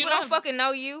 these people don't fucking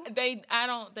know you. They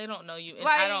don't know you. And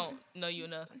like, I don't know you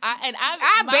enough.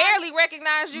 I barely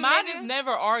recognize you, mine nigga. Is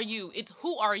never are you. It's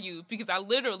who are you? Because I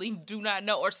literally do not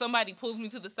know. Or somebody pulls me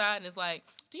to the side and is like,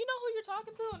 do you know who you're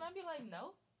talking to? And I'd be like,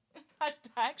 no. I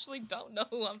actually don't know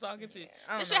who I'm talking to.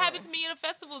 This shit happened to me at a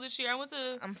festival this year. I went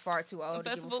to... I'm far too old a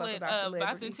festival at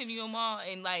Bicentennial Mall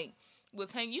and, like,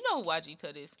 was hanging... You know who YG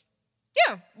Tut is?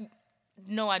 Yeah.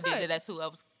 No idea that that's who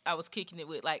I was kicking it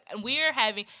with. Like, and we're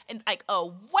having like a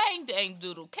wang dang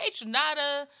doodle. K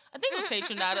Trinata, I think it was K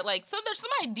Trinata. Like, there's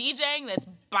somebody DJing that's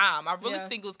bomb. I really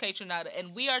think it was K Trinata.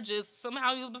 And we are just,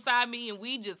 somehow he was beside me and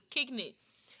we just kicking it.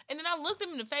 And then I looked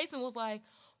him in the face and was like,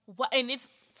 and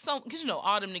it's because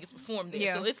all them niggas perform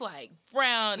there, so it's like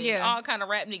Brown and all kind of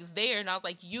rap niggas there, and I was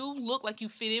like, you look like you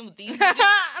fit in with these niggas.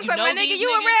 I was like, my nigga, you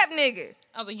a rap nigga.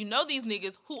 I was like, you know these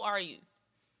niggas, who are you?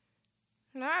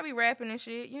 No, I be rapping and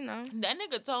shit, That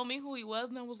nigga told me who he was,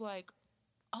 and I was like,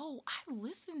 oh, I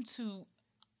listened to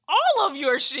all of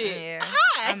your shit. Yeah,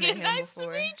 hi, nice to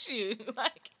meet you.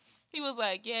 Like, he was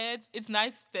like, yeah, it's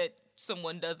nice that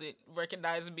someone doesn't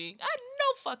recognize me. I had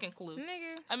no fucking clue.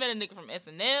 Nigga. I met a nigga from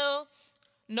SNL.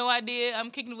 No idea.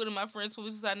 I'm kicking it with my friend's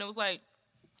publicist side, and I was like,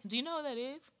 do you know who that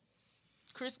is?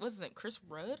 Chris, what's his name? Chris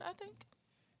Rudd, I think?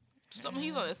 He's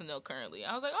on SNL currently.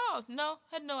 I was like, oh, no,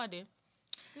 had no idea.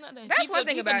 That's one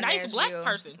thing about a nice Nashville. Black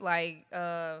person. Like,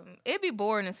 it'd be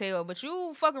boring as hell, but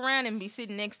you fuck around and be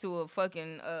sitting next to a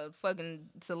fucking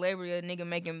celebrity, a nigga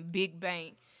making big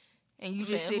bank, and you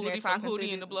just sitting there talking to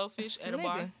Hootie and the Blowfish at a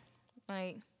bar.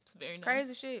 Like, it's very nice.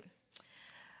 Crazy shit.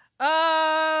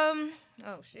 Oh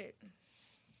shit.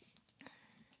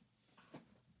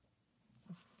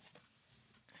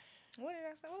 What did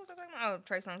I say? What was I talking about? Oh,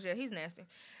 Trey Songz. Yeah, he's nasty.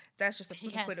 That's just he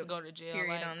has to go to jail.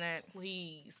 Period on that.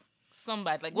 Please.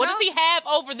 Somebody. Like, what does he have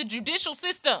over the judicial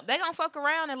system? They gonna fuck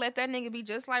around and let that nigga be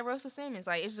just like Russell Simmons.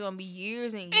 Like, it's gonna be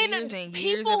years and years and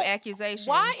years of accusations.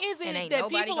 Why is it that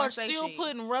people are still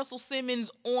putting Russell Simmons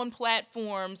on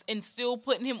platforms and still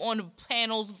putting him on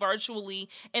panels virtually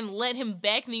and let him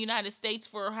back in the United States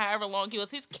for however long he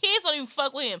was? His kids don't even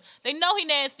fuck with him. They know he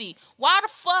nasty. Why the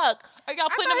fuck are y'all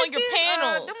putting him on your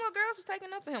panels? Them little girls was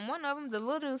taking up for him. One of them, the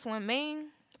littlest one, Ming,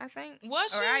 I think.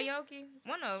 Was she? Or Aoki.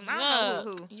 One of them. I don't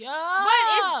know who.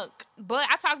 Yuck. But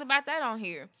I talked about that on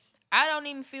here. I don't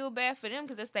even feel bad for them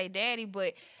because it's their daddy.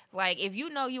 But, like, if you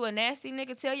know you a nasty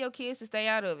nigga, tell your kids to stay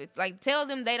out of it. Like, tell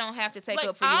them they don't have to take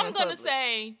up for you I'm going to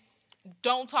say,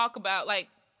 don't talk about, like,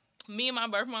 me and my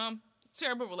birth mom,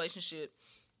 terrible relationship.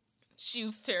 She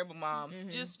was a terrible mom. Mm-hmm.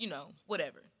 Just,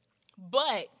 whatever.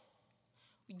 But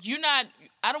we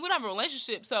don't have a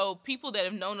relationship, so people that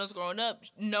have known us growing up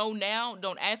know now.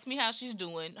 Don't ask me how she's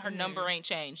doing. Her number ain't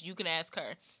changed. You can ask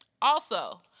her.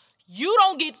 Also, you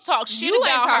don't get to talk shit about her.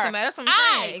 You ain't talking about. That's what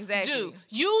I'm saying. Exactly. Do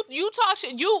you talk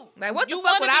shit? You like what the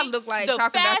fuck would I look like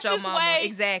talking about your mama? Way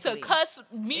exactly. To cuss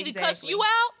me to cuss you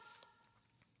out.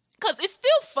 Cause it's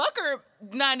still fuck her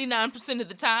 99% of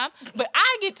the time, but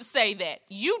I get to say that.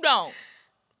 You don't.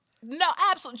 No,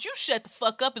 absolutely. You shut the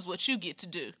fuck up is what you get to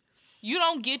do. You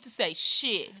don't get to say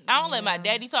shit. I don't let my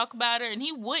daddy talk about her, and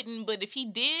he wouldn't, but if he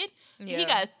did, he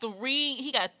got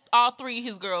all three of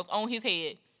his girls on his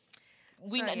head.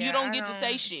 You don't get to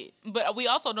say shit. But we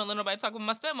also don't let nobody talk about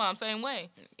my stepmom same way.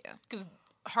 Yeah. Because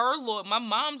my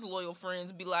mom's loyal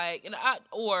friends be like,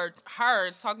 or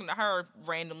her, talking to her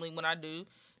randomly when I do,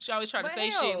 she always try to say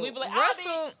shit. And we be like,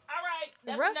 Russell, all right,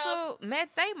 that's Russell enough. Met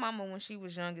they mama when she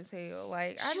was young as hell.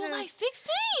 Like she was like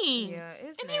 16. Yeah,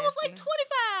 it's and nasty. He was like 25.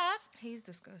 He's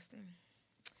disgusting.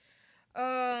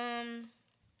 I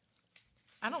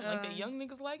don't like that young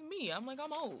niggas like me. I'm like,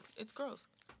 I'm old. It's gross.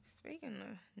 Speaking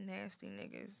of nasty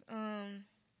niggas,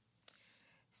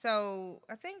 so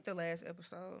I think the last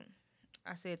episode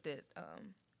I said that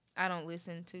I don't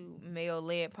listen to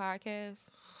male-led podcasts.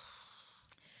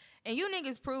 And you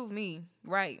niggas prove me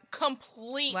right.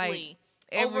 Completely. Like,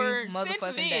 every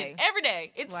motherfucking day. Every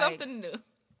day. It's like, something new.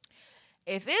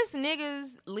 If it's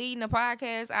niggas leading a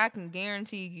podcast, I can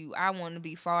guarantee you I want to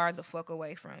be far the fuck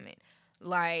away from it.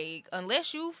 Like,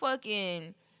 unless you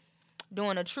fucking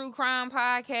doing a true crime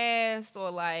podcast or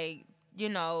like,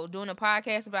 doing a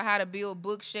podcast about how to build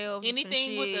bookshelves.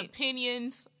 Anything with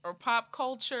opinions or pop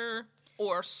culture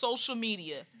or social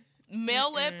media.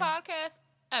 Male-led podcast?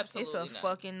 Absolutely It's a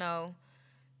fucking no.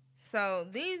 So,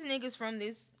 these niggas from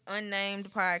this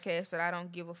unnamed podcast that I don't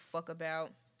give a fuck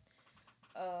about,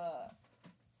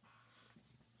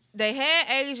 they had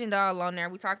Asian Doll on there.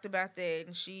 We talked about that.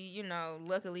 And she,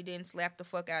 luckily didn't slap the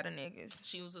fuck out of niggas.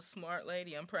 She was a smart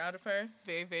lady. I'm proud of her.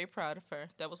 Very, very proud of her.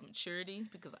 That was maturity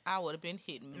because I would have been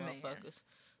hitting motherfuckers.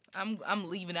 I'm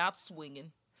leaving out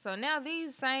swinging. So, now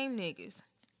these same niggas,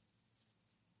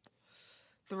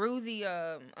 through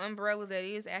the umbrella that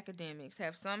is academics,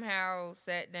 have somehow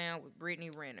sat down with Brittany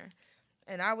Renner.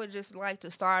 And I would just like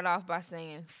to start off by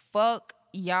saying, fuck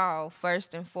y'all,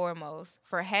 first and foremost,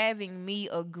 for having me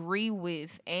agree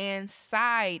with and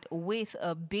side with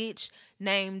a bitch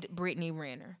named Brittany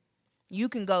Renner. You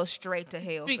can go straight to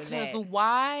hell for that. Because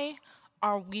why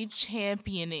are we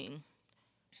championing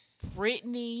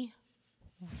Brittany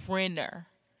Renner?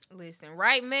 Listen,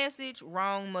 right message,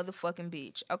 wrong motherfucking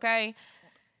bitch, okay?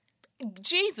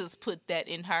 Jesus put that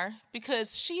in her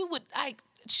because she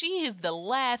is the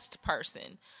last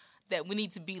person that we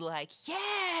need to be like,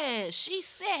 yeah, she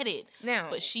said it. Now,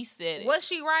 but she said it. Was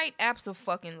she right?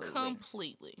 Absolutely.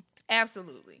 Completely.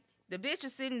 Absolutely. The bitch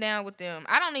is sitting down with them.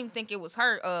 I don't even think it was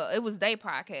her. It was their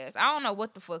podcast. I don't know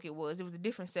what the fuck it was. It was a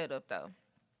different setup, though.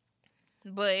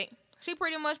 But she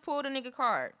pretty much pulled a nigga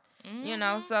card. Mm-hmm. You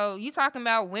know? So you talking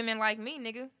about women like me,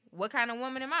 nigga. What kind of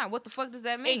woman am I? What the fuck does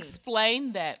that mean?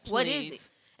 Explain that, please. What is it?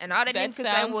 And all that nigga could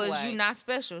say was, like, you not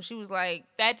special. She was like...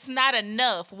 That's not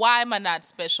enough. Why am I not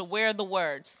special? Where are the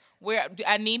words? Where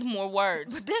I need more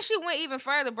words. But then she went even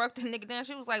further, broke the nigga down.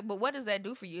 She was like, but what does that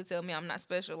do for you? Tell me I'm not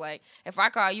special. Like, if I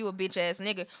call you a bitch ass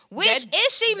nigga,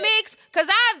 is she mixed? Because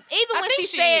when she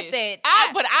said that,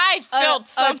 I felt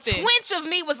something. A twinge of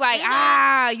me was like,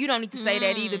 you don't need to say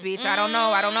that either, bitch. I don't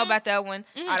know about that one.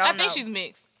 I think she's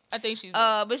mixed.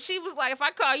 But she was like, if I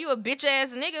call you a bitch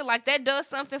ass nigga, like that does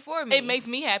something for me. It makes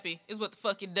me happy, is what the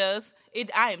fuck it does.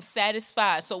 I am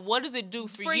satisfied. So what does it do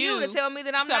for you to tell me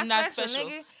that I'm not special,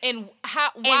 nigga? And why?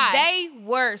 And they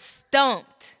were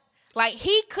stumped. Like,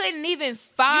 he couldn't even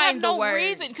find the words. You have no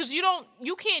reason, because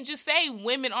you can't just say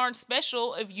women aren't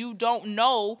special if you don't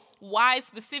know why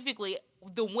specifically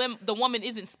the woman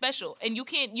isn't special. And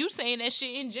you saying that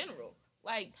shit in general.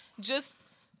 Like, just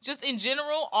in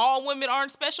general, all women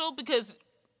aren't special, because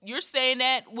you're saying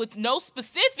that with no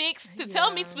specifics to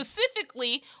tell me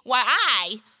specifically why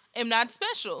I am not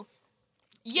special.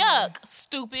 Yuck,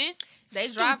 stupid. They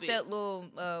dropped that little,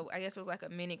 I guess it was like a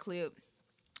mini clip,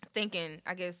 thinking,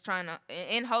 I guess trying to,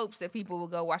 in hopes that people will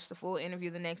go watch the full interview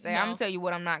the next day. I'm going to tell you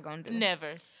what I'm not going to do.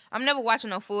 Never. I'm never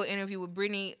watching no full interview with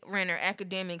Brittany Renner,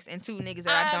 academics, and two niggas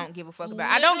that I don't give a fuck about.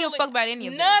 I don't give a fuck about any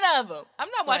of them. None of them. I'm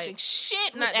not watching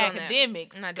shit with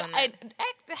academics. I'm not doing that.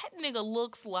 That nigga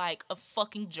looks like a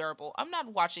fucking gerbil. I'm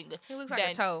not watching he looks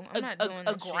like a toe. I'm not doing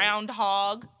a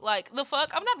groundhog. Like, the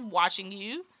fuck? I'm not watching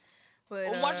you.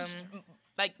 But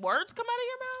like, words come out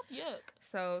of your mouth?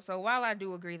 Yuck. So while I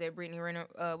do agree that Brittany Renner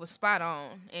was spot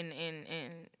on in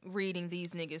reading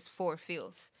these niggas for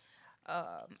filth,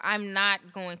 I'm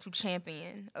not going to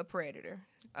champion a predator.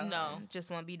 No. Just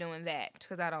won't be doing that,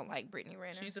 because I don't like Brittany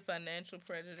Renner. She's a financial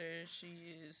predator.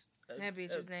 She is that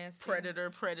bitch is nasty. Predator.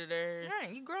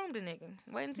 Right, you groomed a nigga.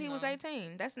 Wait until he was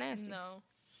 18. That's nasty. No.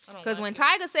 Because when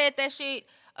Tyga said that shit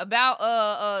about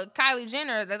Kylie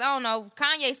Jenner, that I don't know,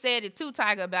 Kanye said it too,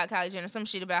 Tyga, about Kylie Jenner, some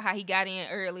shit about how he got in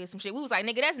early or some shit. We was like,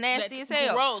 nigga, that's nasty as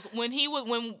hell. Gross. When it was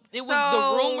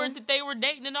the rumor that they were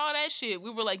dating and all that shit, we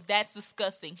were like, that's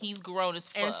disgusting. He's grown as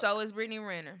fuck. And so is Brittany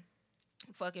Renner.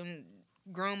 Fucking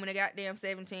grooming a goddamn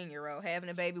 17-year-old, having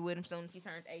a baby with him soon as he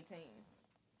turned 18.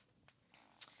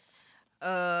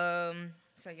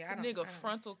 So yeah, I don't.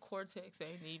 Frontal cortex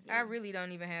ain't even. I really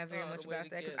don't even have very much about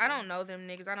that, because I don't know them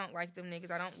niggas. I don't like them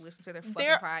niggas. I don't listen to their fucking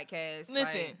podcasts.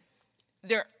 Listen,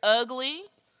 they're ugly.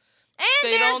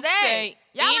 And they don't say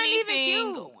y'all anything. Ain't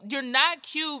even cute. You're not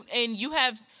cute, and you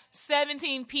have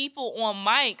 17 people on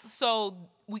mics, so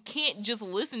we can't just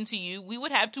listen to you. We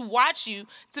would have to watch you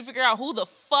to figure out who the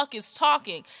fuck is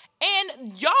talking.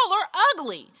 And y'all are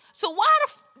ugly. So why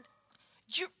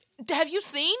have you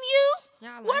seen you?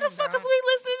 Why the fuck is we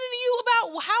listening to you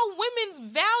about how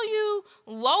women's value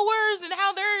lowers and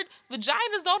how their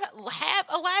vaginas don't have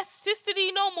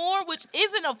elasticity no more, which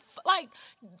isn't nothing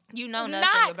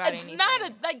about anything.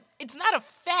 It's not a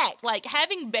fact. Like,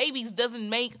 having babies doesn't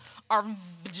make our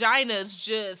vaginas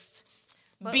just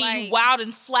be wild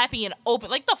and flappy and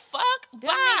open. Like, the fuck?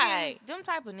 Bye. Them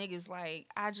type of niggas, like,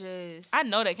 I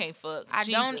know they can't fuck. I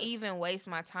don't even waste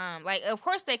my time. Like, of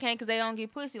course they can't, because they don't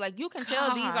get pussy. Like, you can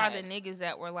tell these are the niggas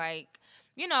that were, like,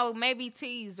 you know, maybe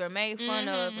teased or made fun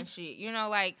of and shit. You know,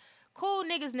 like, cool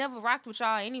niggas never rocked with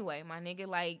y'all anyway, my nigga.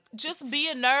 Like, just be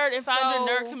a nerd and find your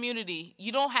nerd community.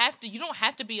 You don't have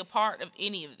to be a part of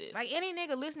any of this. Like, any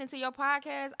nigga listening to your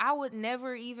podcast, I would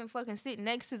never even fucking sit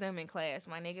next to them in class,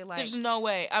 my nigga. Like, there's no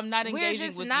way. I'm not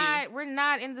engaging with you. We're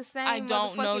not in the same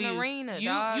arena,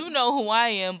 dog. You know who I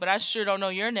am, but I sure don't know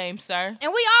your name, sir. And we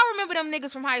all remember them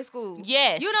niggas from high school.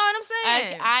 Yes. You know what I'm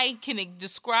saying? I can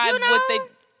describe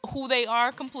who they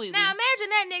are completely. Now imagine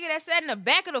that nigga that sat in the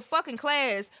back of the fucking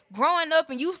class growing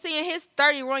up, and you seeing his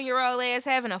 31-year-old ass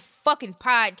having a fucking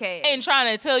podcast and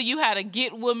trying to tell you how to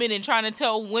get women and trying to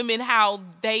tell women how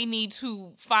they need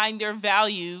to find their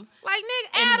value. Like,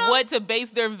 nigga, Adam, and what to base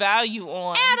their value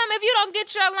on. Adam, if you don't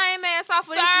get your lame ass off of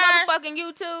this motherfucking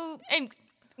YouTube and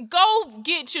go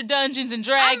get your Dungeons and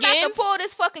Dragons, I'm about to pull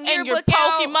this fucking yearbook and your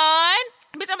Pokemon. Out.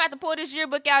 Bitch, I'm about to pull this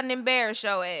yearbook out and embarrass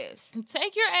your ass.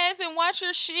 Take your ass and watch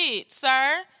your shit,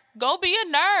 sir. Go be a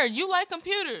nerd. You like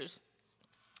computers.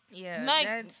 Yeah,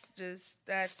 that's...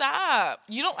 Stop.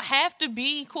 You don't have to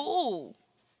be cool.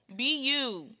 Be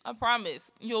you. I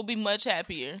promise. You'll be much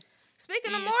happier.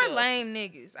 Speaking of more lame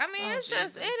niggas, I mean, it's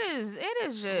Jesus. It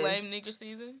is just lame nigga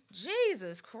season.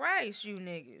 Jesus Christ, you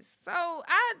niggas. So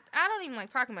I don't even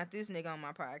like talking about this nigga on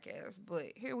my podcast,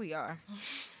 but here we are.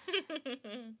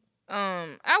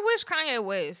 I wish Kanye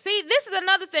West. See, this is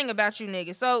another thing about you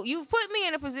niggas. So you've put me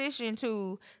in a position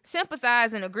to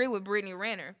sympathize and agree with Brittany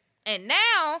Renner, and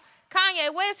now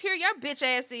Kanye West, here your bitch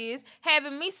ass is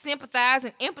having me sympathize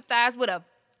and empathize with a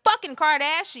fucking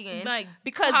Kardashian, like,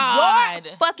 because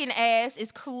your fucking ass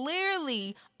is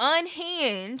clearly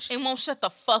unhinged and won't shut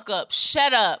the fuck up.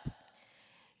 Shut up.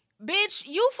 Bitch,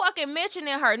 you fucking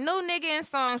mentioning her new nigga in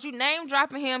songs. You name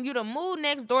dropping him. You done moved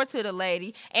next door to the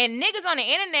lady. And niggas on the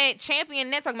internet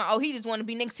champion that talking about, oh, he just want to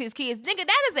be next to his kids. Nigga,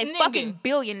 that is a fucking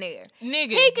billionaire.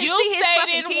 Nigga, you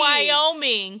stayed in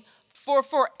Wyoming for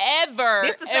forever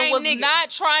and was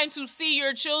not trying to see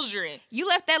your children. You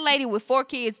left that lady with 4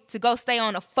 kids to go stay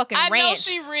on a fucking ranch. I know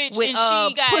she rich with, and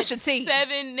she got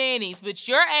 7 nannies, but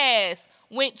your ass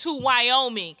went to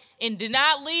Wyoming and did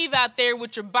not leave out there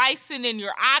with your bison and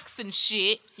your ox and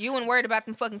shit. You weren't worried about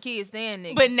them fucking kids then,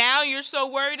 nigga. But now you're so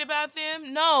worried about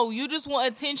them? No, you just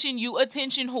want attention. You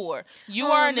attention whore. You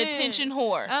are an attention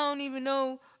whore. I don't even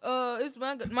know. It's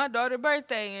my daughter's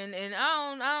birthday, and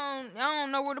I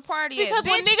don't know where the party is. Because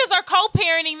when niggas are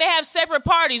co-parenting, they have separate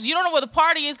parties. You don't know where the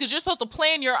party is because you're supposed to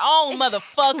plan your own,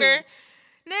 motherfucker.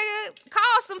 Nigga,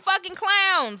 call some fucking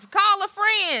clowns. Call a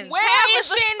friend. Where is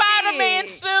the Spider-Man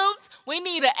suit? We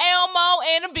need an Elmo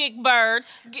and a Big Bird.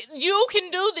 You can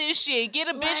do this shit. Get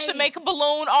a bitch to make a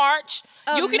balloon arch.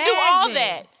 You can do all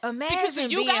that. Because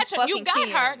you got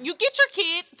her. You get your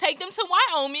kids, take them to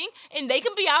Wyoming, and they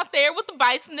can be out there with the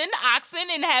bison and the oxen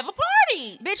and have a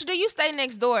party. Bitch, do you stay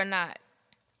next door or not?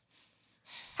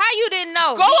 How you didn't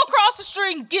know? Go across the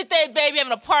street and get that baby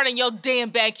having a party in your damn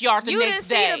backyard the next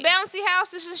day. You didn't see the bouncy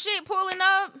houses and shit pulling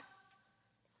up?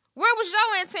 Where was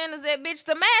your antennas at, bitch?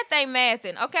 The math ain't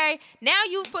mathing, okay? Now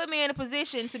you put me in a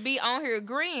position to be on here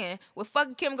agreeing with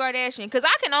fucking Kim Kardashian, because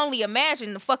I can only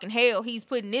imagine the fucking hell he's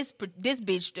putting this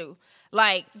bitch through.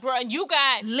 Like, bro, you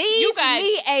got me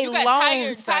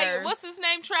alone, Tiger. What's his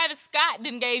name? Travis Scott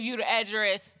didn't gave you the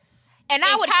address, and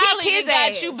I would kick his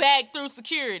ass. Got you back through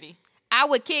security. I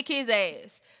would kick his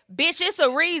ass. Bitch, it's a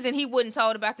reason he wouldn't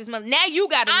told about this mother. Now you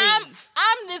gotta leave.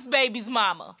 I'm this baby's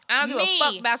mama. I don't give a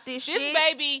fuck about this shit. This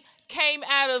baby came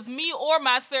out of me or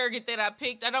my surrogate that I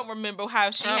picked. I don't remember how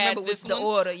she had this one. The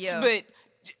order, yeah. But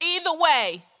either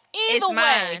way,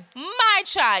 my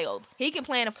child. He can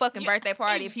plan a fucking birthday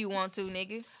party if you want to,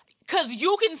 nigga. Cause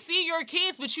you can see your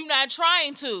kids, but you not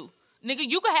trying to. Nigga,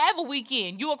 you could have a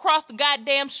weekend. You across the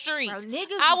goddamn street. Bro,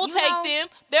 niggas, I will take them.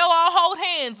 They'll all hold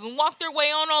hands and walk their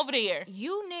way on over there.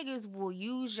 You niggas will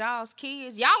use y'all's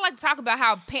kids. Y'all like to talk about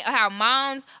how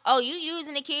moms, you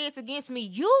using the kids against me.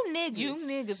 You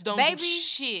niggas don't do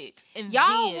shit. And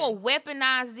y'all will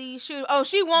weaponize these shit. Oh,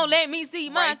 she won't let me see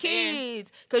my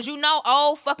kids. Because you know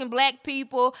old fucking black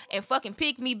people and fucking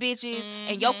pick-me bitches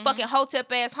and your fucking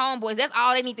hotep-ass homeboys, that's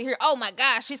all they need to hear. Oh, my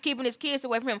gosh, she's keeping his kids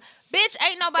away from him. Bitch,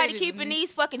 ain't nobody keeping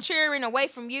these fucking children away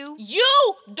from you.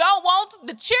 You don't want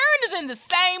the children is in the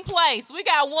same place. We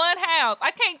got one house.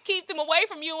 I can't keep them away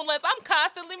from you unless I'm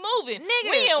constantly moving.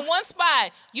 Nigga. We in one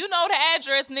spot. You know the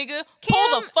address, nigga.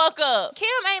 Pull the fuck up. Kim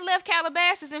ain't left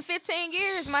Calabasas in 15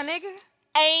 years, my nigga.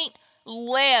 Ain't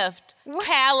left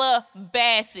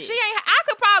Calabasas. She ain't. I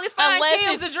could probably find unless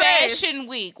Kim's it's address. Fashion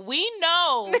Week. We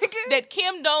know that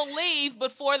Kim don't leave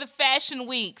before the fashion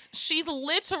weeks. She's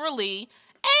literally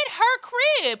at her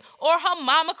crib or her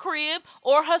mama crib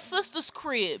or her sister's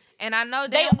crib. And I know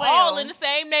they all in the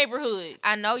same neighborhood.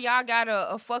 I know y'all got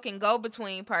a fucking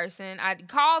go-between person. I'd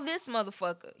call this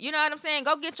motherfucker. You know what I'm saying?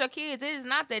 Go get your kids. It is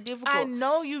not that difficult. I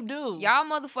know you do. Y'all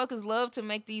motherfuckers love to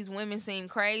make these women seem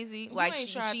crazy. You ain't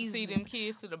trying to see them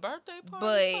kids to the birthday party.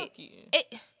 But fuck you.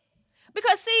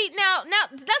 Because see, now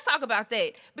let's talk about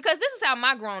that. Because this is how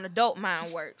my grown adult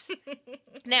mind works.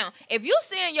 Now, if you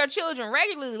seeing your children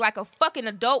regularly like a fucking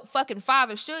adult fucking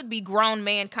father should be, grown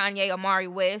man Kanye Amari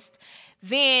West,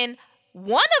 then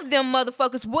one of them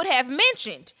motherfuckers would have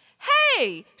mentioned,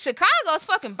 hey, Chicago's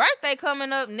fucking birthday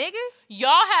coming up, nigga.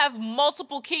 Y'all have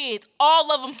multiple kids.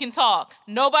 All of them can talk.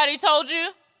 Nobody told you?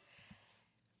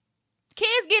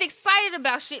 Kids get excited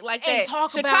about shit like that.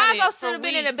 Chicago should have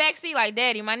been in the backseat like,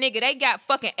 daddy, my nigga, they got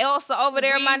fucking Elsa over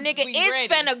there, my nigga.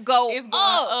 It's finna go It's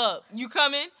going up. You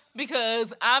coming?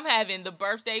 Because I'm having the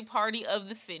birthday party of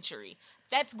the century.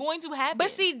 That's going to happen.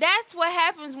 But see, that's what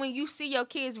happens when you see your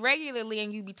kids regularly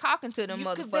and you be talking to them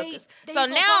motherfuckers. So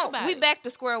now we back to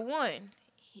square one.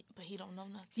 But he don't know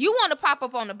nothing. You want to pop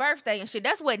up on the birthday and shit.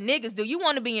 That's what niggas do. You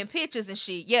want to be in pictures and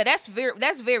shit. Yeah, that's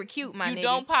very cute, my nigga. You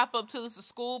don't pop up till it's a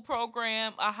school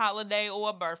program, a holiday, or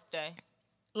a birthday.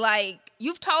 Like,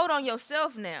 you've told on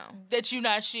yourself now. That you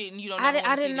not shit and you don't know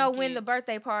I didn't know when the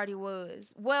birthday party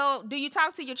was. Well, do you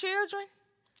talk to your children?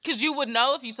 Because you would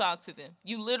know if you talk to them.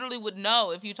 You literally would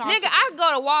know if you talk to them. Nigga, I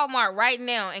go to Walmart right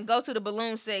now and go to the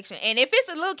balloon section. And if it's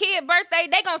a little kid birthday,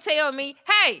 they gonna tell me,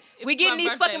 hey, we getting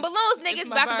these fucking balloons, nigga. It's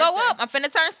about to go up. I'm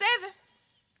finna turn 7.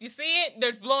 You see it?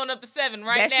 They're blowing up to 7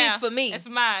 right now. That shit's for me. That's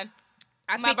mine.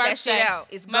 I picked that shit out.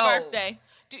 It's gold. My birthday.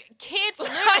 Kids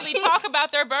literally talk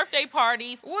about their birthday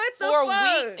parties 4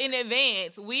 weeks in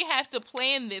advance. We have to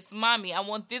plan this, mommy. I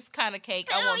want this kind of cake.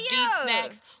 I want these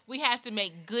snacks. We have to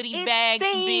make goodie bags,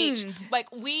 bitch. Like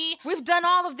we've done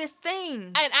all of this thing.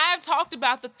 And I've talked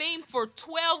about the theme for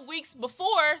 12 weeks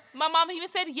before. My mom even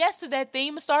said yes to that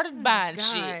theme and started buying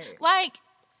shit. Like,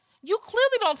 you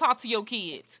clearly don't talk to your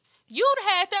kids. You'd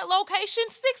had that location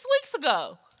 6 weeks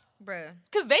ago. Bruh.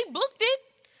 Because they booked it.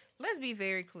 Let's be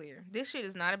very clear. This shit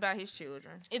is not about his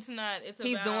children. It's not.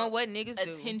 He's doing what niggas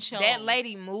attention. Do. That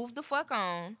lady moved the fuck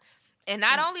on. And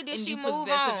not only did she move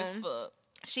on,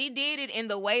 she did it in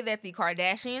the way that the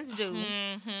Kardashians do.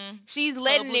 Mm-hmm. She's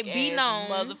letting Public it be known.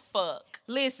 Motherfuck.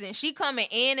 Listen, she coming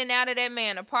in and out of that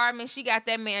man's apartment. She got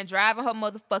that man driving her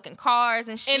motherfucking cars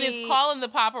and shit. And is calling the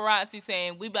paparazzi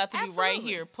saying, we about to be right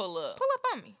here. Pull up. Pull up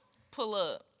on me. Pull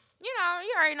up. You know,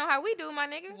 you already know how we do, my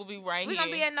nigga. We'll be right here. We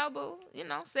gonna be at Nobu,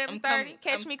 7:30.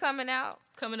 Catch me coming out.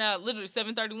 Coming out, literally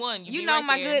 7:31. You know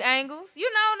my good angles.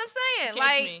 You know what I'm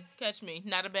saying? Catch me.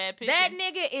 Not a bad picture. That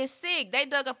nigga is sick. They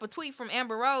dug up a tweet from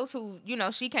Amber Rose, who,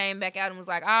 she came back out and was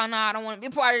like, oh, no, I don't want to be a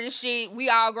part of this shit. We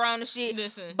all grown and shit.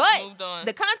 Listen, but moved on.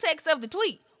 The context of the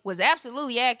tweet was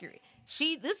absolutely accurate.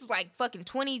 This is like fucking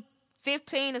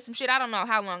 2015 or some shit. I don't know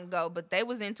how long ago, but they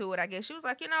was into it, I guess. She was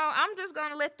like, I'm just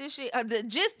going to let this shit, the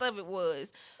gist of it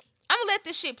was, I'm going to let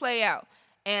this shit play out.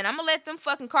 And I'm going to let them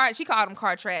fucking she called them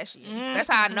car trashians. Mm-hmm. That's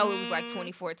how I know it was like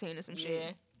 2014 or some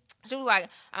shit. She was like,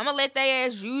 I'm going to let they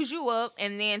ass use you up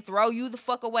and then throw you the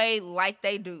fuck away like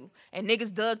they do. And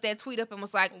niggas dug that tweet up and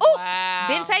was like, ooh, wow.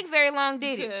 Didn't take very long,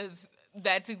 did it? Because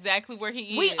that's exactly where he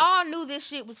is. We all knew this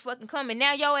shit was fucking coming.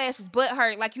 Now your ass is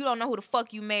butthurt like you don't know who the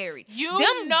fuck you married. You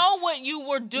know what you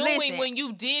were doing when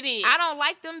you did it. I don't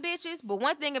like them bitches, but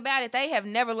one thing about it, they have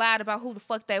never lied about who the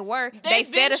fuck they were. They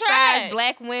fetishize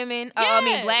black women.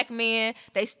 Yes. Black men.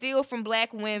 They steal from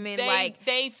black women. They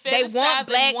want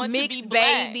black mixed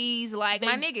babies. Like,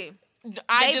 my nigga.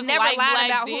 They've never lied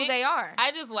about who they are.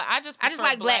 I just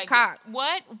like black cock.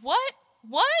 What?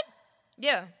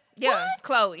 Yeah. Yeah, what?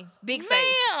 Chloe, big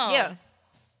face. Yeah,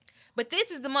 but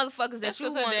this is the motherfuckers that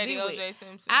you want to be with.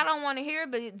 Simpson. I don't want to hear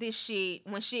about this shit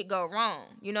when shit go wrong.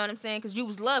 You know what I'm saying? Because you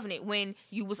was loving it when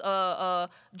you was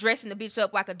dressing the bitch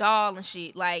up like a doll and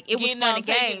shit. Like, it was fun and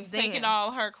games. Taking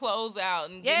all her clothes out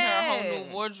and getting her a whole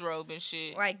new wardrobe and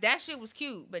shit. Like, that shit was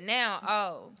cute. But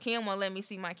now, Kim won't let me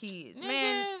see my kids.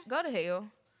 Man, go to hell.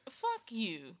 Fuck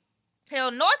you. Hell,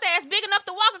 North ass big enough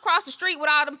to walk across the street with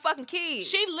all them fucking kids.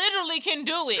 She literally can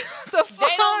do it. The fuck?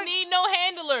 They don't need no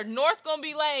handler. North gonna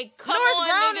be like, come on,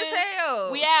 grown niggas. As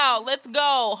hell. We out. Let's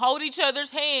go. Hold each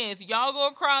other's hands. Y'all go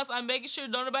across. I'm making sure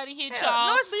don't nobody hit y'all.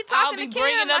 North be talking I'll be to Kim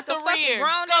bringing like up the rear.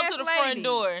 Go to the front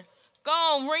door. Go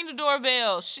on, ring the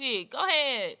doorbell. Shit, go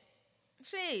ahead.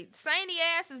 Shit, Sainty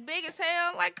ass is big as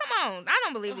hell. Like, come on. I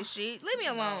don't believe this shit. Leave me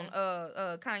alone,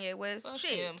 Kanye West. Fuck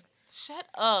shit. Him. Shut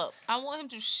up. I want him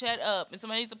to shut up. And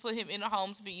somebody needs to put him in a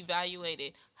home to be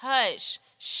evaluated. Hush.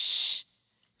 Shh.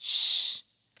 Shh.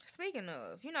 Speaking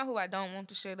of, you know who I don't want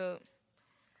to shut up?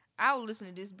 I will listen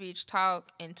to this bitch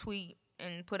talk and tweet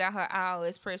and put out her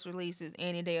IOS press releases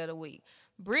any day of the week.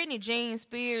 Britney Jean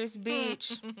Spears,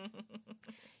 bitch.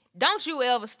 Don't you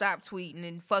ever stop tweeting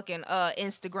and fucking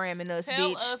Instagramming us, Tell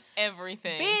bitch. Tell us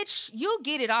everything. Bitch, you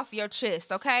get it off your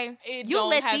chest, okay? You don't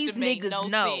let have these to make niggas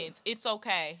know. Sense. It's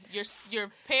okay. Your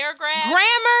paragraph.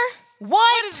 Grammar?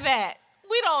 What is that?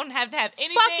 We don't have to have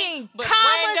anything fucking but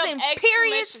commas random and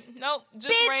periods. Nope, just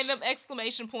bitch. Random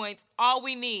exclamation points. All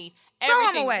we need. Throw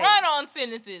Everything. away. Run-on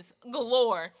sentences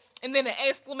galore. And then an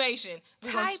exclamation.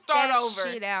 We're going to start that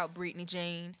over. Shit out, Britney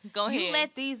Jean. Go ahead. You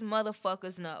let these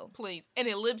motherfuckers know. Please. And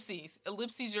ellipses.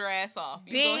 Ellipses your ass off.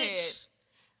 You bitch. Go ahead.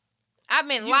 I've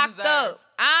been locked up.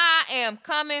 I am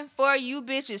coming for you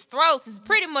bitches' throats is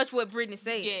pretty much what Britney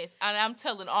said. Yes, and I'm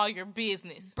telling all your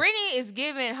business. Britney is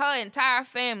giving her entire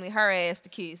family her ass to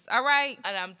kiss, all right?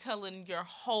 And I'm telling your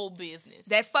whole business.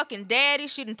 That fucking daddy,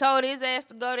 she done told his ass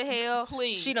to go to hell.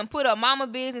 Please. She done put her mama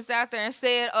business out there and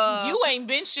said, you ain't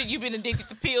been shit. You been addicted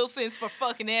to pills since for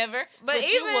fucking ever. But even,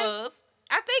 you was.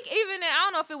 I think even I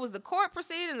don't know if it was the court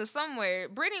proceedings or somewhere,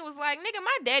 Brittany was like, nigga,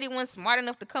 my daddy wasn't smart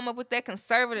enough to come up with that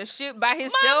conservative shit by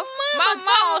himself. My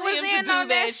mama was him in to do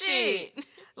that shit.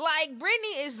 Like,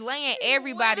 Brittany is laying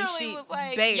everybody shit was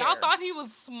like, bare. Y'all thought he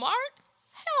was smart?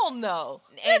 Hell no.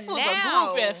 This was a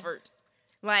group effort.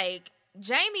 Like,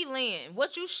 Jamie Lynn,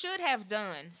 what you should have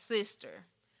done, sister,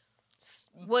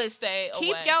 was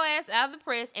keep your ass out of the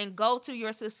press and go to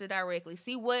your sister directly.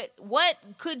 See what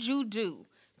could you do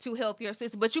to help your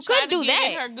sister? But you couldn't do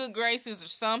that. In her good graces or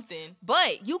something.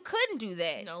 But you couldn't do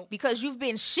that. Nope. Because you've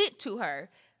been shit to her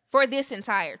for this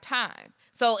entire time.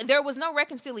 So there was no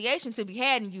reconciliation to be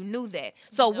had, and you knew that.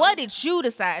 So what did you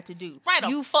decide to do? Write a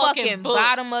you fucking book.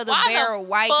 Bottom of the barrel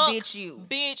white bitch. You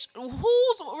bitch.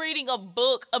 Who's reading a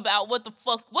book about what the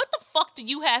fuck? What the fuck do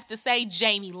you have to say,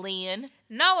 Jamie Lynn?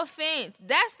 No offense.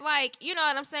 That's like, you know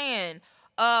what I'm saying.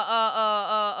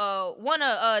 One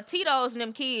of Tito's and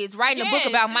them kids writing a book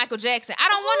about Michael Jackson. I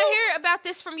don't want to hear about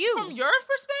this from you. From your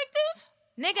perspective,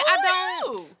 nigga, I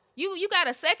don't. You got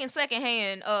a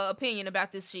second-hand opinion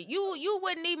about this shit. You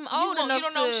wasn't even old enough to... You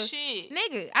don't know shit.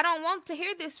 Nigga, I don't want to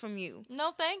hear this from you.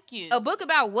 No, thank you. A book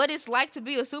about what it's like to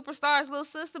be a superstar's little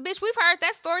sister? Bitch, we've heard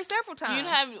that story several times.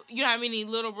 You know how many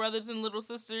little brothers and little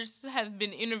sisters have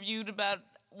been interviewed about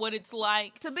what it's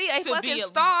like... To be a fucking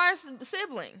star's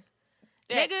sibling.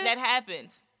 Nigga. That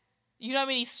happens. You know how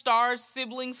many stars'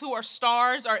 siblings who are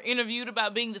stars are interviewed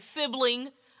about being the sibling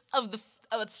of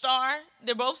a star?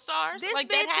 They're both stars. This like,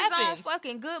 bitch that happens. is on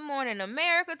fucking Good Morning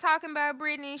America talking about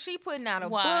Britney. She putting out a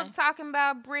book talking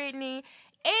about Britney.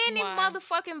 Any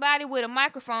motherfucking body with a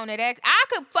microphone that acts... I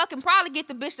could fucking probably get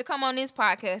the bitch to come on this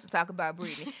podcast and talk about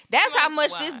Britney. That's how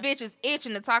much this bitch is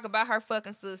itching to talk about her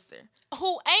fucking sister.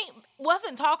 Who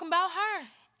wasn't talking about her.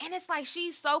 And it's like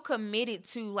she's so committed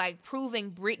to, like,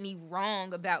 proving Britney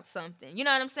wrong about something. You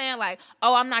know what I'm saying? Like,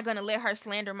 oh, I'm not going to let her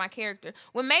slander my character.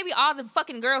 When maybe all the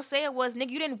fucking girl said was, nigga,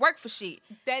 you didn't work for shit.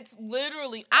 That's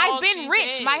literally all I've been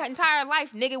rich my entire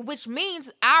life, nigga, which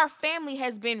means our family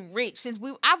has been rich. Since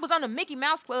I was on the Mickey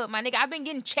Mouse Club, my nigga, I've been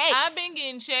getting checks. I've been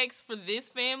getting checks for this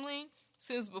family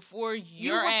since before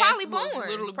you were ass probably was born,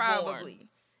 literally probably. Born.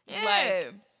 Yeah.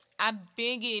 Like, I've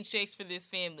been getting checks for this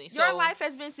family. So your life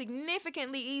has been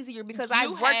significantly easier because I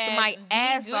worked my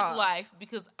ass good off. Life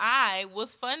because I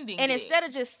was funding and it. Instead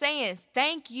of just saying,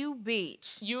 thank you,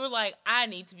 bitch. You were like, I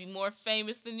need to be more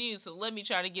famous than you, so let me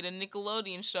try to get a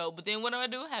Nickelodeon show. But then what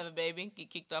do? Have a baby, get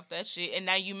kicked off that shit. And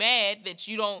now you mad that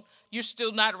you're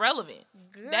still not relevant.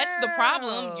 Girl. That's the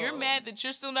problem. You're mad that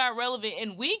you're still not relevant.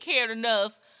 And we cared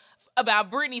enough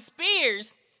about Britney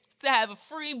Spears to have a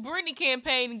free Britney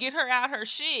campaign and get her out her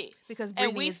shit. Because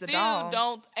Britney is the doll. And we still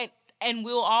don't, and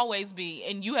we'll always be.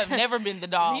 And you have never been the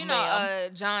doll, you know,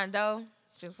 John Doe,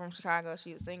 she's from Chicago.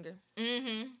 She's a singer.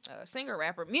 Mm-hmm. Singer,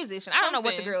 rapper, musician. I don't know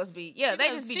what the girls be. Yeah, they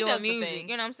just be doing music.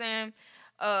 You know what I'm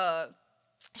saying?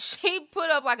 She put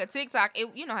up like a TikTok.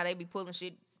 You know how they be pulling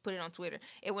shit, put it on Twitter.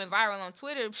 It went viral on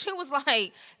Twitter. She was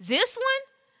like, this one?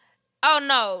 Oh,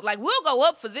 no. Like, we'll go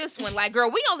up for this one. Like,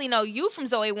 girl, we only know you from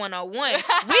Zoe 101. We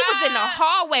was in the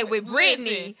hallway with Britney.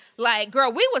 Listen. Like,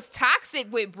 girl, we was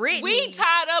toxic with Britney. We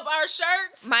tied up our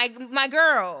shirts. My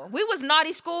girl. We was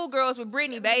naughty schoolgirls with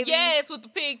Britney, baby. Yes, with the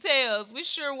pigtails. We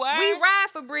sure were. We ride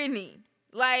for Britney.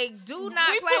 Like, do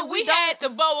not play. We had the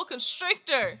boa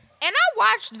constrictor. And I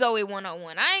watched Zoe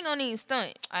 101. I ain't gonna even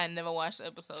stunt. I never watched an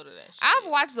episode of that shit. I've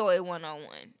watched Zoe 101.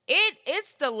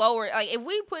 It's the lower, like, if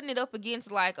we putting it up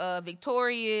against, like,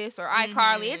 Victorious or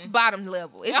iCarly, it's bottom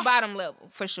level. It's bottom level,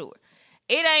 for sure.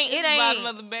 It ain't. Bottom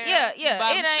of the barrel. Yeah,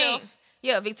 bottom it ain't. Shelf.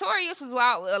 Yeah, Victorious was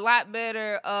a lot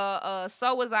better.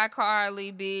 So was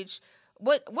iCarly, bitch.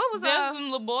 What was There's some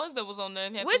little boys that was on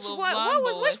there. Which one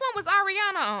was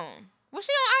Ariana on? Was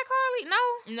she on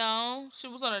iCarly? No, she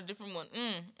was on a different one.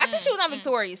 I think she was on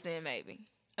Victorious then, maybe.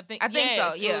 I think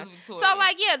so. Yeah. So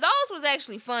like, yeah, those was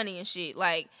actually funny and shit.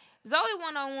 Like Zoe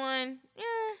 101, yeah,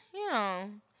 you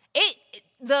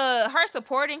know, her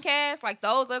supporting cast, like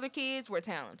those other kids were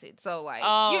talented. So like,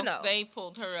 you know, they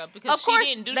pulled her up because she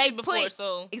didn't do shit before.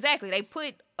 So exactly, they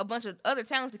put a bunch of other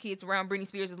talented kids around Britney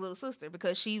Spears' little sister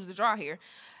because she was a draw here.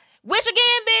 Which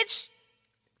again, bitch,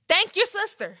 thank your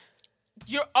sister.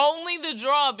 You're only the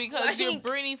draw because you're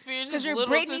Britney Spears' little sister.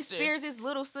 Because you're Britney Spears'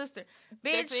 little sister.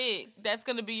 Bitch. That's it. That's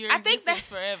going to be your existence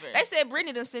forever. They said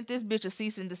Britney done sent this bitch a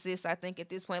cease and desist, I think, at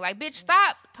this point. Like, bitch,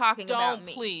 stop talking about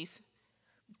me. Don't, please.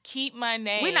 Keep my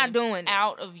name We're not doing it.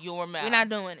 Out of your mouth. We're not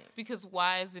doing it. Because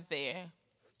why is it there?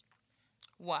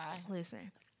 Why?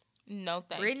 Listen. No,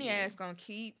 thank you. Britney ass going to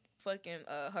keep fucking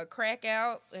her crack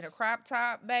out in a crop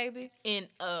top, baby. In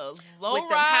a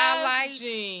low-rise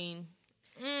jean.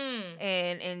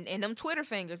 and them Twitter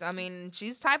fingers. I mean,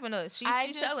 she's typing us. She's telling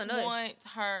us. I just want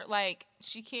her, like,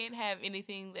 she can't have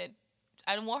anything that.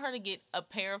 I want her to get a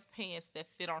pair of pants that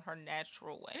fit on her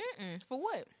natural waist. For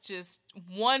what? Just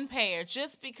one pair.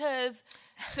 Just because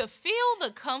to feel the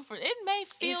comfort, it may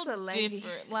feel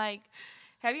different. Like,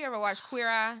 have you ever watched Queer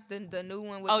Eye, the new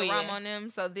one with Rama on them?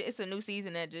 So it's a new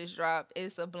season that just dropped.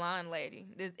 It's a blonde lady.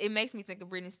 It makes me think of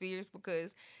Britney Spears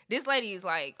because this lady is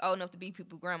like old enough to be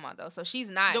people's grandma though. So she's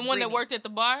not the one that worked at the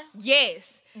bar.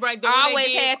 Yes, right. The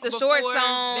always had the shorts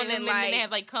on, and like they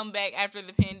had like come back after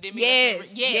the pandemic.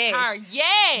 Yes, her.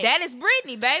 Yes, that is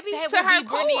Britney, baby. That to her be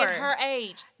core. Britney at her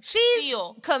age. She's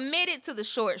committed to the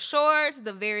short shorts,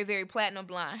 the very, very platinum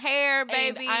blonde hair,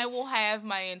 baby. And I will have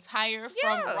my entire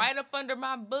from right up under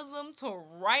my bosom to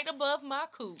right above my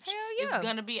cooch. Hell yeah. It's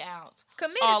gonna be out.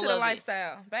 Committed to the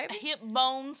lifestyle, baby. Hip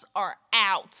bones are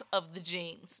out of the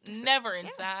jeans, never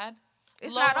inside.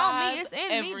 It's not on me, it's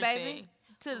in me, baby.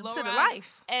 To the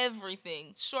life.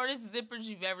 Everything. Shortest zippers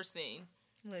you've ever seen.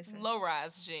 Listen.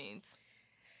 Low-rise jeans.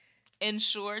 And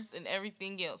shorts and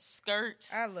everything else,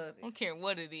 skirts. I love it. I don't care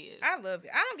what it is. I love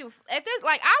it. I don't give a at this.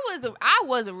 Like I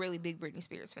was a really big Britney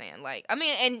Spears fan. Like I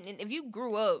mean, and if you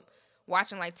grew up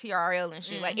watching like TRL and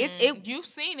shit, like you've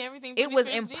seen everything. It was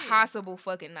impossible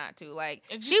fucking not to. Like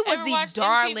she was the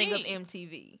darling MTV. of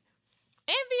MTV.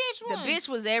 And VH1. The bitch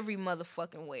was every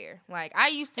motherfucking where. Like I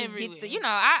used to get the,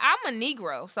 I'm a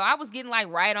Negro, so I was getting like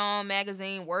Right On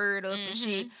magazine, Word Up and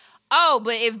shit. Oh,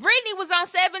 but if Britney was on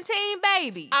 17,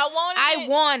 baby, I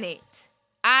want it.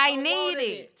 I need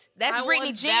it. That's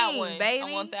Britney Jean, baby. I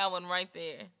want that one right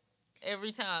there.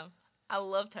 Every time. I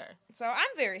loved her. So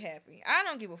I'm very happy. I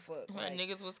don't give a fuck. Like,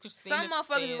 niggas was Christina. Some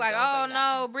motherfuckers is like, oh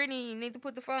no, Britney, you need to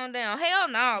put the phone down. Hell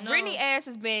no. Britney ass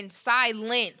has been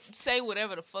silenced. Say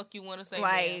whatever the fuck you want to say,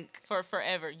 like for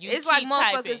forever. It's like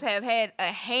motherfuckers have had a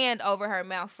hand over her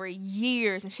mouth for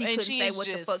years, and she couldn't say what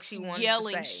the fuck she wanted to say.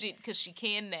 Yelling shit because she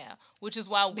can now, which is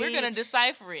why we're gonna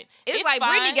decipher it. It's like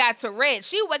fine. Britney got Tourette.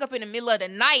 She wake up in the middle of the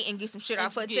night and get some shit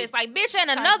off her chest. Like, bitch, ain't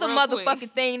another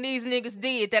motherfucking thing these niggas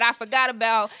did that I forgot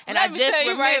about, and I just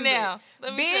remembered. Right now.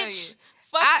 Let me tell you.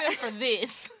 Fuck them for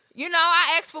this. You know,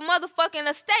 I asked for motherfucking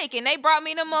a steak, and they brought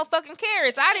me them motherfucking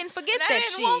carrots. I didn't forget that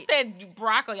shit. I didn't want that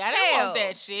broccoli. I didn't want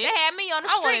that shit. They had me on the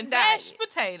street wanted mashed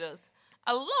potatoes.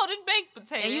 A loaded baked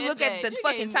potato. And you look at the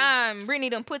fucking time,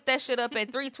 Britney done put that shit up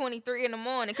at 3:23 in the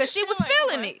morning because she was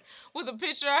feeling it. With a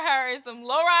picture of her in some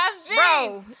low-rise jeans.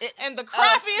 Bro. And the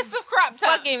crappiest of crop tops.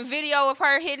 Fucking video of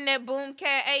her hitting that boom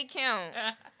cat 8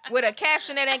 count. With a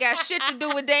caption that ain't got shit to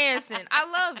do with dancing. I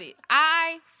love it.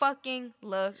 I fucking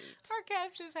love it. Her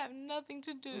captions have nothing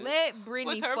to do Let Britney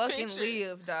with her fucking pictures.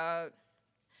 Live, dog.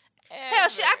 Ever. Hell,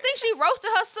 I think she roasted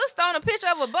her sister on a picture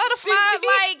of a butterfly.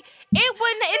 Like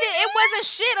it wasn't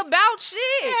shit about shit.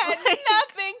 It had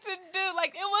nothing to do.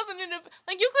 Like it wasn't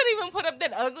like you couldn't even put up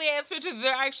that ugly ass picture that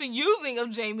they're actually using of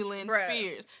Jamie Lynn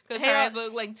Spears because her ass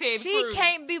looked like Ted Cruz. She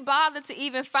can't be bothered to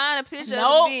even find a picture of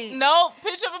a bitch. Nope,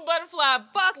 picture of a butterfly.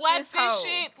 Fuck Slap this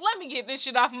shit. Let me get this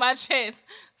shit off my chest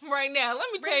right now. Let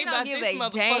me tell you about this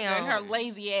motherfucker and her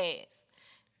lazy ass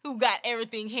who got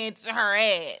everything handed to her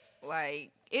ass.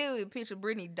 Like. It would picture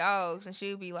Britney dogs, and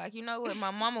she would be like, you know what?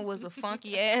 My mama was a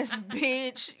funky ass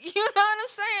bitch. You know what I'm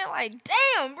saying? Like,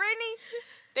 damn, Britney.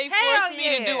 They forced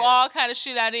me to do all kind of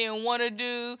shit I didn't want to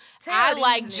do. I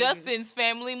like Justin's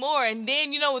family more. And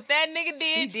then, you know what that nigga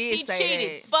did? He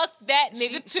cheated. Fuck that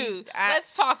nigga, too.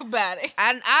 Let's talk about it.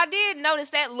 I did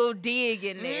notice that little dig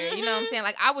in there. You know what I'm saying?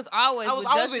 Like, I was always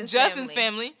with Justin's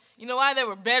family. You know why? They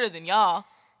were better than y'all.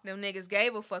 Them niggas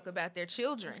gave a fuck about their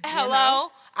children. Hello? You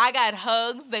know? I got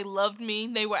hugs. They loved me.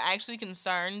 They were actually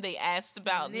concerned. They asked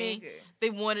about me. They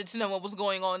wanted to know what was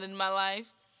going on in my life.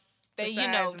 They,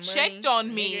 Besides checked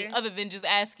on me other than just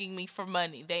asking me for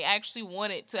money. They actually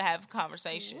wanted to have a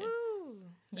conversation. Woo,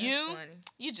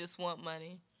 you just want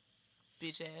money.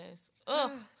 Bitch ass.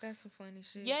 Ugh. That's some funny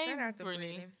shit. Yay, Shout out to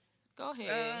Britney. Go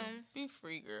ahead. Be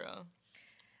free, girl.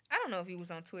 I don't know if he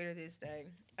was on Twitter this day.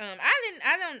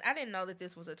 I didn't know that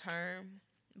this was a term,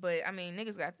 but I mean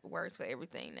niggas got words for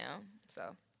everything now.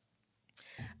 So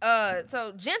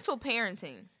gentle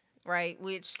parenting, right?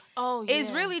 Which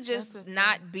is really just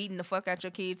not beating the fuck out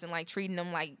your kids and like treating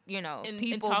them like,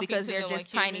 people because they're just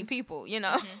like tiny humans. People,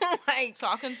 Mm-hmm. like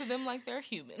talking to them like they're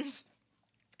humans.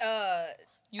 I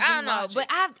don't know, but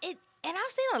I've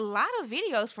seen a lot of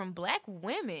videos from black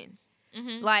women.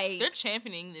 Mm-hmm. Like they're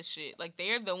championing this shit. Like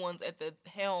they're the ones at the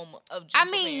helm of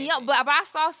gentle parenting. But I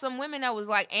saw some women that was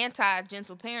like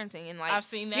anti-gentle parenting and like I've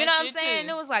seen that. You know shit what I'm saying?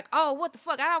 Too. It was like, oh, what the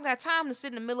fuck? I don't got time to sit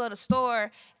in the middle of the store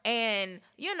and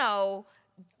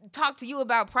talk to you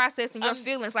about processing your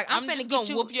feelings. Like, I'm finna just get gonna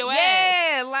you, whoop your ass.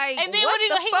 Yeah, like, and then what he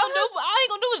gonna do? All he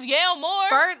gonna do is yell more.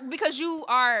 First, because you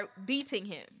are beating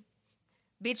him.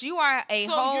 Bitch, you are a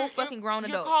whole fucking grown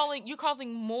adult. You're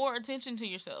causing more attention to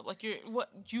yourself. Like,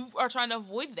 you are trying to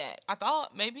avoid that. I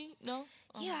thought, maybe, no?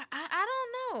 Yeah, I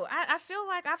don't know. I feel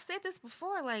like I've said this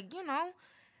before. Like, you know,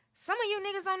 some of you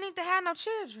niggas don't need to have no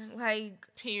children. Like,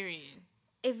 period.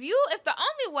 If the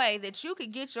only way that you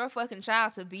could get your fucking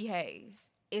child to behave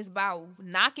is by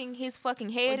knocking his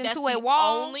fucking head into a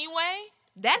wall. That's the only way?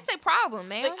 That's a problem,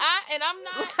 man. Like, I'm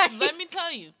not, let me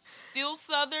tell you, still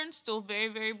Southern, still very,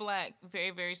 very black,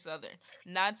 very, very Southern.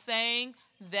 Not saying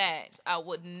that I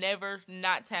would never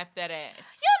not tap that ass.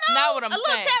 That's not what I'm saying.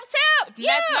 Little tap.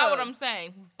 Yeah. That's not what I'm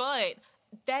saying. But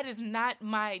that is not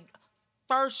my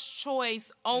first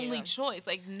choice, only choice.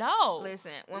 Like, no.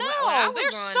 Listen,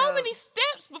 there's so many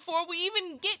steps before we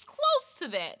even get close to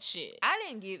that shit. I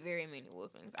didn't get very many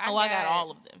whoopings. I got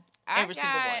all of them. Every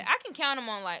single one. I can count them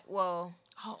on, like,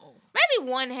 maybe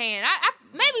one hand. I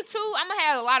maybe two. I'm gonna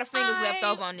have a lot of fingers left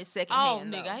over on this second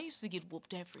hand. Nigga, I used to get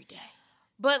whooped every day.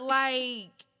 But,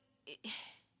 like,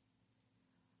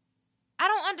 I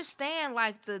don't understand,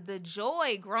 like, the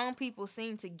joy grown people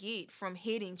seem to get from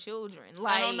hitting children.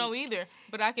 Like, I don't know either,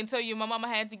 but I can tell you my mama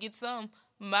had to get some.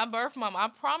 My birth mama, I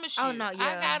promise you, I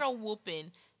got a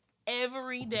whooping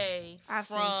every day. I've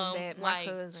seen some bad. My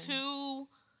cousin.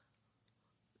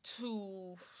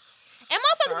 to and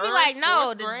motherfuckers be like,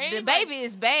 no, the baby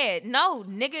is bad. No,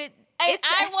 nigga.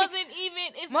 I wasn't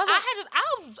even.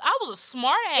 I was a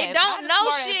smart ass. It don't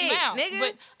know shit, nigga.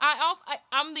 But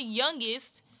I'm the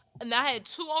youngest, and I had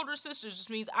two older sisters, which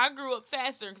means I grew up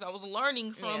faster because I was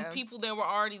learning from people that were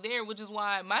already there, which is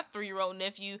why my 3-year-old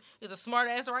nephew is a smart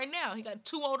ass right now. He got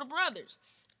 2 older brothers.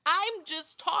 I'm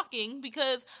just talking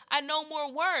because I know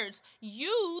more words.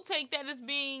 You take that as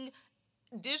being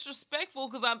disrespectful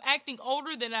because I'm acting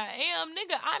older than I am.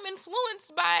 Nigga, I'm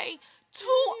influenced by 2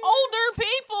 older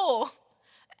people.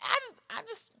 I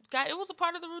just got, it was a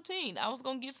part of the routine. I was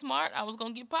gonna get smart. I was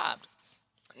gonna get popped.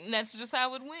 And that's just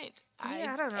how it went.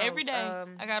 I don't know. Every day,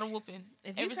 I got a whooping.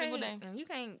 Every single day. You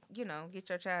can't, get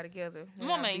your child together.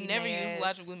 Mom ain't never used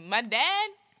logic with me. My dad,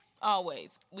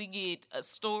 always. We get a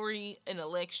story and a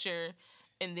lecture,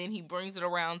 and then he brings it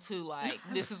around to, like,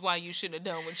 this is why you should have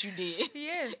done what you did.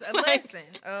 Yes, a lesson.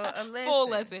 A lesson. Full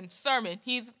lesson. Sermon.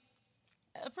 He's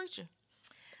a preacher.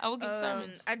 I will give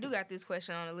sermons. I do got this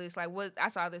question on the list. Like, I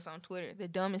saw this on Twitter. The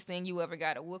dumbest thing you ever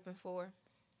got a whooping for?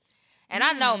 And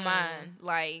I know mine.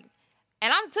 Like,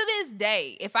 and I'm to this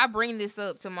day, if I bring this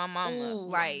up to my mama,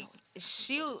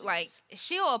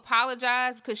 she'll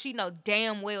apologize because she know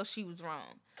damn well she was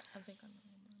wrong. I think I know.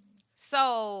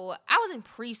 So I was in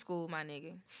preschool, my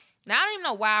nigga. Now I don't even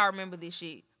know why I remember this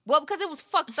shit. Well, because it was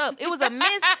fucked up. It was a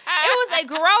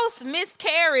gross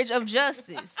miscarriage of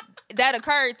justice that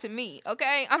occurred to me.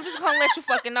 Okay, I'm just gonna let you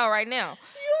fucking know right now.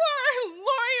 You are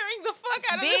lawyering the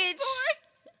fuck out of this story.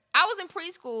 I was in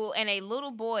preschool and a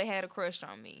little boy had a crush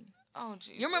on me. Oh,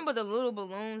 Jesus. You remember the little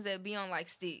balloons that be on, like,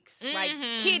 sticks? Mm-hmm. Like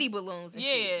kitty balloons and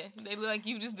shit. Yeah, they look like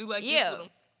you just do like this with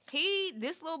them.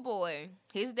 This little boy,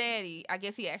 his daddy, I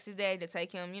guess he asked his daddy to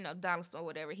take him, dollar store or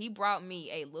whatever. He brought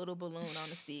me a little balloon on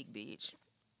a stick, bitch.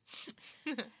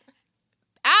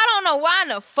 I don't know why in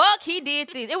the fuck he did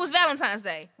this. It was Valentine's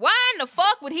Day. Why in the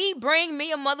fuck would he bring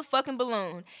me a motherfucking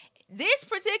balloon? This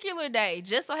particular day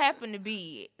just so happened to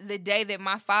be the day that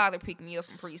my father picked me up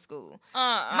from preschool.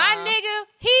 My nigga,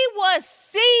 he was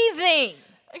seething.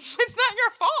 It's not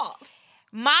your fault.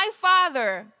 My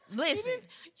father, listen.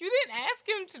 You didn't ask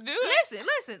him to do it.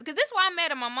 Listen, because this is why I'm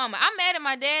mad at my mama. I'm mad at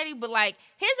my daddy, but, like,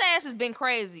 his ass has been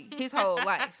crazy his whole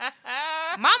life.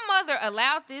 My mother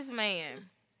allowed this man,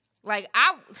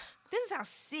 this is how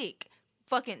sick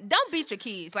fucking, don't beat your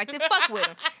kids. Like, they fuck with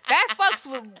them. That fucks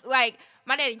with, like,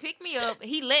 my daddy picked me up.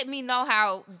 He let me know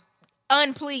how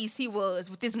unpleased he was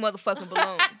with this motherfucking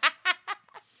balloon.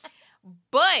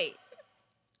 But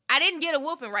I didn't get a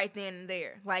whooping right then and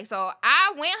there. Like, so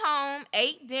I went home,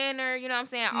 ate dinner, you know what I'm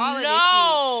saying? All of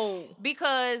this shit.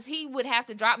 Because he would have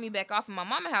to drop me back off in my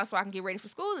mama's house so I can get ready for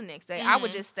school the next day. Mm-hmm. I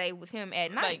would just stay with him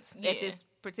at night at this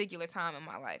particular time in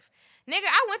my life. Nigga,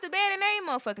 I went to bed and ain't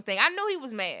motherfucking thing. I knew he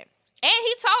was mad. And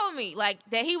he told me, like,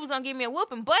 that he was going to give me a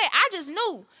whooping. But I just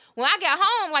knew when I got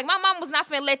home, like, my mom was not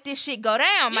finna let this shit go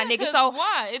down, my nigga. So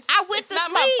why? I went to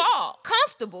sleep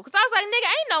comfortable. Because I was like, nigga,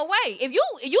 ain't no way. If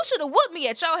you should have whooped me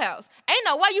at your house. Ain't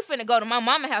no way you finna go to my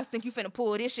mama's house think you finna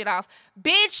pull this shit off.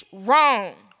 Bitch,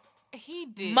 wrong. He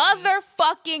did.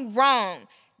 Motherfucking wrong.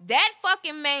 That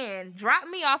fucking man dropped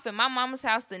me off at my mama's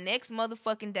house the next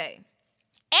motherfucking day.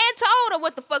 and told her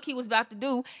what the fuck he was about to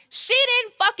do. She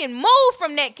didn't fucking move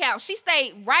from that couch. She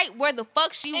stayed right where the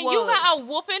fuck she was. And you got a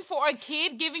whooping for a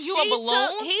kid giving you a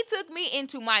balloon? He took me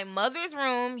into my mother's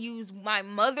room, used my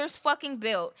mother's fucking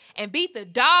belt, and beat the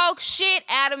dog shit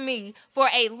out of me for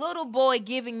a little boy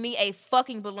giving me a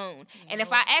fucking balloon. And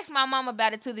if I asked my mom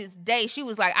about it to this day, she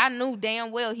was like, I knew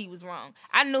damn well he was wrong.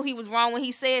 I knew he was wrong when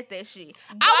he said that shit.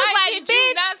 I was like, bitch, bitch,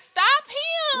 you not stop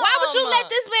him? Why would you let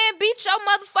this man beat your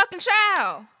motherfucking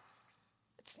child?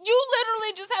 You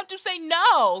literally just have to say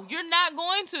no. You're not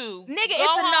going to. Nigga,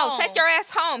 it's a no. Take your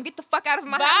ass home. Get the fuck out of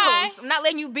my house. I'm not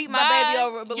letting you beat my baby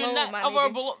over a balloon, my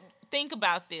nigga. Think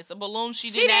about this. A balloon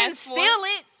she didn't ask for. She didn't steal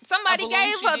it. Somebody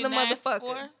gave her the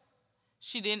motherfucker.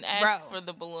 She didn't ask for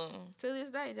the balloon. To this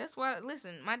day. That's why,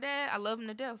 listen, my dad, I love him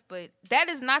to death, but that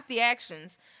is not the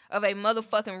actions of a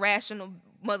motherfucking rational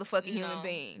motherfucking human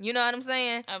being. You know what I'm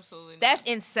saying? Absolutely not. That's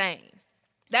insane.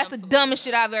 That's the dumbest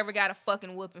shit I've ever got a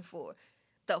fucking whooping for.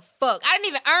 The fuck? I didn't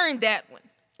even earn that one.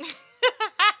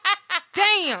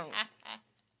 Damn.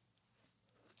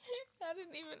 I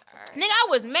didn't even earn. Nigga, I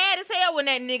was mad as hell when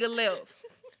that nigga left.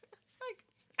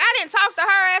 I didn't talk to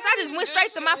her ass. I just went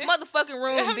straight to my motherfucking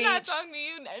room, bitch. I'm not talking to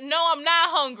you. No, I'm not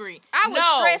hungry. I was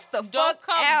stressed the fuck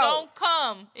out. Don't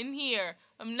come in here.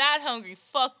 I'm not hungry.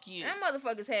 Fuck you. Them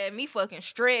motherfuckers had me fucking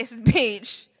stressed,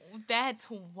 bitch. That's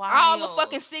wild. All the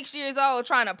fucking 6 years old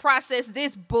trying to process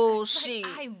this bullshit.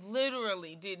 Like, I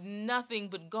literally did nothing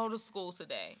but go to school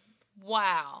today.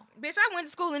 Wow. Bitch, I went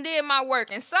to school and did my work,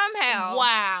 and somehow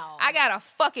I got a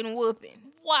fucking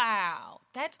whooping. Wow.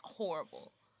 That's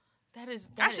horrible.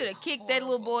 I should have kicked that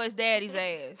little boy's daddy's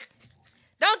ass.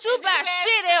 Don't you buy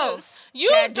shit else.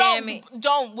 You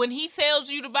don't. When he tells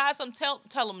you to buy something,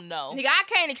 tell him no. Nigga, I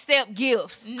can't accept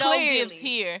gifts. No gifts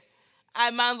here. I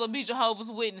might as well be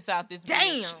Jehovah's Witness out this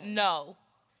bitch. No.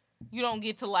 You don't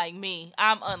get to like me.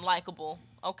 I'm unlikable,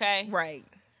 okay? Right.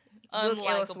 Unlikable. Look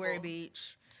elsewhere,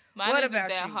 bitch. Mine isn't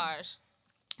that harsh.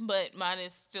 But mine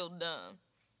is still dumb.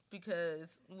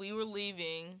 Because we were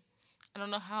leaving, I don't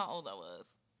know how old I was.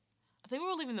 I think we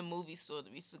were leaving the movie store that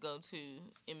we used to go to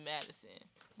in Madison.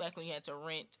 Back when you had to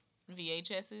rent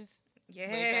VHSs. Yes.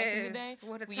 Way back in the day.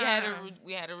 What a time.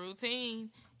 We had a routine.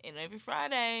 And every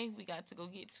Friday, we got to go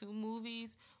get 2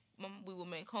 movies. We would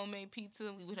make homemade pizza.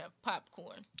 And we would have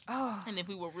popcorn. Oh, and if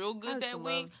we were real good that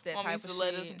week, Mom used to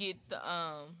let us get the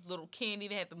little candy.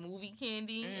 They had the movie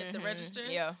candy at the register.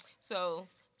 Yeah. So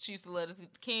she used to let us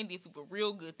get the candy if we were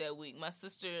real good that week. My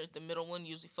sister, the middle one,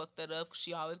 usually fucked that up because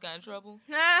she always got in trouble.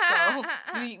 So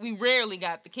we rarely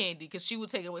got the candy because she would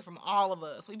take it away from all of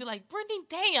us. We'd be like, Brittany,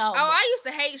 damn. Oh, I used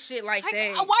to hate shit like that. Why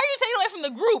are you taking it away from the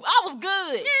group? I was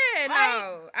good. Yeah, right?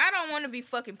 No. I don't want to be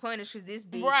fucking punished because this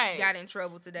bitch got in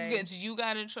trouble today. Because you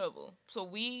got in trouble. So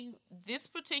this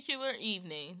particular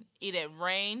evening, it had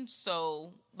rained,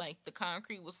 so like the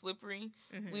concrete was slippery.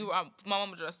 Mm-hmm. My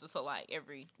mama dressed us alike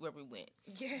everywhere we went.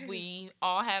 Yes. We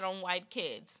all had on white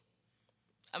kids.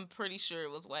 I'm pretty sure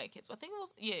it was white kids. I think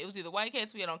it was either white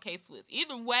kids we had on K-Swiss.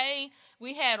 Either way,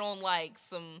 we had on like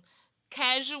some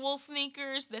casual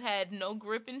sneakers that had no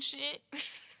grip and shit.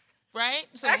 Right?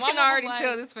 So I can already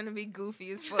tell this is going to be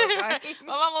goofy as fuck. Like.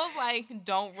 My mama was like,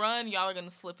 don't run. Y'all are going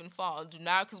to slip and fall. Do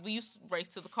not, because we used to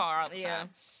race to the car all the time.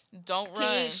 Don't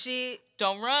run. Shit.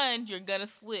 Don't run. You're going to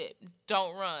slip.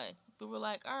 Don't run. We were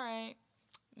like, all right.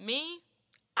 Me,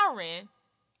 I ran.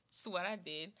 That's what I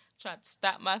did. Tried to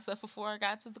stop myself before I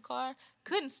got to the car.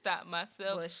 Couldn't stop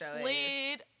myself.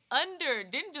 Slid under.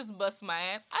 Didn't just bust my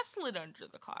ass. I slid under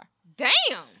the car. Damn.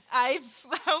 I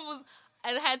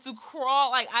had to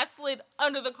crawl. Like, I slid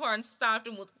under the car and stopped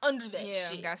and was under that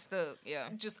shit. Yeah, got stuck. Yeah.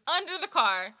 Just under the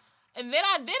car. And then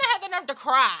I had the nerve to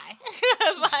cry.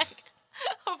 I was like,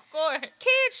 of course.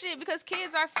 Kid shit, because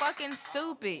kids are fucking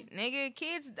stupid, nigga.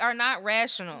 Kids are not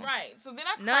rational. Right. So then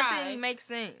I cried. Nothing makes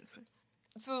sense.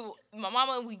 So my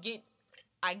mama,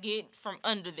 I get from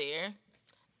under there. And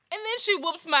then she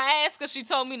whoops my ass because she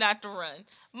told me not to run.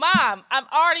 Mom, I'm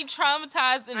already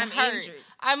traumatized and hurt. Injured.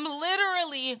 I'm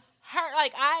literally hurt.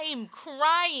 Like, I am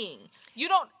crying.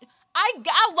 I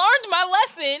learned my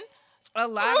lesson. A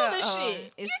lot through of the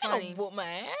shit. It's You're funny. Whoop my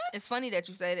ass. It's funny that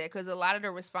you say that because a lot of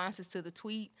the responses to the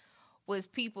tweet was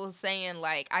people saying,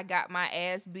 like, I got my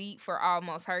ass beat for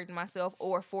almost hurting myself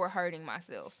or for hurting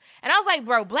myself. And I was like,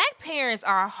 bro, black parents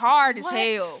are hard as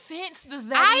hell. What sense does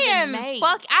that even make?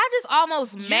 I just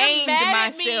almost maimed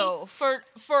myself.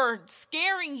 For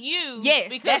scaring you that's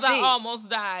because I it. Almost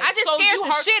died. I just scared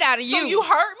the shit out of you. So you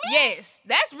hurt me? Yes,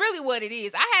 that's really what it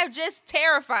is. I have just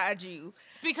terrified you.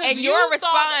 Because your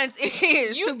response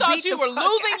is you thought you were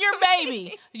losing your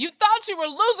baby. You thought you were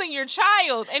losing your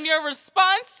child, and your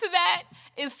response to that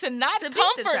is to not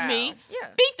comfort me. Yeah.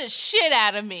 Beat the shit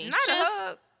out of me. Not a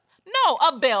hug. No,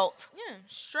 a belt. Yeah,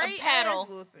 straight a paddle. Ass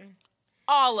whooping.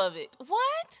 All of it.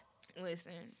 What?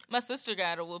 Listen, my sister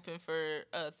got a whooping for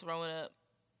throwing up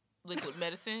liquid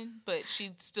medicine, but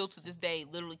she still to this day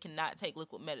literally cannot take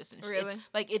liquid medicine. Really?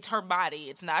 It's her body.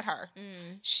 It's not her.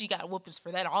 She got whoopings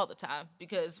for that all the time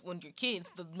because when you're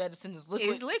kids, the medicine is liquid.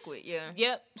 It's liquid, yeah.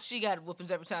 Yep. She got whoopings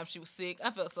every time she was sick.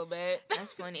 I felt so bad.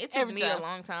 That's funny. It took me a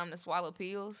long time to swallow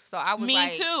pills. So I was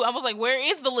Me too. I was like, where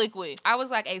is the liquid? I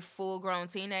was like a full-grown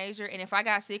teenager, and if I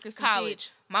got sick or some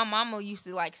shit, my mama used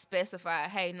to specify,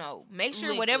 hey, no, make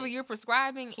sure whatever you're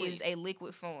prescribing is a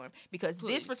liquid form because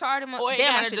this retarded or it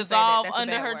got to dissolve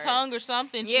under her tongue or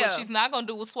something. Yeah. What she's not gonna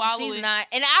do is swallow it. She's not.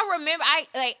 And I remember,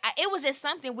 it was just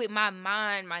something with my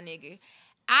mind, my nigga.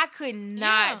 I could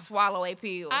not swallow a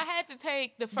pill. I had to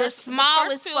take the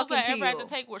smallest the first pills I ever had to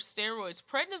take were steroids.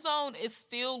 Prednisone is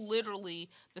still literally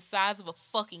the size of a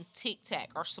fucking Tic Tac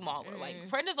or smaller.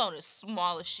 Prednisone is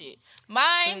small as shit.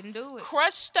 Mine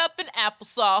crushed up in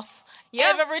applesauce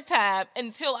every time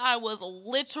until I was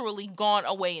literally gone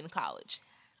away in college.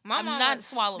 I'm not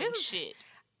swallowing shit.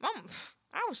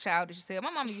 I was childish as hell. My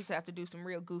mama used to have to do some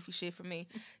real goofy shit for me.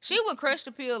 She would crush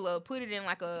the pill up, put it in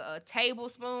a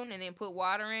tablespoon, and then put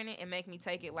water in it and make me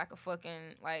take it like a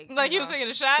fucking you was taking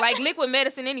a shot, like liquid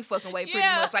medicine any fucking way, pretty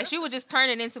much. Like she would just turn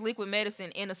it into liquid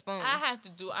medicine in a spoon. I have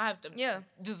to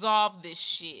dissolve this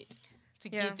shit to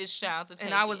get this child to take it.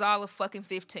 And I was all of fucking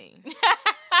 15.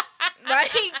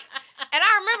 And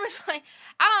I remember,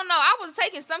 I don't know, I was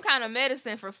taking some kind of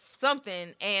medicine for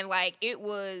something, and, it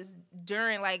was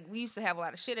during, we used to have a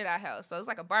lot of shit at our house, so it was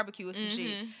like a barbecue or some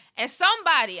shit. And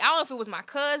somebody, I don't know if it was my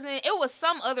cousin, it was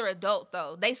some other adult,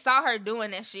 though. They saw her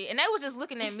doing that shit, and they was just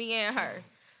looking at me and her.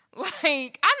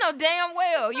 I know damn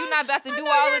well you're not about to do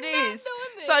all of this.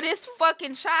 So this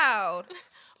fucking child...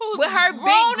 with her big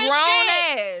grown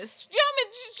ass. Did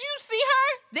you see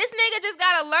her? This nigga just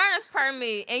got a learner's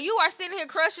permit, and you are sitting here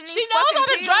crushing these. She knows how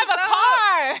to drive a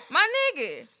car, my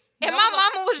nigga. And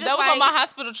my mama was just that was on my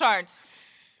hospital charts.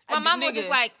 My mama was just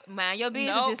like, mind your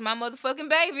business. This my motherfucking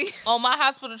baby. On my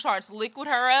hospital charts, liquid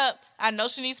her up. I know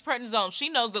she needs prednisone. She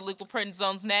knows that liquid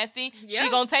prednisone's nasty. She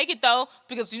gonna take it though,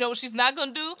 because you know what she's not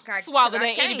gonna do? Swallow that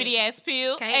itty bitty ass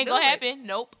pill. Ain't gonna happen.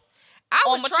 Nope. I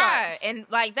would try, and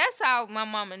that's how my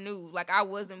mama knew. I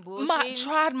wasn't bullshitting.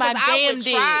 Tried my damn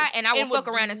damn and I would fuck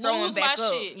around and throw them back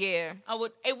up. Shit. Yeah,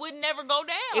 It would never go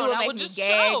down. It would I make would me just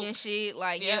gag choke. And shit.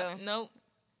 Nope.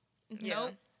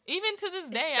 Even to this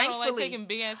day, I don't like taking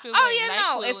big ass pills. Oh yeah,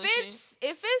 no.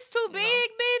 If it's too big,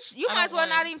 bitch, you might as well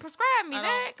not even prescribe me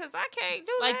that because I can't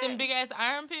do that. Them big ass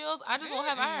iron pills, I just won't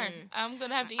have iron. I'm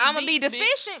gonna have to eat. I'm gonna be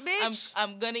deficient, bitch.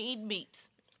 I'm gonna eat beets.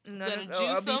 I'm gonna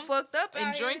juice them fucked up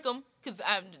and drink them. Because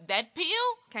that pill,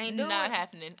 can't do not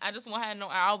happening. I just won't have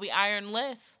I'll be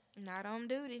ironless. Not on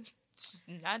duty.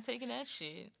 Not taking that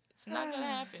shit. It's not going to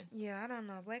happen. Yeah, I don't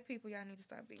know. Black people, y'all need to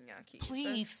stop beating y'all kids.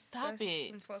 Please, stop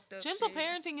it. Gentle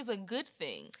parenting is a good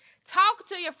thing. Talk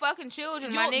to your fucking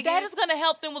children, my nigga. That is going to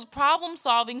help them with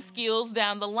problem-solving skills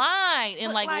down the line.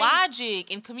 And,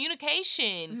 logic and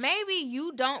communication. Maybe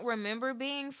you don't remember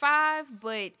being 5,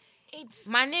 but...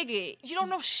 my nigga, you don't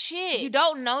know shit. You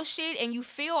don't know shit, and you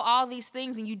feel all these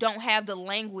things, and you don't have the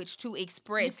language to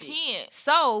express it. You can't.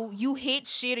 So you hit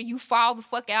shit, or you fall the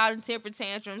fuck out in temper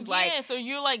tantrums. So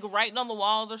you're writing on the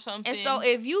walls or something. And so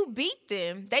if you beat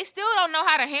them, they still don't know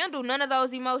how to handle none of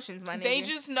those emotions, my nigga. They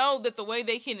just know that the way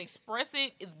they can express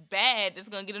it is bad. It's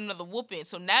gonna get another whooping.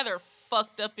 So now they're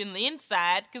fucked up in the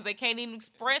inside because they can't even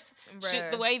express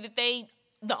shit the way that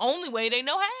the only way they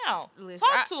know how. Listen,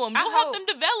 talk to them. You'll help them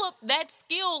develop that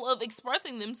skill of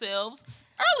expressing themselves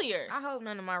earlier. I hope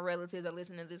none of my relatives are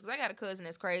listening to this because I got a cousin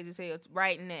that's crazy as hell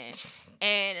right now.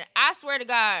 And I swear to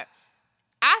God,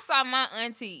 I saw my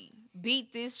auntie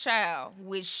beat this child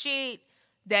with shit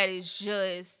that is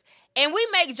just... And we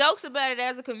make jokes about it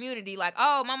as a community.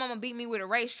 Oh, my mama beat me with a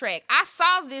racetrack. I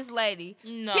saw this lady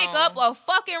pick up a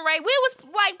fucking race. We was,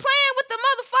 playing with the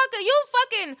motherfucker. You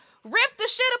fucking... ripped the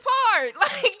shit apart.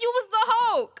 You was the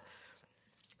Hulk.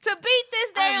 To beat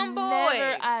this damn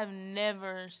boy. I've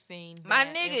never seen that. My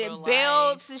nigga,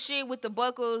 belts and shit with the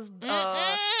buckles,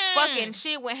 fucking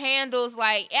shit with handles.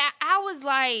 I was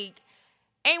like,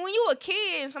 and when you a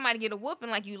kid and somebody get a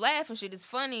whooping, you laugh and shit, it's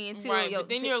funny until but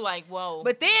then you're like, whoa.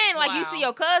 But then you see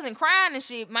your cousin crying and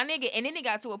shit, my nigga, and then it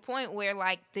got to a point where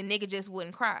the nigga just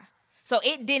wouldn't cry. So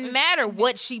it didn't matter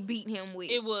what she beat him with.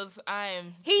 It was,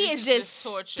 He is just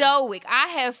stoic. I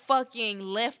have fucking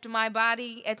left my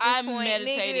body at this point, I'm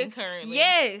meditating currently.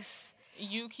 Yes.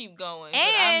 You keep going,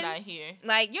 but I'm not here.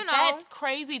 Like, That's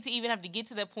crazy to even have to get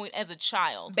to that point as a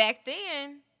child. Back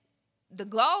then, the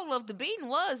goal of the beating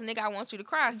was, nigga, I want you to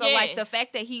cry. So, like, the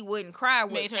fact that he wouldn't cry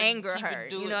would anger her.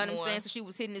 You know what I'm saying? So she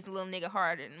was hitting this little nigga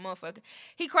harder than motherfucker.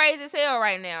 He crazy as hell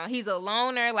right now. He's a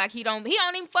loner. Like, he don't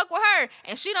even fuck with her.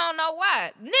 And she don't know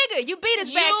why. Nigga, you beat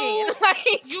his back in.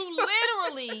 Like, you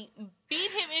literally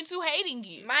beat him into hating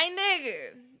you. My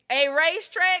nigga. A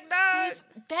racetrack, dog.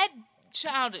 That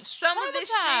child is some of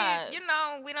this shit,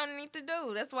 we don't need to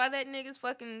do. That's why that nigga's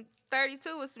fucking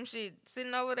 32 or some shit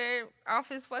sitting over there off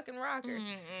his fucking rocker.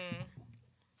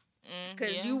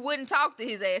 Because you wouldn't talk to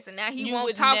his ass, and now he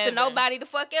won't talk to nobody the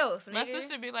fuck else. Nigga. My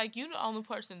sister be like, you the only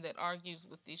person that argues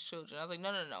with these children. I was like,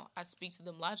 no. I speak to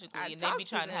them logically, and they be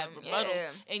trying to have rebuttals. Yeah.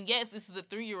 And yes, this is a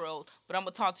 3-year-old, but I'm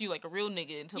going to talk to you like a real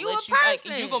nigga and let you, like,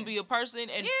 you're going to be a person.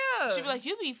 And she be like,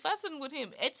 you be fussing with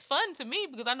him. It's fun to me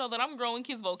because I know that I'm growing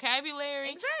his vocabulary.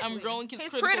 Exactly. I'm growing his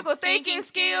critical thinking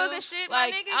skills and shit.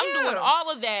 Like, my nigga, I'm doing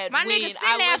all of that. My nigga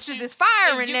synapses is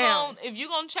firing now. If you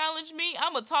going to challenge me,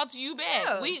 I'm going to talk to you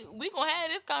back. Yeah. We gonna have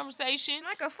this conversation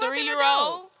like a fucking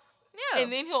 3-year-old. Yeah.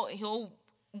 And then he'll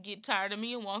get tired of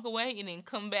me and walk away and then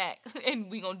come back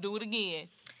and we gonna do it again.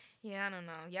 Yeah, I don't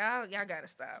know. Y'all gotta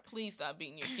stop. Please stop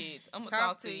beating your kids. I'm gonna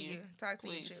talk to you. Talk to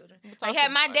your children. Like,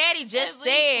 had my daddy just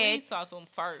said, please talk to them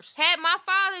first. Had my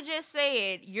father just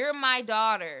said, you're my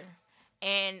daughter,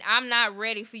 and I'm not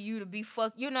ready for you to be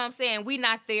fucked. You know what I'm saying? We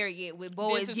not there yet with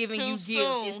boys giving you gifts.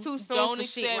 It's too soon for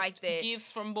shit like that.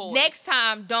 Gifts from boys. Next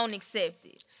time, don't accept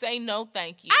it. Say no,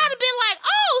 thank you. I'd have been like,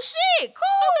 oh shit,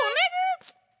 cool,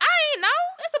 nigga. I ain't know.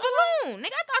 It's a balloon.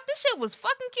 Nigga, I thought this shit was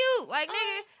fucking cute. Like,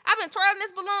 nigga, I've been twirling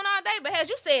this balloon all day, but had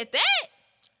you said that,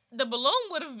 the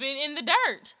balloon would have been in the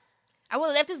dirt. I would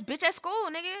have left this bitch at school,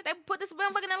 nigga. They put this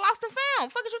motherfucker in lost and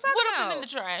found. Fuck is you talking about? Would have been in the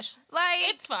trash. Like,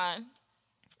 it's fine.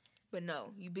 But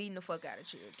no, you beating the fuck out of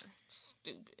children.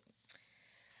 Stupid.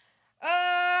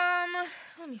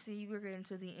 Let me see. We're getting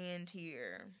to the end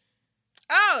here.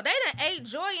 Oh, they done ate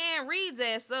Joy-Ann Reid's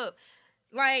ass up.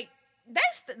 Like,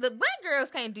 the black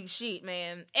girls can't do shit,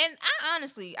 man. And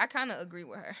I kind of agree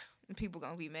with her. People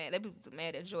gonna be mad. They be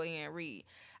mad at Joy-Ann Reid.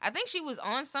 I think she was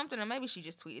on something, or maybe she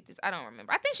just tweeted this. I don't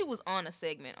remember. I think she was on a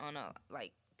segment on a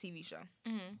TV show.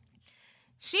 Mm-hmm.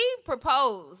 She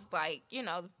proposed,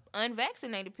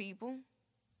 unvaccinated people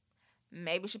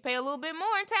maybe should pay a little bit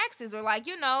more in taxes, or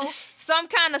some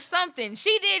kind of something.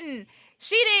 She didn't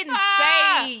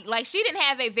say, she didn't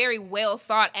have a very well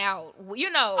thought out, Oh,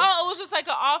 it was just like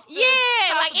an off the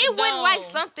it wasn't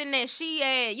something that she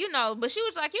had, but she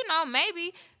was like,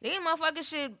 maybe these motherfuckers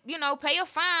should, pay a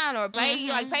fine or pay,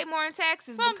 pay more in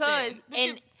taxes because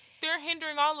they're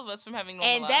hindering all of us from having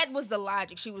normal lives. And that was the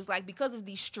logic. She was like, because of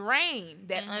the strain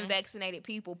that unvaccinated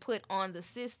people put on the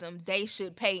system, they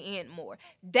should pay in more.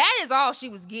 That is all she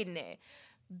was getting at.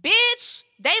 Bitch,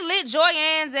 they lit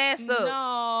Joy-Ann's ass up.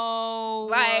 No.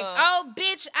 Oh,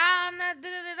 bitch, I'm not,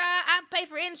 I pay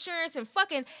for insurance and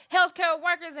fucking healthcare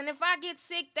workers, and if I get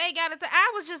sick, they got it.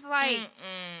 I was just like,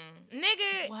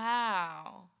 nigga.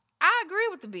 Wow. I agree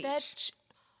with the bitch.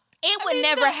 It would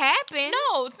never happen.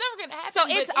 No, it's never going to happen. So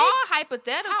it's all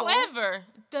hypothetical. However,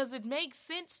 does it make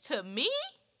sense to me?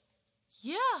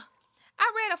 Yeah.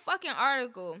 I read a fucking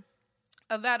article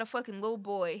about a fucking little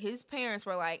boy. His parents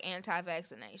were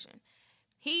anti-vaccination.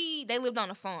 They lived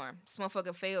on a farm. This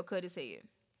motherfucker fell, cut his head.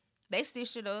 They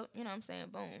stitched it up. You know what I'm saying?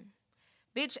 Boom.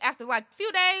 Bitch, after a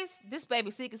few days, this baby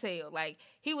sick as hell.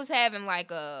 He was having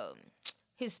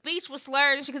his speech was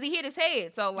slurred and shit because he hit his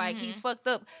head. So, he's fucked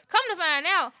up. Come to find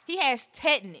out, he has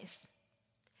tetanus.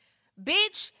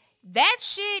 Bitch, that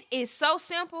shit is so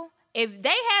simple. If they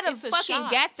had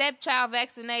got that child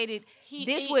vaccinated,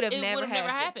 this would have never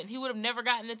happened. He would have never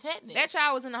gotten the tetanus. That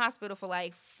child was in the hospital for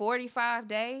 45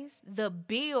 days. The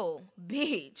bill,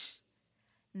 bitch,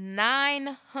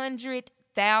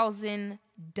 $900,000.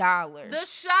 The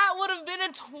shot would have been a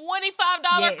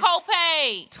 $25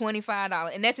 copay.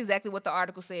 $25. And that's exactly what the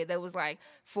article said. That was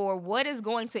for what is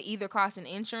going to either cost an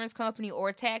insurance company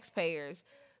or taxpayers,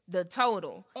 the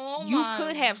total. You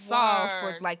could have solved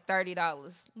for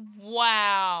 $30.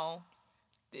 Wow.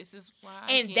 This is why.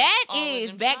 And that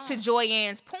is back to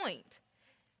Joy-Ann's point.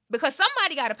 Because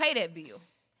somebody got to pay that bill.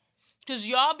 Because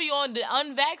y'all be on the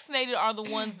unvaccinated are the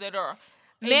ones that are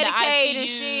Medicaid and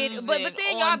shit. But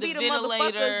then y'all be the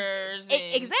ventilators.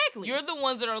 Exactly. You're the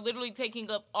ones that are literally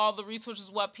taking up all the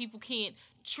resources while people can't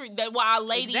treat that. Why a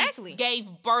lady gave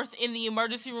birth in the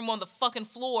emergency room on the fucking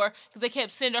floor because they kept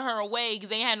sending her away because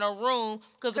they had no room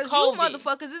because of COVID. You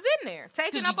motherfuckers is in there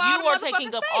taking up all the motherfucking space. You are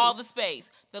taking up all the space.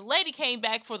 The lady came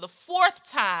back for the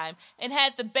 4th time and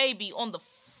had the baby on the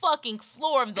fucking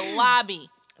floor of the lobby.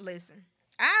 Listen,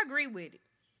 I agree with it.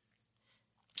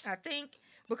 I think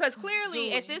because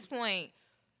clearly at this point,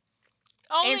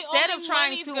 instead of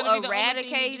trying to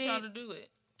eradicate it,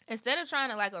 instead of trying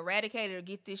to like eradicate it or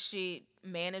get this shit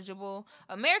manageable,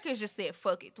 America's just said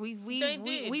fuck it.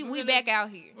 We back out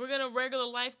here. We're gonna regular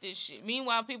life this shit.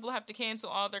 Meanwhile, people have to cancel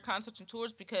all their concerts and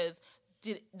tours because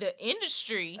the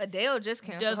industry Adele just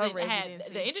canceled her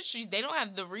residency. The industries, they don't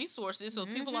have the resources, so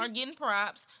people aren't getting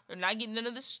props. They're not getting none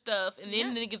of this stuff, and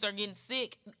then the niggas are getting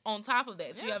sick on top of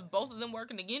that. So you have both of them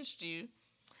working against you.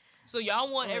 So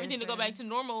y'all want everything to go back to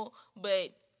normal, but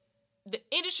the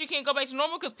industry can't go back to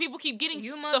normal because people keep getting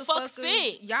the fuck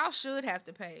sick. Y'all should have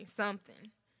to pay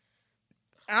something.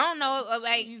 I don't know,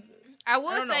 like. Jesus. I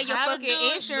would say your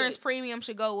fucking insurance premium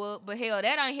should go up, but hell,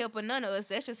 that ain't helping none of us.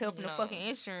 That's just helping the fucking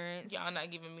insurance. Y'all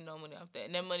not giving me no money off that.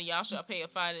 And that money y'all should pay a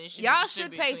fine. Y'all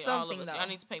should pay something, though. Y'all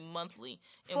need to pay monthly,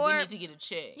 and we need to get a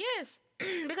check. Yes,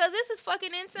 because this is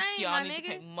fucking insane, y'all need to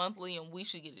pay monthly, and we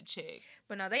should get a check.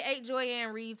 But no, they ate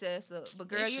Joy-Ann Reid's ass up. But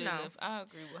girl, you know, I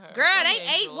agree with her. Girl, they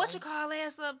ate what you call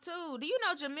ass up too. Do you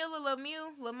know Jamila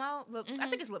Lemieux? I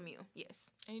think it's Lemieux.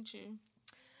 Yes, ain't you?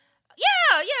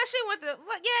 Yeah, she went to,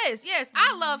 yes.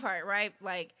 I love her, right?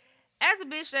 Like, as a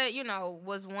bitch that, you know,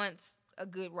 was once a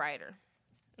good writer.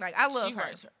 Like, I love her. She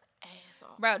writes her ass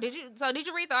off. Bro, did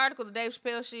you read the article, the Dave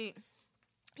Chappelle shit?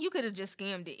 You could have just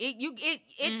skimmed it.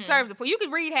 It serves a point. You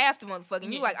could read half the motherfucker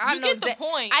and you like, I know the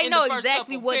point. I know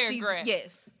exactly what she's,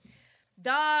 yes.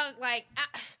 Dog, like,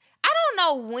 I don't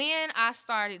know when I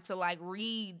started to, like,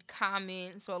 read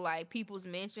comments or, like, people's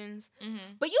mentions,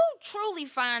 but you truly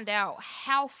find out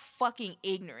how fucking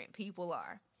ignorant people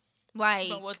are. Like,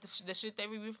 but what the shit they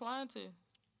be replying to?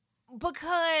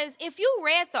 Because if you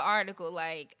read the article,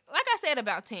 like I said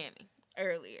about Tammy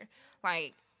earlier,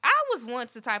 like, I was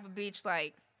once the type of bitch,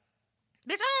 like,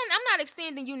 bitch, I'm not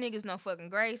extending you niggas no fucking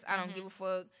grace. I don't give a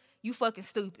fuck. You fucking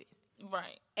stupid.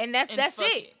 Right. And that's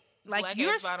it. Like, Black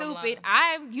you're stupid.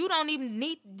 You don't even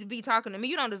need to be talking to me.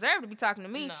 You don't deserve to be talking to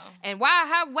me. No. And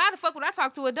why the fuck would I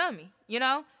talk to a dummy? You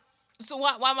know? So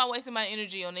why am I wasting my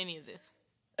energy on any of this?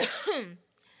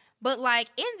 But, like,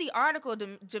 in the article,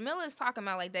 Jamila's talking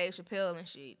about, like, Dave Chappelle and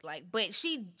shit. Like, but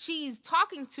she's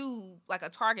talking to, like, a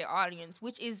target audience,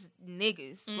 which is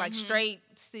niggas. Like, straight,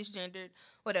 cisgendered,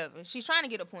 whatever. She's trying to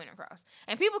get a point across.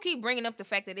 And people keep bringing up the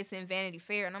fact that it's in Vanity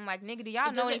Fair. And I'm like, nigga, do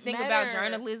y'all know anything about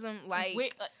journalism? Like,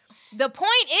 the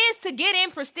point is to get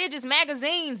in prestigious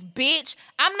magazines, bitch.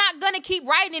 I'm not going to keep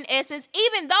writing in Essence,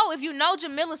 even though if you know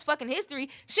Jamila's fucking history,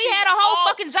 she had a whole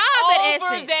fucking job at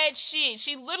Essence. Over that shit.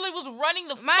 She literally was running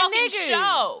the fucking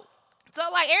show. So,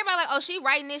 like, everybody like, oh, she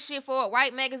writing this shit for a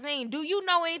white magazine. Do you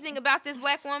know anything about this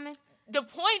black woman? The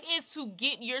point is to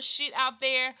get your shit out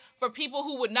there for people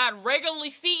who would not regularly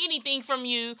see anything from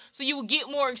you, so you would get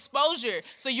more exposure.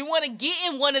 So you want to get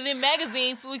in one of them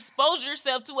magazines to expose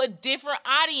yourself to a different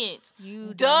audience.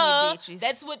 You dummy bitches.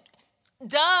 That's what.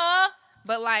 Duh.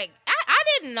 But, like, I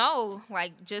didn't know,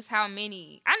 like, just how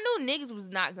many. I knew niggas was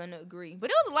not gonna agree, but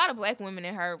there was a lot of black women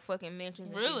in her fucking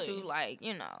mentions. Really? Too, like,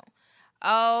 you know.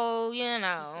 Oh, you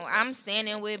know, I'm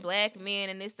standing with black men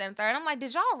and this, that, and third. I'm like,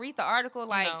 did y'all read the article?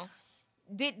 Like. No.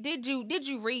 Did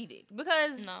you read it?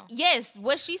 Because no. Yes,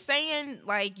 what she's saying,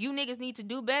 like, you niggas need to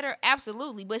do better,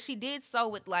 absolutely. But she did so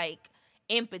with, like,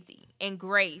 empathy and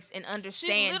grace and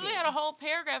understanding. She literally had a whole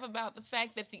paragraph about the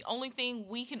fact that the only thing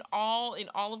we can all, in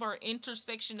all of our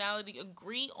intersectionality,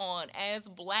 agree on as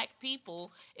black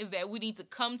people is that we need to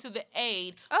come to the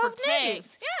aid,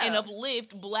 protect, and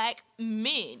uplift black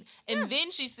men. And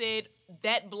then she said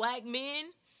that black men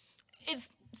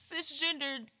is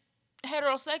cisgendered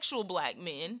heterosexual black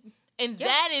men, and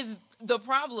that is the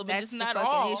problem. That's it's not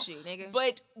all issue, nigga.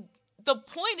 But the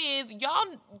point is,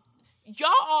 y'all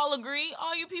all agree.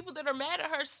 All you people that are mad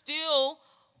at her still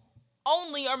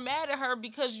only are mad at her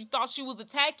because you thought she was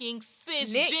attacking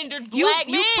cisgendered black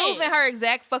men. You proving her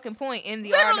exact fucking point in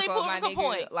the article, my nigga.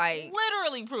 Point. Like,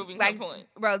 literally proving her point.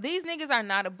 Bro, these niggas are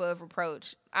not above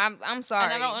reproach. I'm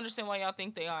sorry. And I don't understand why y'all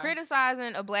think they are.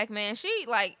 Criticizing a black man.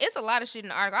 It's a lot of shit in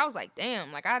the article. I was like,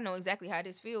 damn, like, I know exactly how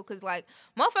this feel. Because, like,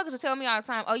 motherfuckers will tell me all the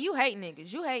time, oh, you hate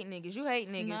niggas. You hate niggas. You hate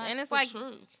niggas. And it's like,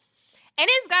 truth. And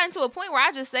it's gotten to a point where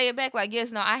I just say it back like,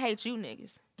 yes, no, I hate you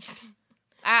niggas.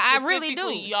 I really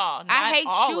do. Y'all. I hate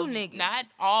you niggas. Not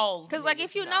all. Because, like,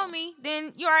 if you know me,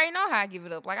 then you already know how I give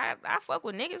it up. Like, I fuck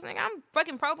with niggas, nigga. I'm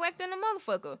fucking pro-black than a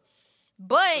motherfucker.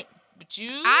 But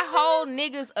I hold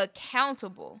niggas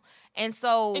accountable. And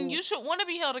so... And you should want to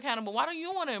be held accountable. Why don't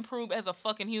you want to improve as a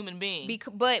fucking human being?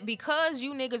 But because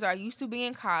you niggas are used to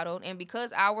being coddled, and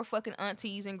because our fucking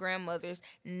aunties and grandmothers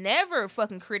never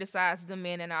fucking criticized the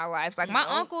men in our lives. Like, my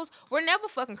uncles were never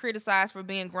fucking criticized for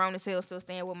being grown as hell, still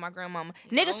staying with my grandmama.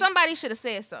 Nigga, somebody should have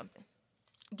said something.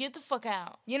 Get the fuck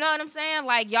out. You know what I'm saying?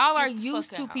 Like, y'all are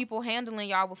used to people handling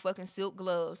y'all with fucking silk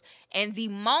gloves. And the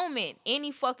moment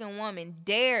any fucking woman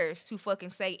dares to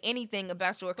fucking say anything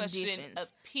about your conditions, a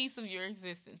piece of your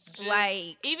existence, just,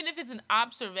 like, even if it's an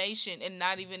observation and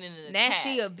not even in an attack. Now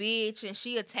she a bitch and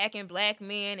she attacking black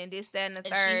men and this, that, and the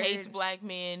third. And she hates black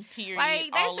men, period.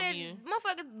 Like, they all said, of you.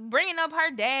 motherfucker bringing up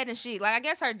her dad and shit. Like, I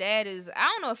guess her dad is, I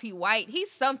don't know if he white.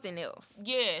 He's something else.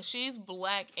 Yeah, she's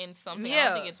black and something. I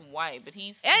don't think it's white, but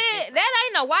he's... That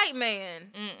ain't no white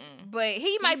man. But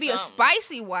he might be something. A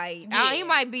spicy white. Yeah. He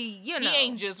might be, you know. He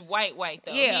ain't just white,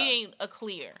 though. Yeah. He ain't a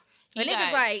clear. But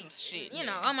niggas like, shit, you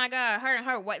know, oh my God, her and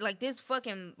her white, like this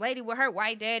fucking lady with her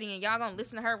white daddy and y'all gonna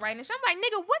listen to her right now. I'm like,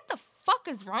 nigga, what the fuck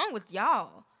is wrong with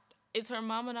y'all? Is her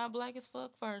mama not black as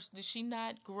fuck first? Did she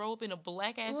not grow up in a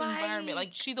black ass environment? Like,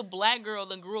 she's a black girl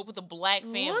that grew up with a black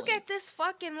family. Look at this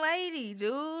fucking lady,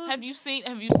 dude. Have you seen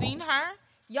her?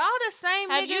 Y'all the same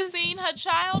niggas. Have you seen her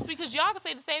child? Because y'all can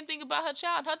say the same thing about her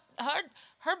child.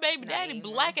 Her baby daddy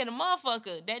black and a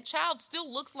motherfucker. That child still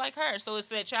looks like her. So is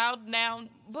that child now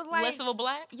less of a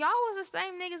black? Y'all was the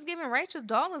same niggas giving Rachel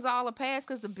Dollars all a pass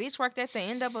because the bitch worked at the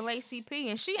NAACP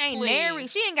and she ain't nary.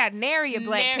 She ain't got nary a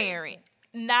black parent.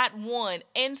 Not one.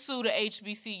 And sue the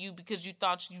HBCU because you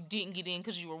thought you didn't get in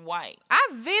because you were white. I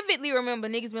vividly remember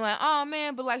niggas being like, oh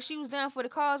man, but like she was down for the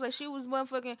cause, like she was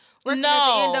motherfucking working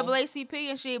at the NAACP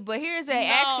and shit. But here's an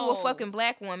actual fucking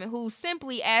black woman who's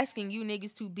simply asking you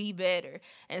niggas to be better.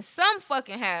 And some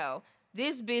fucking how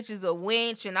this bitch is a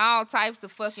wench and all types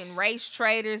of fucking race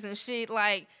traitors and shit.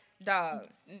 Like, dog.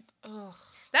 Ugh.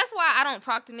 That's why I don't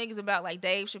talk to niggas about like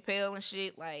Dave Chappelle and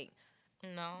shit. Like,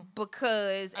 no,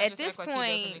 because at this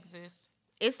point,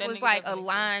 it's like a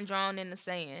line drawn in the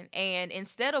sand. And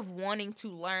instead of wanting to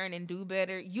learn and do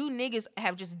better, you niggas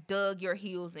have just dug your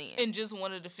heels in and just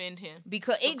want to defend him.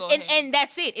 Because and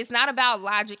that's it. It's not about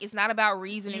logic. It's not about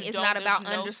reasoning. It's not about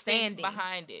understanding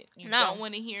behind it. You don't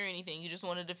want to hear anything. You just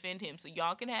want to defend him. So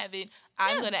y'all can have it.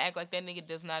 I'm gonna act like that nigga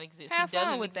does not exist. He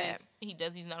doesn't exist.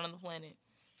 He's not on the planet.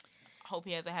 I hope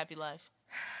he has a happy life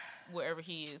wherever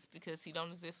he is, because he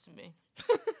don't exist to me.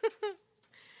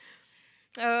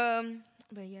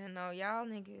 But yeah, no, y'all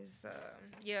niggas,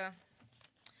 yeah.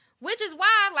 Which is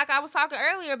why, like I was talking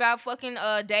earlier about fucking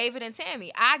David and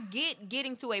Tammy, I get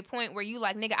getting to a point where you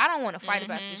like, nigga, I don't want to fight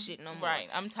about this shit no more. Right,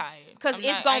 I'm tired. Because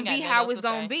it's going to be how it's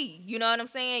going to be. You know what I'm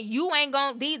saying? You ain't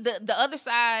going to, the other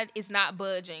side is not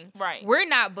budging. Right. We're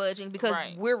not budging because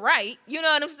we're right. You know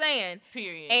what I'm saying?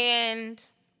 Period. And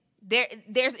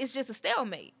it's just a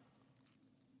stalemate.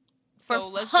 For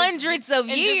hundreds of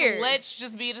years. Let's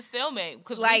just be at a stalemate.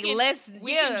 Because like, we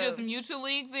can just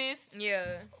mutually exist.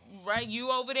 Yeah. Right? You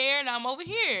over there and I'm over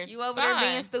here. You over there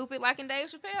being stupid like in Dave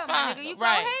Chappelle, my nigga. You go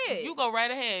ahead. You go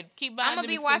right ahead. Keep buying them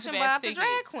expensive I'm going to be watching about tickets. the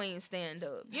drag queen stand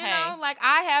up. You know? Like,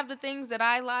 I have the things that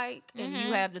I like and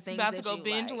you have the things that you like. About to go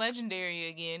binge Legendary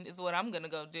again is what I'm going to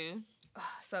go do. Oh,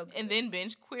 so good. And then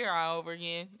binge Queer Eye over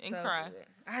again and cry. Good.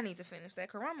 I need to finish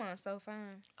that. Karama is so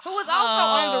fine. Who was also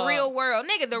on The Real World.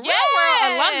 Nigga, The Real World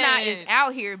alumni is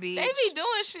out here, bitch. They be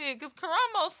doing shit because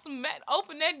Karamo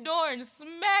opened that door and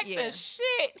smacked the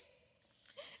shit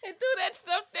and threw that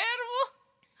stuffed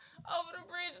animal over the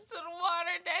bridge into the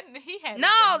water. He had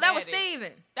that was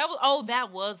Steven. That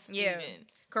was Steven. Yeah.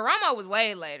 Karamo was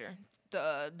way later.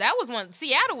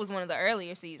 Seattle was one of the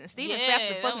earlier seasons. Steven slapped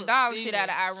the fucking dog shit out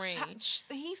of Irene.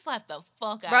 He slapped the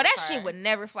fuck out of her. Bro, that shit would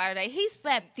never fly today. He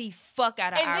slapped the fuck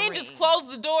out of Irene. And then just closed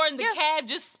the door and the cab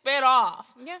just sped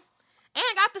off. Yeah. And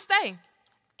got to stay.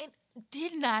 And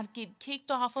did not get kicked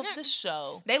off of the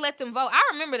show. They let them vote.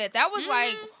 I remember that. That was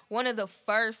like one of the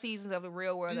first seasons of The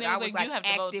Real World that I was like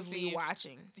actively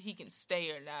watching. He can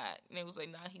stay or not. And it was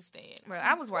like, nah, he's staying. Bro,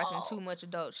 I was watching too much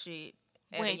adult shit.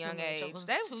 At a young age. I was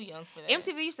too young for that.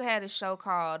 MTV used to have this show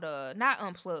called not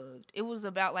Unplugged. It was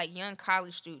about like young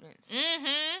college students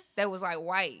that was like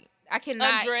white. I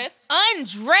cannot undressed,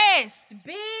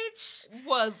 bitch.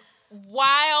 Was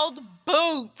Wild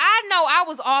Boots. I know I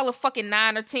was all of fucking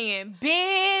 9 or 10.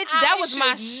 Bitch, that was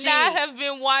my shit. I should not have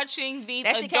been watching these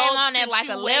that shit came on at like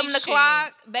 11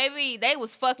 o'clock. Baby, they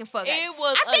was fucking. It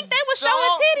was I think they was showing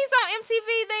titties on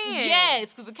MTV then. Yes,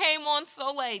 because it came on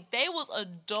so late. They was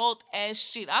adult as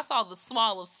shit. I saw the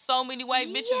small of so many white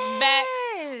bitches'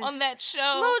 backs on that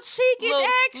show. Little cheekage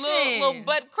action. Little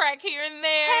butt crack here and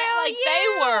there. Hell like yeah. They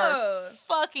were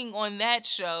fucking on that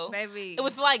show. Baby. It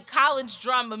was like college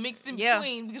drama mixed in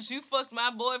between because you fucked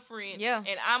my boyfriend. Yeah.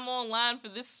 And I'm online for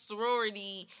this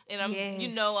sorority and I'm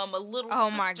I'm a little oh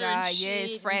sister my God, and shit,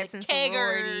 yes, frats and keggers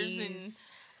sororities. And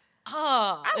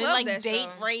I love like that date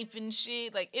show. rape and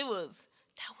shit. Like that was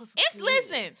good.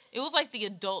 Listen. It was like the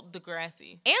adult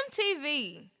Degrassi.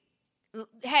 MTV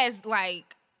has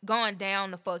like gone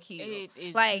down the fuck hill.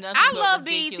 Like I love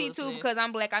BET too because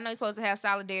I'm black. I know you're supposed to have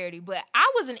solidarity, but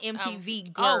I was an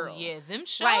MTV girl. Oh yeah, them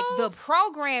shows. Like the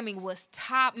programming was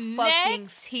top fucking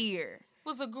tier.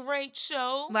 Was a great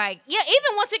show. Like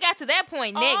even once it got to that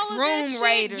point, Next, Room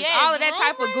Raiders, all of that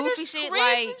type of goofy shit,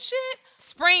 like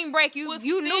Spring Break, you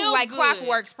knew like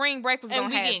clockwork. Spring Break was gonna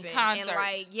happen. Concerts. And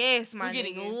like, yes, my We're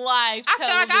getting nigga. live. I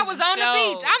felt like I was on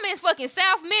the beach. I'm in fucking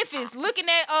South Memphis, looking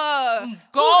at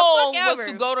goal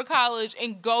was to go to college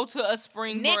and go to a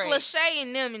spring break. Nick Lachey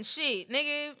and them and shit,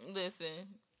 nigga. Listen,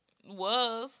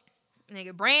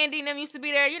 nigga, Brandy and them used to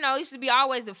be there. You know, used to be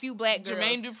always a few black girls.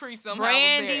 Jermaine Dupri somehow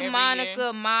Brandy, was there Monica,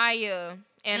 year. Maya,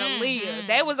 and Aaliyah.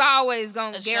 They was always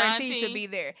gonna guarantee to be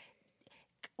there.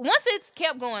 Once it's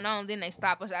kept going on, then they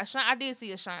stopped. I did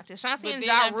see Ashanti. Ashanti and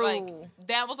Ja Rule.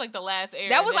 That was like the last era.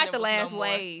 That was like the last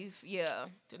wave. Yeah.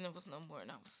 Then there was no more,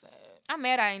 and I was sad. I'm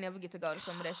mad I ain't never get to go to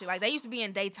some of that shit. Like, they used to be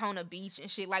in Daytona Beach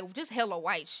and shit. Like, just hella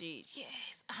white shit.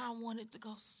 Yes, I wanted to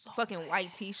go so fucking bad.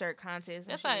 white t-shirt contests.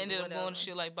 That's how I ended up going to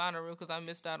shit like Bonnaroo because I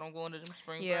missed out on going to them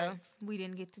spring breaks. We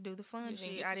didn't get to do the fun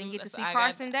shit. I didn't get to see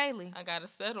Carson Daly. I got to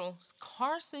settle.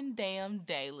 Carson damn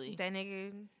Daly. That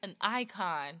nigga. An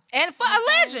icon. And a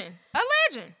legend. A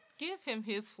legend. Give him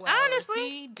his flowers. Honestly.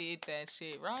 He did that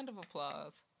shit. Round of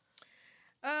applause.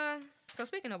 So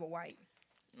speaking of a white,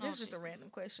 this is just a random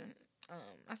question.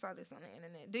 I saw this on the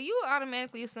internet. Do you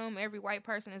automatically assume every white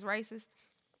person is racist?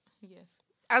 Yes.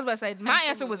 I was about to say, my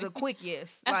answer was a quick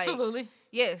yes. Absolutely.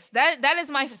 Yes. That is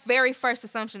my very first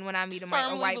assumption when I meet a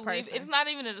white person. It's not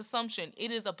even an assumption.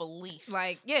 It is a belief.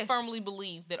 Like, yes. Firmly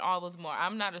believe that all of them are.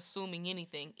 I'm not assuming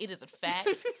anything. It is a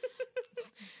fact.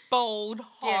 Bold,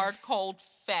 hard, cold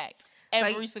fact.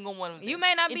 Every single one of them. You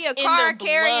may not be a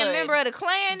card-carrying member of the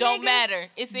Klan, Don't matter.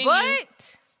 It's in you.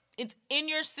 It's in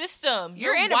your system.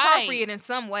 You're inappropriate in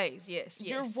some ways, yes.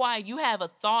 You're white. You have a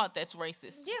thought that's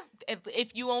racist. Yeah.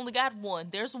 If you only got one,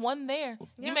 there's one there.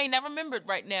 Yeah. You may not remember it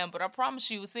right now, but I promise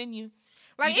you it's in you.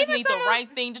 Like, you just need the right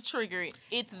thing to trigger it.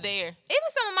 It's there. Even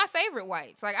some of my favorite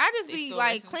whites. Like, I just be,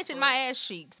 like, clenching my ass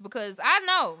cheeks because I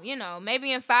know,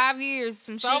 maybe in 5 years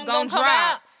some shit gonna drop.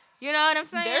 Out. You know what I'm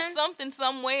saying? There's something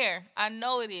somewhere. I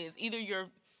know it is. Either you're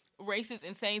racist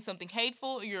and saying something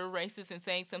hateful, or you're racist and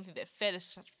saying something that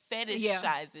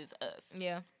fetishizes us.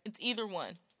 Yeah. It's either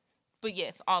one. But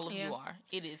yes, all of you are.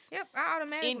 It is. Yep, I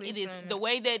automatically. It is the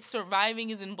way that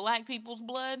surviving is in black people's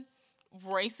blood,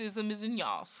 racism is in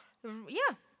y'all's.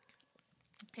 Yeah.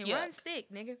 It runs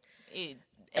thick, nigga. And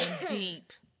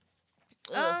deep.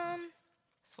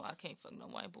 That's why I can't fuck no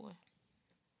white boy.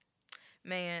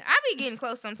 Man, I be getting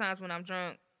close sometimes when I'm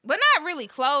drunk. But not really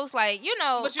close, like,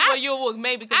 But you will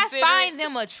maybe consider. I find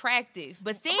them attractive.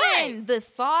 But then the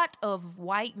thought of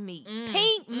white meat,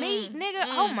 pink meat, nigga,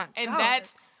 oh my God. And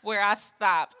that's where I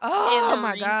stop. Oh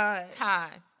my God.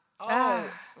 Time.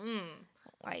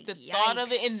 Like, the thought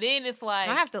of it, and then it's like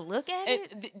I have to look at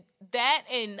it. That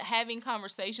and having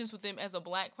conversations with them as a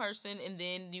black person, and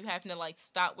then you having to like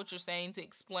stop what you're saying to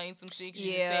explain some shit because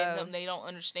you're saying something they don't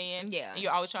understand. Yeah, and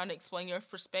you're always trying to explain your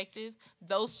perspective.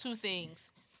 Those two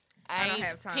things. I don't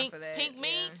have time for that. Pink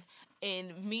meat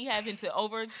and me having to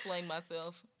over-explain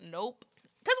myself. Nope.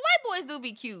 Because white boys do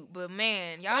be cute, but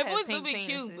man, y'all have pink penises.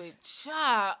 Cute, but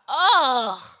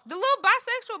the little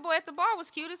bisexual boy at the bar was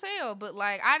cute as hell, but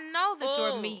like I know that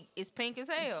your meat is pink as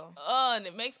hell. And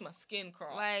it makes my skin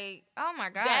crawl. Like, oh my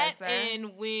God, that sir.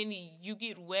 And when you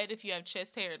get wet, if you have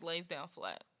chest hair, it lays down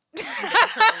flat.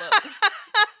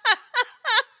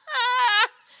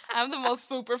 I have the most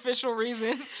superficial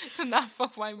reasons to not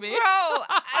fuck white men. Bro,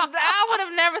 I would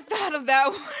have never thought of that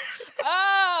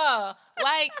one.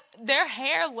 Like their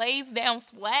hair lays down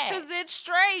flat. Because it's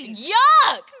straight.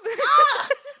 Yuck!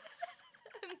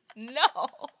 No.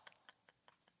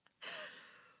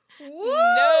 Woo,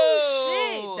 no.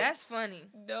 Shit, that's funny.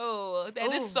 No,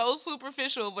 that is so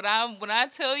superficial. But when I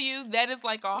tell you that is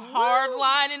like a hard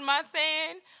line in my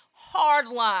sand, hard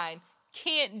line.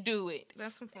 Can't do it.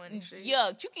 That's some funny shit.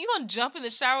 Yuck. You gonna jump in the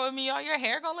shower with me? All your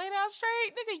hair gonna lay down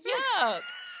straight? Nigga, yuck.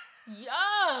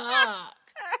 Yuck.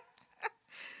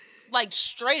 Like,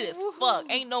 straight as fuck.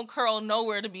 Ain't no curl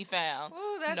nowhere to be found.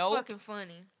 Ooh, that's fucking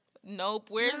funny. Nope.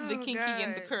 Where's the kinky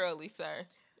and the curly, sir?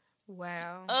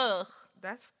 Wow. Ugh.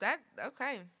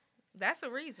 Okay. That's a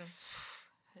reason.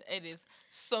 It is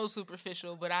so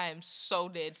superficial, but I am so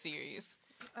dead serious.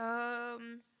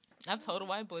 I've told a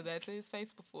white boy that to his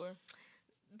face before.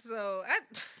 So,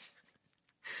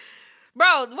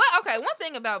 bro, okay, one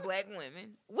thing about black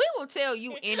women, we will tell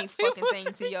you any fucking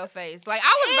thing to your face. Like,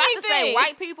 I was about to say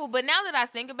white people, but now that I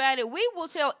think about it, we will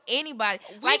tell anybody.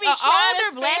 Like, an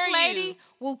older black lady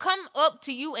will come up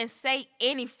to you and say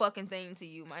any fucking thing to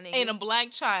you, my nigga. And a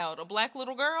black child, a black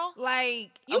little girl.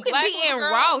 Like, you can be in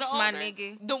Ross, my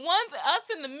nigga. The ones, us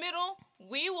in the middle,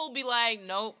 we will be like,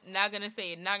 nope, not gonna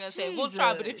say it, not gonna say it. We'll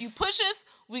try, but if you push us,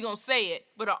 we gonna say it.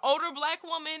 But an older black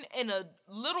woman and a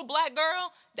little black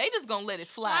girl, they just gonna let it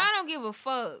fly. I don't give a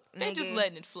fuck, nigga. They just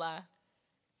letting it fly.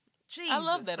 Jesus I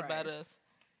love that Christ. about us.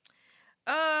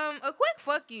 A quick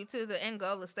fuck you to the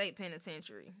Angola State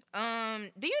Penitentiary.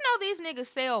 Do you know these niggas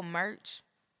sell merch?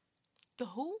 The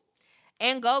who?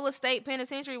 Angola State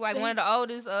Penitentiary, like one of the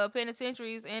oldest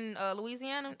penitentiaries in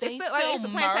Louisiana. It's a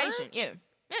plantation. Merch?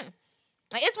 Yeah.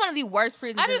 Like, it's one of the worst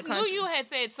prisons in the country. I just knew you had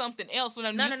said something else when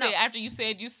you said after you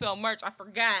said you sell merch. I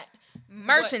forgot.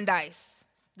 Merchandise.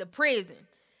 The prison.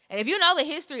 And if you know the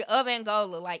history of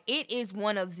Angola, like, it is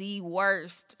one of the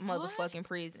worst motherfucking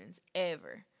prisons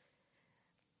ever.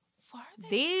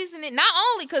 Not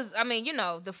only because, I mean, you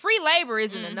know, the free labor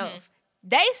isn't enough.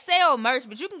 They sell merch,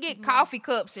 but you can get coffee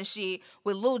cups and shit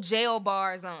with little jail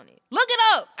bars on it. Look it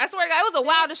up. I swear to God, it was the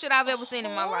wildest shit I've ever seen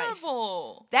in my life.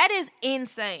 That is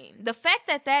insane. The fact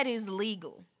that is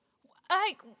legal.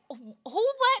 Like, who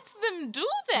lets them do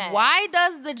that? Why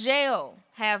does the jail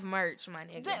have merch, my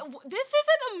nigga? This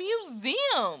isn't a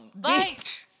museum.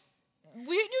 Like,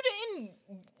 you didn't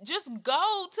just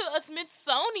go to a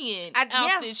Smithsonian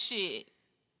this shit.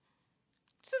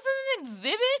 This isn't an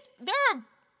exhibit. There are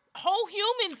whole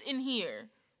humans in here.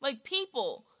 Like,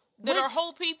 people that are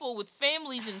whole people with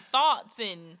families and thoughts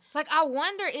and... Like, I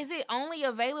wonder, is it only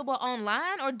available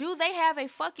online, or do they have a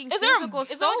fucking physical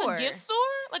store? Is there like a gift store?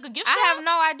 Like a gift shop? I have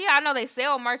no idea. I know they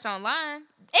sell merch online.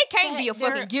 It can't be a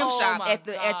fucking gift shop at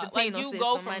the penal like, system, you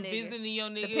go from visiting your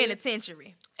niggas. The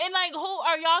penitentiary. And, like, who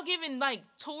are y'all giving, like,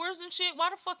 tours and shit?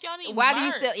 Why the fuck y'all need merch? Why do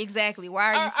you sell... Exactly.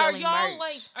 Why are you selling merch?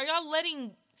 Like, are y'all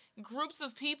letting groups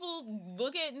of people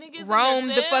look at niggas roam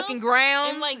the fucking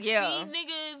grounds and, like, see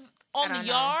niggas on the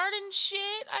yard and shit?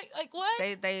 Like, what?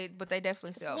 But they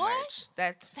definitely sell merch.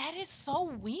 That is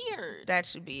so weird. That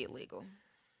should be illegal.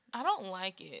 I don't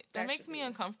like it. That makes me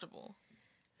uncomfortable.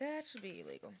 That should be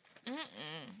illegal.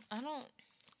 I don't.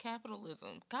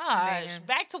 Capitalism. Gosh. Man.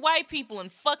 Back to white people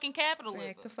and fucking capitalism.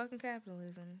 Back to fucking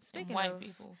capitalism. Speaking and white of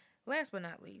people. Last but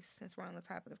not least, since we're on the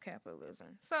topic of capitalism.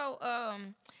 So,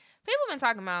 people have been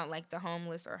talking about, like, the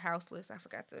homeless or houseless. I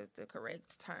forgot the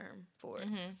correct term for it.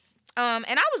 And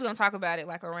I was going to talk about it,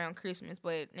 like, around Christmas,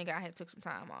 but, nigga, I had took some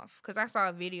time off. Because I saw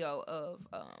a video of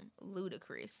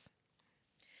Ludacris.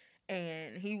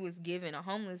 And he was giving a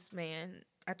homeless man,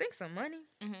 I think, some money.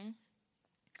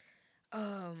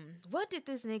 What did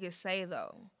this nigga say,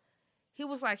 though? He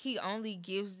was like, he only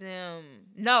gives them...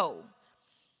 No.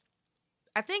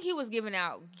 I think he was giving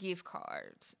out gift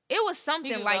cards. It was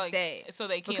something like that. So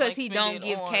they can't, because he don't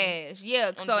give cash.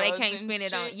 Yeah, so they can't spend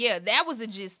it on... Yeah, that was the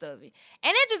gist of it.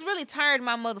 And it just really turned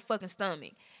my motherfucking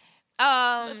stomach.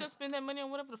 Let them spend that money on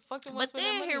whatever the fuck they want to spend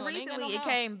that money on. But then here recently, it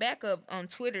came back up on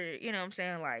Twitter, you know what I'm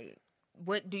saying,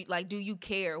 like, do you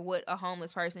care what a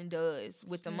homeless person does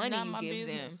with the money you give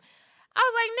them? I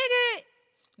was like,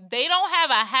 nigga, they don't have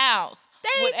a house.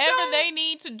 Whatever they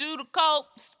need to do to cope,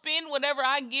 spend whatever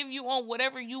I give you on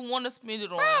whatever you want to spend it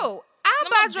on. Bro, I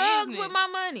buy drugs with my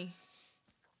money.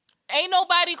 Ain't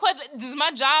nobody question. Does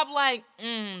my job like,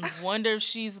 wonder if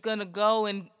she's gonna go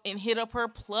and hit up her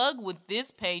plug with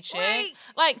this paycheck?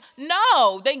 Like,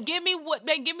 no, they give me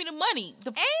the money.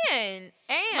 And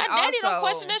my daddy don't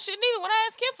question that shit neither. When I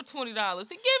ask him for $20,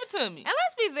 he give it to me. And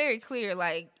let's be very clear,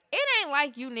 like, it ain't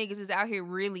like you niggas is out here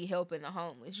really helping the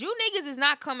homeless. You niggas is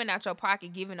not coming out your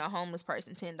pocket giving a homeless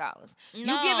person $10. You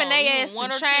giving they ass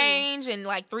some change and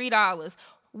like $3.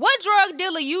 What drug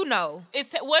dealer you know?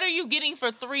 What are you getting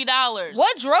for $3?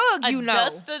 What drug you know?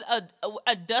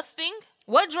 A dusting?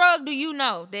 What drug do you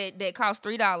know that costs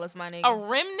 $3, my nigga? A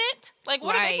remnant? Like,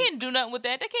 what? They can't do nothing with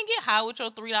that. They can't get high with your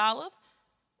 $3.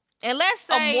 And let's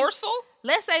say a morsel.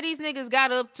 Let's say these niggas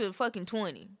got up to fucking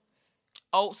 20.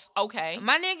 Oh, okay.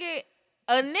 My nigga,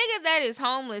 a nigga that is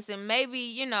homeless and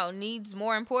maybe, needs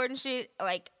more important shit,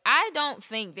 like, I don't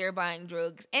think they're buying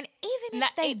drugs. And even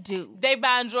if they do. They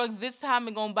buying drugs this time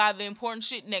and gonna buy the important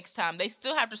shit next time. They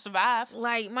still have to survive.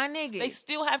 Like, my nigga. They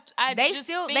still have to.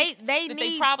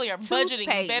 They probably are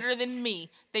budgeting better than me.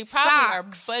 They probably are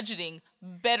budgeting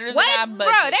better than I budget. Bro,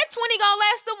 that 20 gonna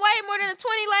last them way more than the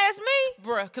 20 last me.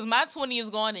 Bro, because my 20 is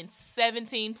gone in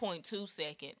 17.2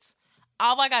 seconds.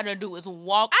 All I gotta do is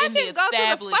walk in the establishment.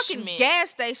 I can go to the fucking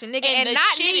gas station, nigga, and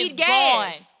not need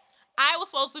gas. Gone. I was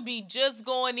supposed to be just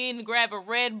going in to grab a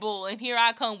Red Bull, and here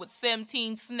I come with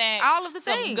 17 snacks, all of the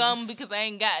some things. Gum because I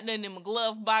ain't got nothing in my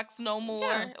glove box no more.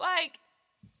 Yeah. Like,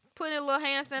 putting a little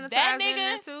hand sanitizer that nigga, in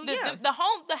there too.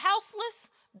 The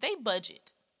houseless, they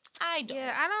budget. I don't.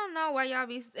 Yeah, I don't know why y'all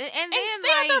be and then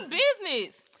stay out their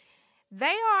business.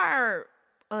 They are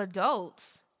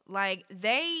adults. Like,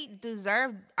 they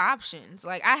deserve options.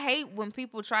 Like, I hate when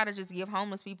people try to just give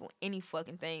homeless people any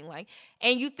fucking thing. Like,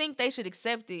 and you think they should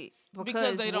accept it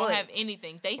because they don't have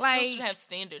anything. They still should have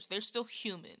standards. They're still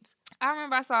humans. I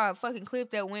remember I saw a fucking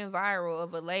clip that went viral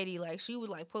of a lady, like, she would,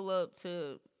 like, pull up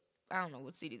to, I don't know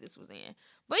what city this was in.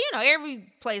 But,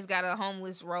 every place got a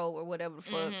homeless row or whatever the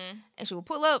fuck. Mm-hmm. And she would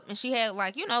pull up and she had,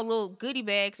 like, little goodie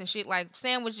bags and shit, like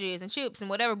sandwiches and chips and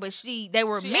whatever. But they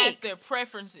were mixed. She asked their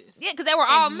preferences. Yeah, because they were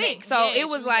all mixed. So it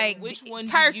was like which one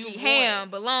turkey, ham,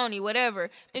 bologna, whatever.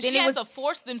 And then she had to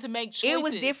force them to make choices. It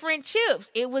was different chips.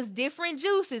 It was different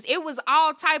juices. It was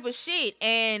all type of shit.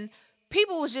 And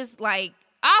people was just like,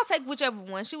 I'll take whichever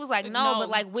one. She was like, no, but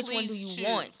like, which one do you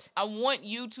want? I want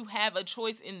you to have a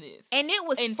choice in this. And it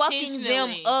was fucking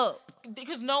them up.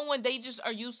 Because they just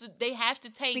are used to, they have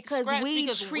to take because scraps we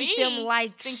treat them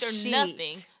like think they're shit.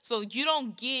 Nothing. So you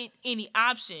don't get any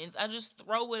options. I just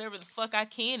throw whatever the fuck I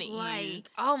can at you.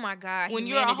 Like, oh my God. When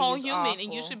you're a whole human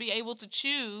and you should be able to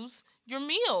choose your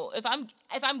meal. If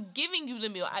I'm giving you the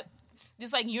meal,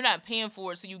 it's like you're not paying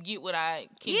for it, so you get what I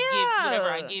can give, whatever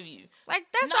I give you. Like,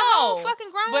 that's a whole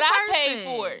fucking grown but person. I paid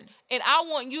for it, and I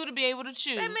want you to be able to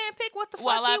choose. That man pick what the fuck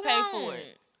while he I pay want. for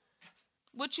it.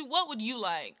 What would you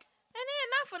like? And then,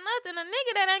 not for nothing, a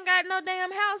nigga that ain't got no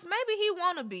damn house, maybe he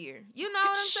want a beer. You know what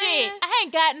I'm saying? Shit, I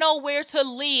ain't got nowhere to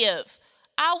live.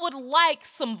 I would like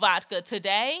some vodka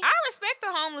today. I respect the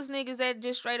homeless niggas that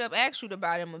just straight up ask you to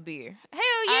buy them a beer. Hell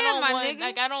yeah, nigga.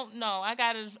 Like, I don't know.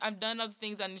 I've done other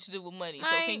things I need to do with money.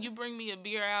 So can you bring me a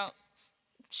beer out?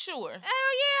 Sure. Hell yeah,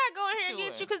 I go in here and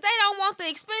get you. Because they don't want the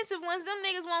expensive ones. Them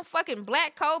niggas want fucking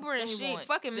Black Cobra and shit.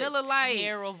 Fucking Miller Lite.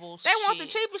 Terrible shit. They want the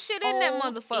cheapest shit in that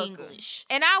motherfucker. English.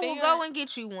 And I will go and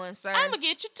get you one, sir. I'm going to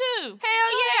get you too. Hell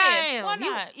yeah, I am. Why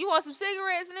not? You want some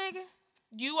cigarettes, nigga?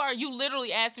 You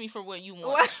literally asked me for what you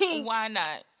want. Like, why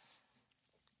not?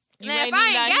 Now, if I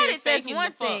ain't got it, that's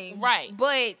one thing. Right.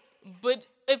 But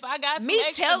if I got some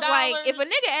extra dollars, like, if a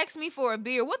nigga asks me for a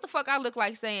beer, what the fuck I look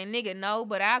like saying, nigga, no,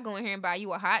 but I'll go in here and buy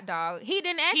you a hot dog. He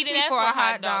didn't ask me for a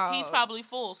hot dog. He's probably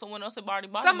full. Someone else had already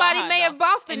bought Somebody him a hot may dog. have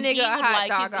bought the nigga a hot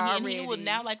dog already. And he would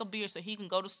now like a beer so he can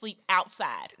go to sleep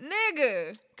outside.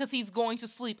 Nigga. Because he's going to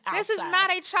sleep outside. This is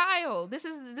not a child. This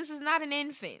is not an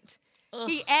infant. Ugh.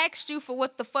 He asked you for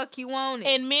what the fuck you wanted.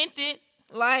 And meant it.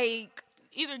 Like,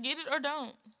 either get it or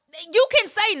don't. You can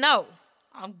say no.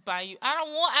 I'll buy you. I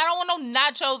don't want no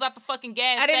nachos at the fucking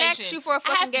gas station. I didn't ask you for a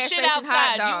fucking gas station outside.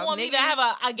 hot dog. You want me to have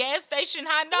a gas station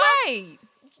hot dog? Right.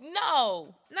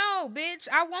 No, bitch.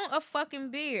 I want a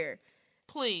fucking beer.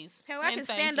 Please. Hell, I can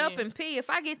stand up and pee. If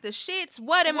I get the shits,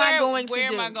 what am I going to do?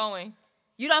 Where am I going?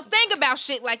 You don't think about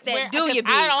shit like that, do you, bitch?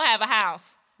 I don't have a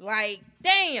house. Like,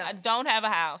 damn. I don't have a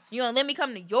house. You gonna let me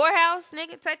come to your house,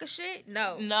 nigga, take a shit?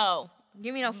 No.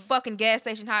 Give me no fucking gas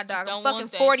station hot dog. I'm fucking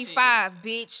 45, shit.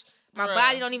 Bitch. My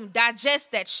body don't even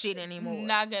digest that shit anymore. It's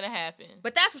not gonna happen.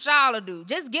 But that's what y'all will do.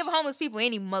 Just give homeless people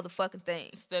any motherfucking thing.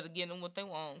 Instead of giving them what they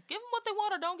want. Give them what they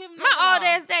want or don't give them My old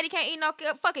ass daddy can't eat no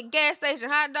fucking gas station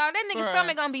hot dog. That nigga's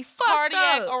stomach gonna be fucked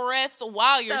Cardiac arrest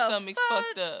while your stomach's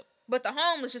fucked up. But the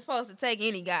homeless is supposed to take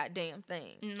any goddamn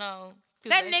thing. No.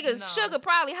 That nigga's sugar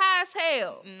probably high as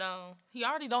hell. No.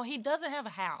 He doesn't have a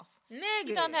house. Nigga.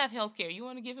 He doesn't have health care. You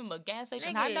want to give him a gas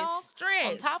station hot dog? Stressed.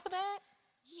 On top of that?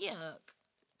 Yuck.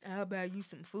 I'll buy you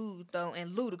some food, though,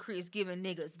 and Ludacris giving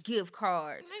niggas gift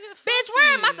cards. Bitch,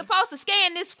 where am I supposed to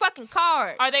scan this fucking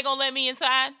card? Are they gonna let me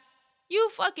inside? You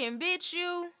fucking bitch,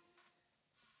 you.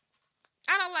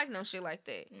 I don't like no shit like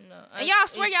that. No. And y'all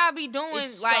swear y'all be doing,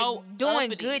 like, doing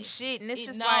good shit, and it's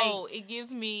just like... No, it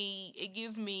gives me,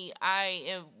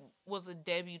 was a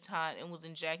debutante and was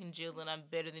in Jack and Jill and I'm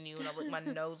better than you and I look my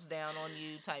nose down on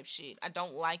you type shit. I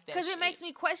don't like that. Because it makes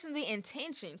me question the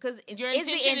intention. Because your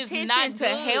intention is not to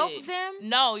help them?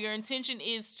 No, your intention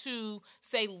is to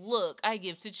say, look, I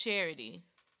give to charity.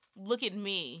 look at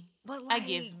me. But like, I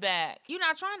give back. You're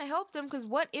not trying to help them because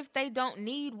what if they don't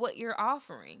need what you're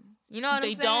offering? You know what I'm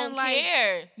saying? They don't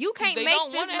care. You can't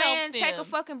make this man take a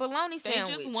fucking bologna sandwich.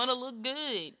 They just want to look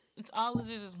good. It's all it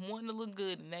is wanting to look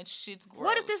good, and that shit's gross.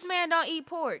 What if this man don't eat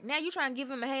pork? Now you trying to give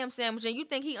him a ham sandwich, and you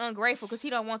think he ungrateful because he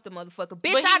don't want the motherfucker.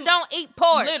 Bitch, I don't eat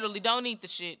pork. Literally, don't eat the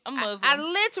shit. I'm Muslim. I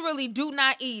literally do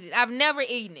not eat it. I've never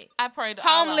eaten it. I pray to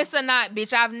Homeless Allah. or not,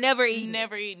 bitch, I've never eaten it.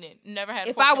 Never eaten it. Never had.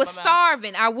 If I was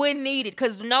starving, I wouldn't eat it.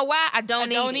 Cause you know why? I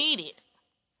don't eat it.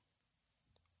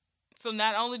 So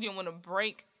not only do you want to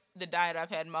break the diet I've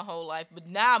had my whole life, but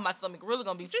now my stomach really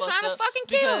gonna be fucked up. You're trying to fucking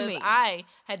kill me. I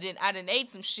didn't ate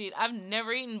some shit I've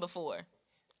never eaten before.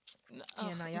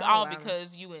 Yeah, all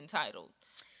because you entitled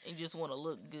and just want to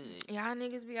look good. Y'all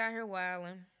niggas be out here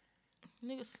wilding.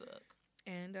 Niggas suck.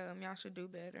 And y'all should do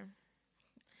better.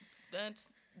 That's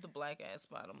the black ass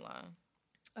bottom line.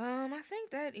 I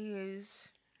think that is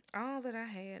all that I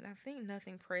had. I think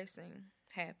nothing pressing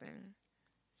happened.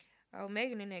 Oh,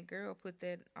 Megan and that girl put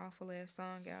that awful ass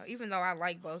song out. Even though I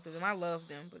like both of them, I love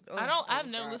them. But I've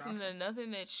never listened to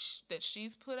nothing that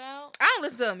she's put out. I don't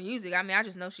listen to her music. I mean, I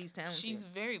just know she's talented. She's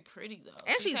very pretty though,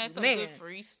 and she's had some good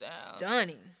freestyle,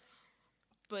 stunning.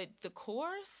 But the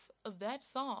chorus of that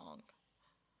song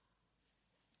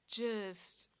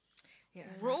just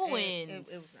ruins.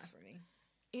 It was not for me.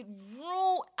 It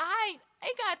ruined.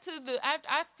 It got to the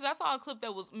I saw a clip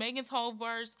that was Megan's whole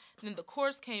verse, and then the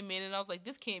chorus came in, and I was like,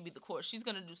 this can't be the chorus. She's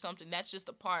gonna do something. That's just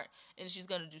a part, and she's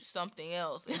gonna do something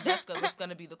else, and that's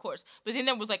gonna be the chorus. But then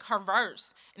there was like her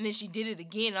verse, and then she did it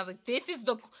again. And I was like, this is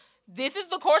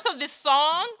the chorus of this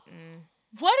song.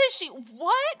 What is she?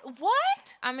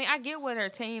 What? I mean, I get what her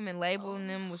team and label and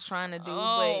them was trying to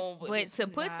do, but to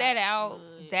put that out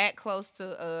that close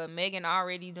to Megan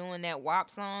already doing that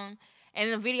WAP song. And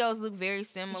the videos look very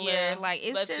similar. Yeah, like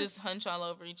it's let's just hunch all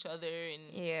over each other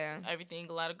and everything.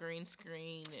 A lot of green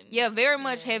screen and very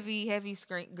much heavy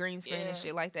green screen and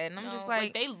shit like that. And I'm just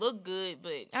like they look good,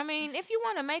 but I mean, if you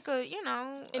want to make a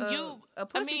a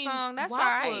pussy song, that's WAP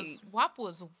alright. WAP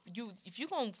was you. If you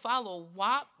gonna follow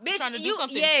WAP, bitch, trying to do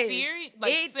something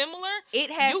serious similar,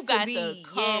 it has you got to to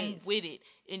come with it.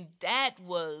 And that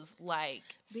was like,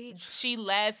 bitch. She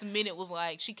last minute was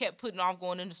like, she kept putting off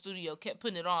going in the studio, kept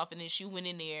putting it off, and then she went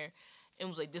in there and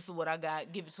was like, this is what I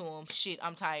got, give it to him. Shit,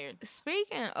 I'm tired.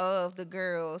 Speaking of the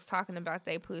girls talking about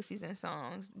their pussies and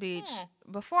songs, bitch,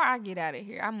 before I get out of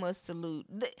here, I must salute.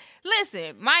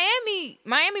 Listen,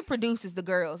 Miami produces the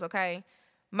girls, okay?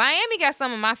 Miami got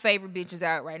some of my favorite bitches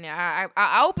out right now.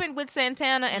 I opened with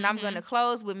Santana, and I'm going to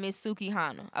close with Miss Suki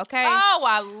Hana, okay? Oh,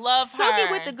 I love her. Suki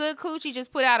with the Good Coochie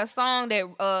just put out a song that,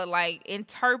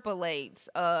 interpolates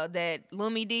that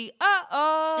Lumi D,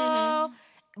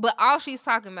 But all she's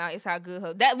talking about is how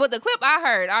good the clip I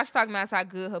heard, all she's talking about is how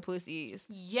good her pussy is.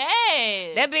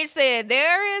 Yes. That bitch said,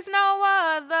 there is no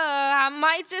other. I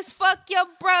might just fuck your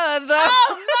brother.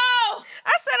 Oh, no.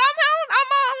 I said, I'm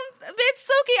on, bitch,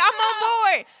 Suki, I'm on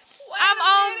board. I'm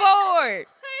on board.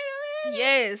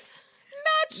 Yes.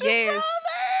 Not your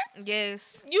brother.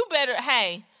 Yes. You better,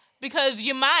 because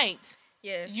you might.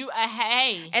 Yes. You,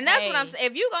 And that's what I'm saying.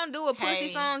 If you gonna do a pussy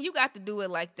song, you got to do it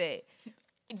like that.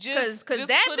 Just put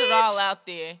it all out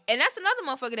there. And that's another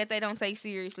motherfucker that they don't take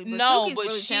seriously. But Suki's but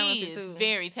really she talented is too.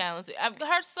 very talented.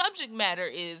 Her subject matter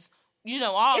is,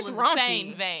 all it's in raunchy. the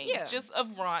same vein. Yeah. Just of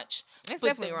raunch. It's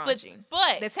definitely raunchy.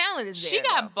 But the talent is She there.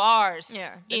 got bars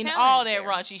in all that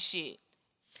raunchy shit.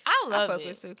 I love it.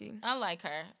 With Suki. I like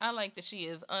her. I like that she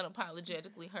is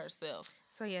unapologetically herself.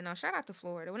 So shout out to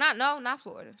Florida. Well, not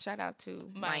Florida. Shout out to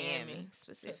Miami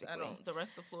specifically. The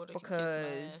rest of Florida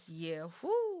because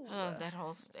that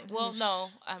whole state. Well, no,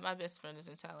 my best friend is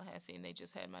in Tallahassee, and they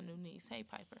just had my new niece. Hey,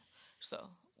 Piper. So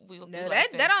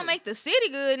that don't make the city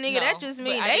good, nigga. That just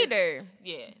means they there.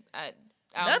 Yeah,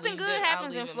 nothing good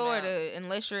happens in Florida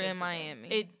unless you're in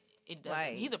Miami. It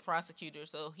doesn't. He's a prosecutor,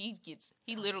 so he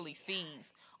literally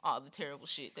sees all the terrible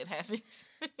shit that happens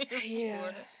in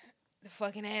Florida. The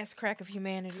fucking ass crack of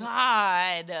humanity.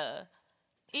 God.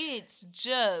 It's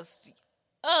just,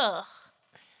 ugh.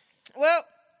 Well,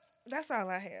 that's all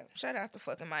I have. Shout out to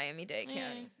fucking Miami-Dade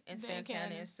County and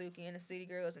Santana and Suki and the City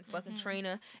Girls and fucking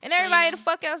Trina and everybody the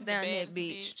fuck else down that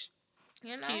beach.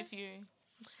 You know? Kid Fury.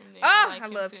 I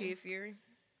love Kid Fury.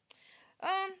 But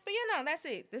that's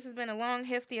it. This has been a long,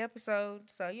 hefty episode.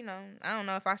 So, I don't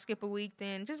know if I skip a week,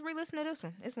 then just re-listen to this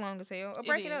one. It's long as hell. Or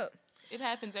break it up. It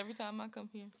happens every time I come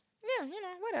here. Yeah,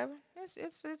 whatever.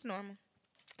 It's normal.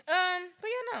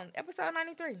 Episode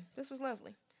 93. This was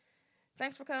lovely.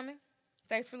 Thanks for coming.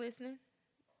 Thanks for listening.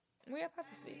 We have Papa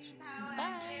Speech.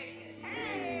 Bye.